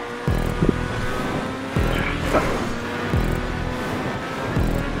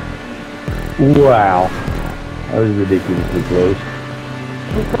 Wow. That was ridiculously close.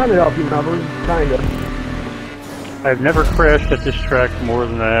 I'm trying to help you, Numbers. Kind of. I've never crashed at this track more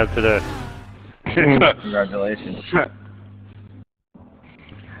than I have today. Congratulations. I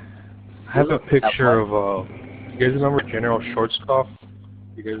have a picture of, you guys remember General Shortstop?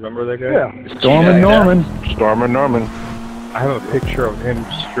 You guys remember that guy? Yeah. Stormin' Norman. I have a picture of him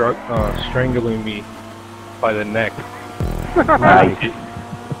strangling me by the neck. Nice.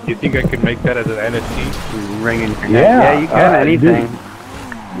 You think I could make that as an NFT? Ringing your neck. Yeah, you can, anything.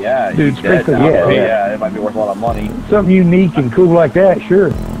 Yeah, Dude, it might be worth a lot of money. Something unique and cool like that,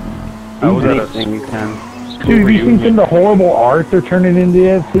 sure. Anything you can. Dude, have you seen some of the horrible art they're turning into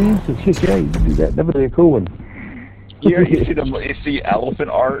NFTs? It's just, yeah, you can do that. That would be a cool one. You see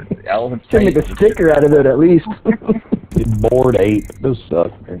elephant art? Elephant Should make a sticker out of it at least. Bored ape. Those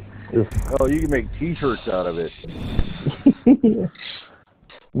suck, man. Oh, you can make T-shirts out of it.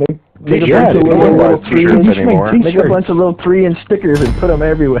 Make a bunch of little 3-inch anymore. Make a bunch of little 3-inch stickers and put them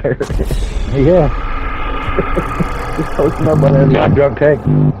everywhere. Yeah. Just post them up on every drunk tank.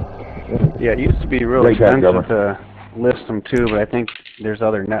 Yeah, it used to be real expensive to list them too, but I think there's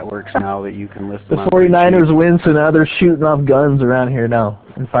other networks now that you can list them. The 49ers win, so now they're shooting off guns around here now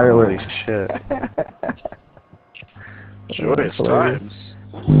and fireworks. Holy shit. Joyous times.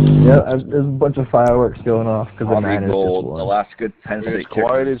 Yeah, there's a bunch of fireworks going off because the Niners just won. The last good Penn State. It's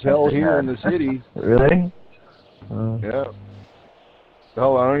quiet as hell here in the city. Really? Yeah.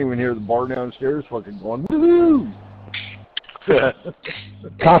 Hell, I don't even hear the bar downstairs fucking going, woohoo!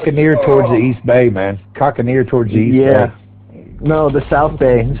 Cocking ear towards the East Bay, man. Cocking ear towards the East Bay. No, the South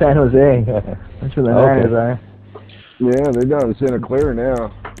Bay, San Jose. That's where the Niners are. Yeah, they're down in Santa Clara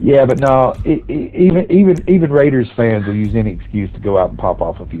now. Yeah, but no, even Raiders fans will use any excuse to go out and pop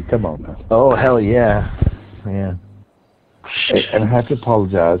off a few. Come on now. Oh, hell yeah. Yeah. And I have to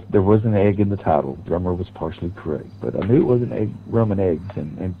apologize. There was an egg in the title. Drummer was partially correct, but I knew it wasn't egg, rum and eggs,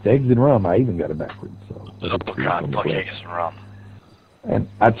 and eggs and rum. I even got it backwards. So. Oh God, fuck eggs and rum. And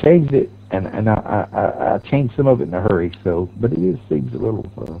I changed it, and I changed some of it in a hurry. So, but it seems a little.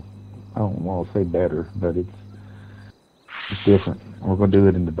 I don't want to say better, but it's different. We're going to do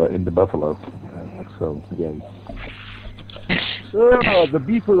it in the Buffalo. So yeah. The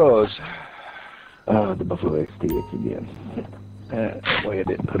Beefalos. The Buffalo XTX again. Boy, I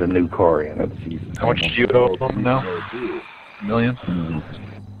didn't put a new car in. Oh, Jesus. How much do you owe them now? $1 million?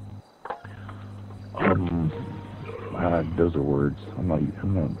 Those are words. I'm not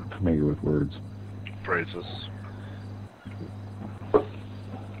familiar with words. Phrases.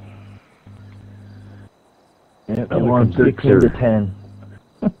 Yeah, I want 13 to 10.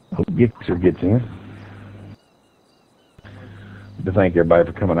 Hope Gixxer gets in. To thank everybody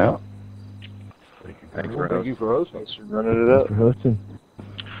for coming out. Thank you for hosting. Thanks for running it up. For hosting.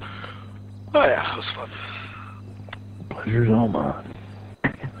 Oh yeah, it was fun. Pleasure's all mine.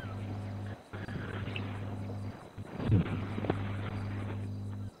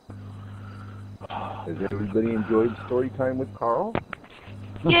 Has everybody enjoyed story time with Carl?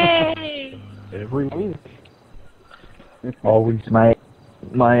 Yay! Every week. Always. My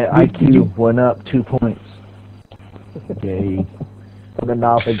IQ went up 2 points. Yay. From the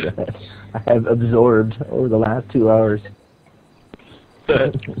knowledge that I have absorbed over the last 2 hours.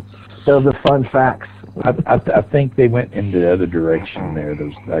 Those are fun facts. I think they went in the other direction there,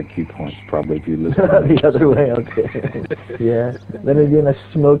 those IQ points, probably, if you listen. The other way, okay. Yeah. Then again, I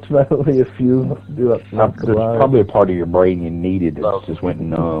smoked probably a few throughout the last 2 hours. Probably a part of your brain you needed that just went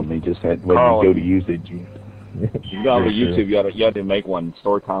numb. You just had, when you go to use it, You got on YouTube, you had to make one.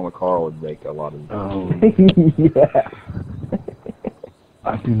 Story time with Carl would make a lot of yeah.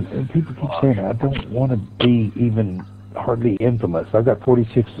 People keep saying I don't want to be even hardly infamous. I've got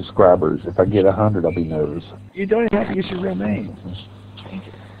 46 subscribers. If I get 100, I'll be noticed. You don't even have to use your real name.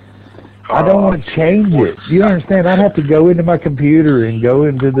 I don't want to change it. You understand? I'd have to go into my computer and go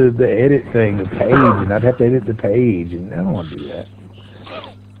into the edit thing, the page, and I'd have to edit the page, and I don't want to do that.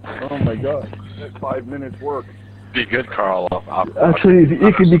 Oh my God. That's 5 minutes work. Be good, Carl. Actually,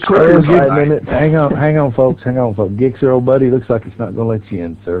 it can be quicker in 5 minutes. Hang on, folks. Gixxer, old buddy, looks like it's not going to let you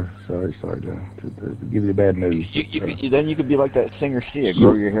in, sir. Sorry to give you bad news. Then you could be like that singer Sia,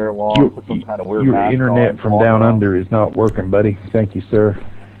 grow your hair long, put some kind of weird your mask internet on, from down under is not working, buddy. Thank you, sir.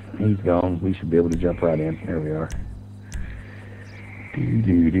 He's gone. We should be able to jump right in. There we are.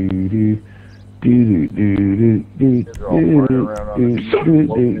 Now,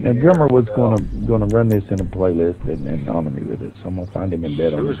 Drummer was gonna run this in a playlist and honor me with it, so I'm gonna find him in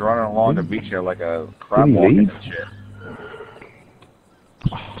bed. He was running along the beach here like a crab walking and shit.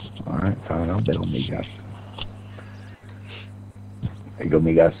 All right, fine. I'll bet on me, guys. There you go,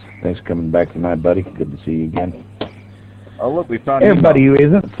 me guys. Thanks for coming back tonight, buddy. Good to see you again. Oh, look, we found everybody who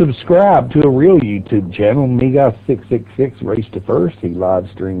isn't subscribed to a real YouTube channel, Migas666 Race to First. He live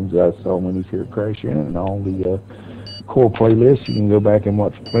streams us when he's here at Crash In and all the core playlists. You can go back and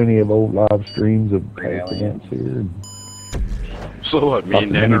watch plenty of old live streams of past events here. So what? Me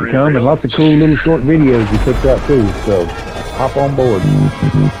and Dan to come, and lots of cool little short videos he puts out too. So hop on board.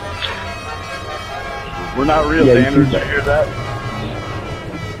 We're not real, yeah, Dan. Did you hear that?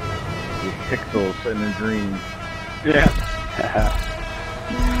 These pixels in a dream. Yeah.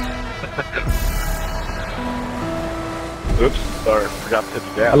 Oops, sorry, forgot to hit the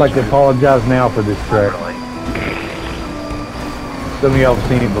gas. I'd like to apologize now for this track. Some of y'all have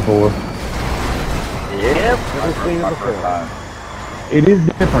seen it before. Yep, never seen it before. It is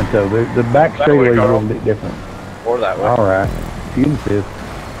different though. The back straightaway is a little bit different. Or that way. Alright. You insist.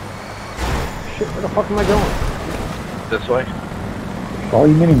 Shit, where the fuck am I going? This way. Follow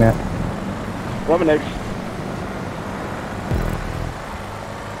your mini-map. Lemon eggs.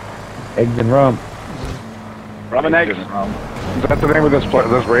 Eggs and rum. Rum and eggs. Is that the name of this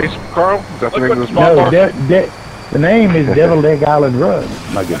race, Carl? Is that the name of this No, the name is Deviled Egg Island Run.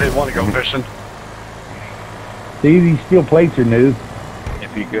 I didn't want to go fishing. See, these steel plates are new.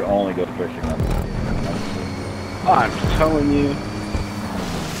 If you could only go fishing. I'm telling you.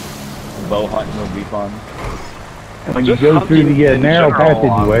 Bow hunting would be fun. When you go through the narrow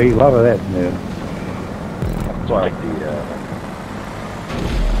passageway, a lot of that's new. That's like the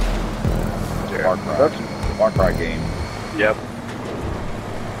Far Cry game. Yep.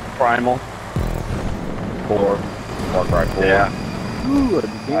 Primal. 4. Far Cry 4. Yeah.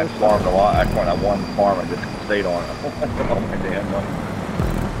 I farmed a lot. I farmed that one farm. I just stayed on it. All my damn money.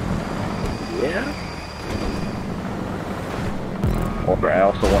 Yeah. Or I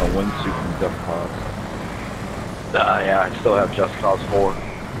also want a wingsuit from Just Cause. Yeah, I still have Just Cause 4.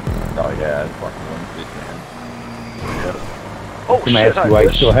 Oh yeah, it's fucking wingsuit, man. Yeah. Oh Can I shit, ask you why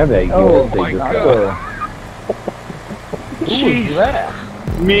you still have that? Oh my god. Jeez. that?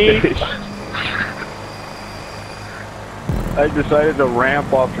 Me. I decided to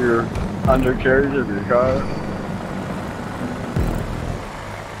ramp off your undercarriage of your car.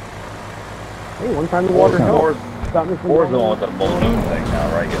 Hey, one time the water helped. Stop me from Four's the one with the balloon thing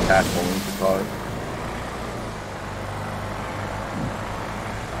now, right? You attach balloons to cars.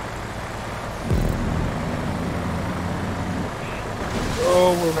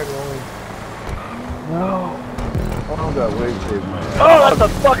 Oh, where am I going? No. Oh, that wave saved my ass. Oh, that's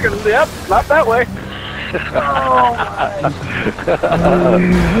a fucking, yep, not that way.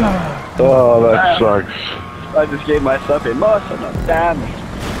 Oh, that sucks. I just gave myself a must and a damage.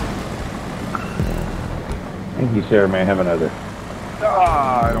 Thank you, sir. May I have another?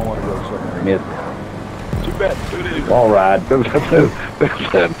 Ah, I don't want to go somewhere. Miss. Too bad. Wall ride.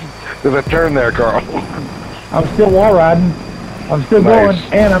 There's a turn there, Carl. I'm still wall riding. I'm still Nice.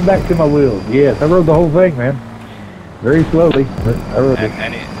 going, and I'm back to my wheels. Yes, I rode the whole thing, man. Very slowly, but I rode it.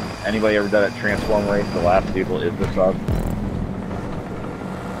 Anybody ever done a transform race? The last people is the sub.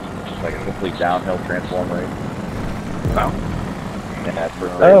 Just like a complete downhill transform race. Wow. Yeah, that's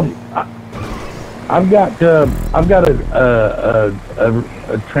pretty crazy. I've got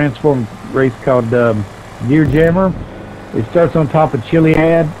a transform race called Gear Jammer. It starts on top of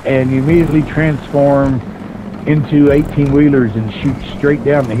Chiliad, and you immediately transform into 18-wheelers and shoot straight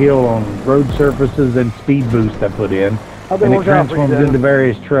down the hill on road surfaces and speed boost I put in. And it transforms into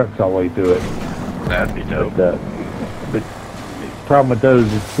various trucks all the way through it. That'd be dope. But the problem with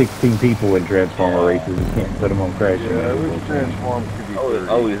those is 16 people in Transformer races. You can't put them on crash. Yeah, which transform could be 30.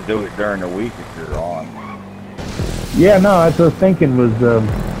 Always do it during the week if you're on. Yeah, no, that's what I was thinking was,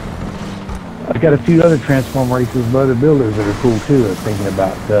 I've got a few other Transform races by other builders that are cool too. I was thinking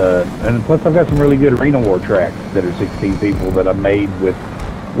about, and plus I've got some really good Arena War tracks that are 16 people that I made with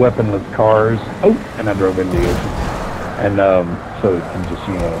weaponless cars. Oh, and I drove into it. And so you can just,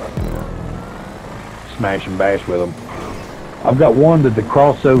 smash and bash with them. I've got one that the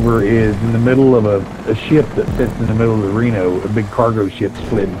crossover is in the middle of a ship that sits in the middle of the Reno, a big cargo ship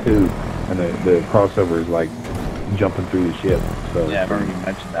split in two, and the crossover is like jumping through the ship. So Yeah, I remember you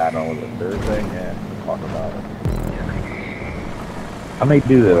mentioned that on the Thursday. Yeah, we'll talk about it. I may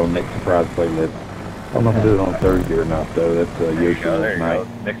do that on next surprise playlist. I don't know if I'll do it on Thursday or not, though. That's Yoshi's night.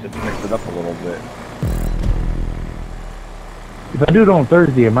 Mix it up a little bit. If I do it on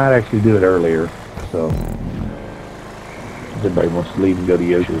Thursday, I might actually do it earlier. So if everybody wants to leave and go to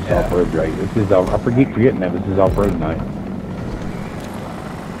Yoshi's off-road night. This is I keep forgetting that this is off-road night.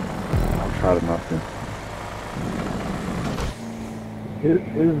 I'll try to not to.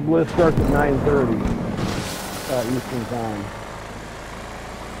 His bliss starts at 9:30 Eastern time.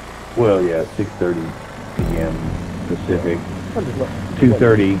 Well, yeah, 6:30 p.m. Pacific,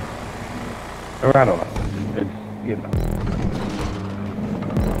 2:30. Or I don't know. It's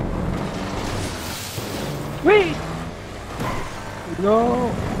Wait.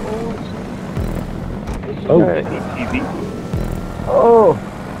 No. Oh. Oh.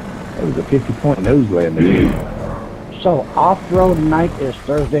 That was a 50-point nose landing. So off-road night is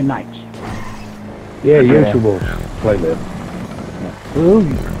Thursday nights. Yeah, Yoshi will playlist. Who?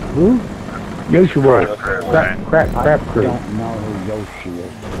 Yoshi will. Crap crew. I don't know who Yoshi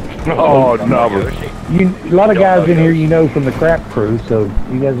is. Oh, no. A lot of guys in here you know from the crap crew, so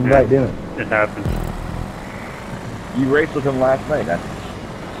you guys invite them. It happens. You raced with him last night, huh?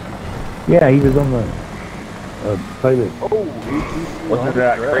 Yeah, he was on the playlist. Oh, wasn't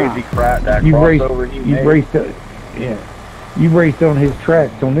that crazy crap, that You've crossover he made? You've raced on his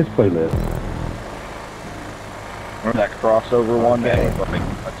tracks on this playlist. Remember that crossover one that had like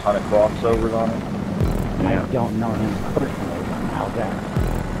a ton of crossovers on it? I don't know him personally. How's that?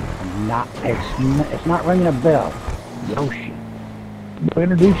 It's not ringing a bell. Yoshi. Well,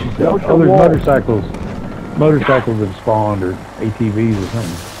 introduce yourself. Oh, there's motorcycles have spawned, or ATVs or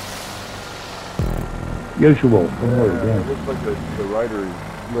something. Yoshi Wolf. It looks like the rider is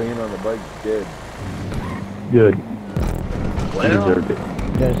laying on the bike dead. Good. Well, deserved it.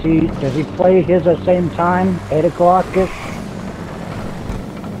 Does he play his at the same time? 8 o'clock-ish?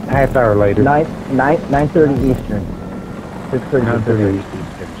 Half hour later. 9:30 Eastern. 6:30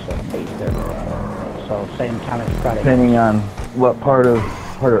 Eastern, so 8:30. So same time as Friday. Depending on what part of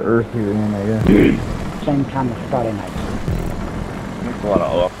Earth you're in, I guess. Same time as Friday night. A lot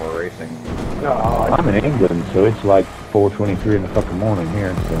of OF racing. I'm in England, so it's like 4:23 in the fucking morning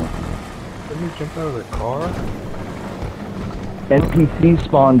here, so. Didn't you jump out of the car? NPC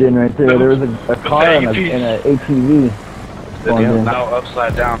spawned in right there. There was a car and an ATV. He's now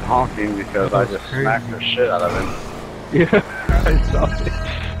upside down honking because I just smacked the shit out of him. Yeah, I saw it.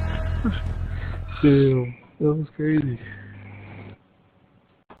 Damn, that was crazy.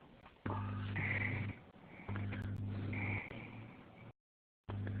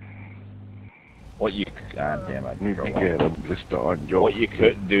 What you, god damn it. Mr. What you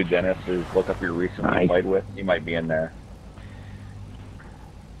could do, Dennis, is look up your recently played with. He might be in there.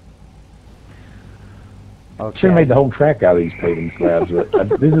 Okay. Should have made the whole track out of these paving slabs, but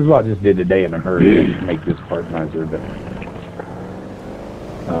this is what I just did today in a hurry to make this part nicer, but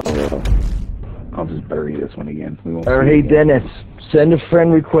I'll just bury this one again. We won't hey, Dennis, send a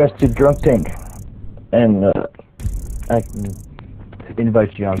friend request to Drunk Tank, and I can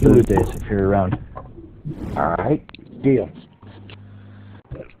invite you on Thursdays if you're around. Alright, deal.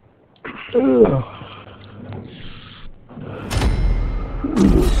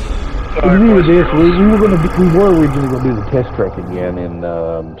 With this, we were originally going to do the test track again in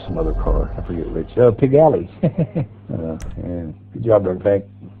some other car. I forget which. Pig Alley. Yeah. Good job, Drunk Tank.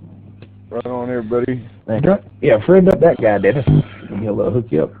 Right on, everybody. Yeah, friend up that guy, Dennis. He'll hook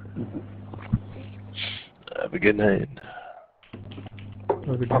you up. Have a good night.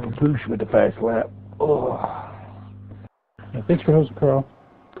 Papa Poosh with the fast lap. Oh. Thanks for hosting, Carl.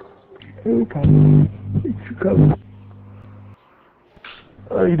 Okay. Thanks for coming.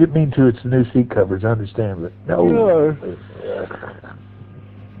 Oh, you didn't mean to. It's the new seat covers. I understand, but no.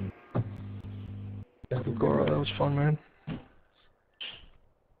 Goro, that was fun, man.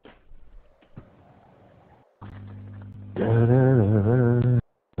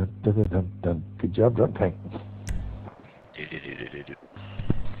 Good job, Drunk Tank.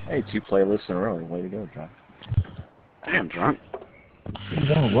 Hey, 2 playlists in a row. Way to go, John. Damn, Drunk. He's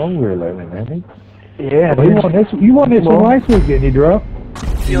on a roll here lately, man. Yeah, well, you won this one last week, didn't you, Drunk?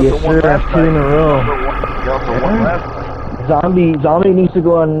 Yes, sir. 2 in a row. Zombie needs to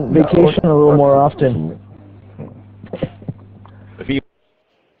go on vacation a little more often.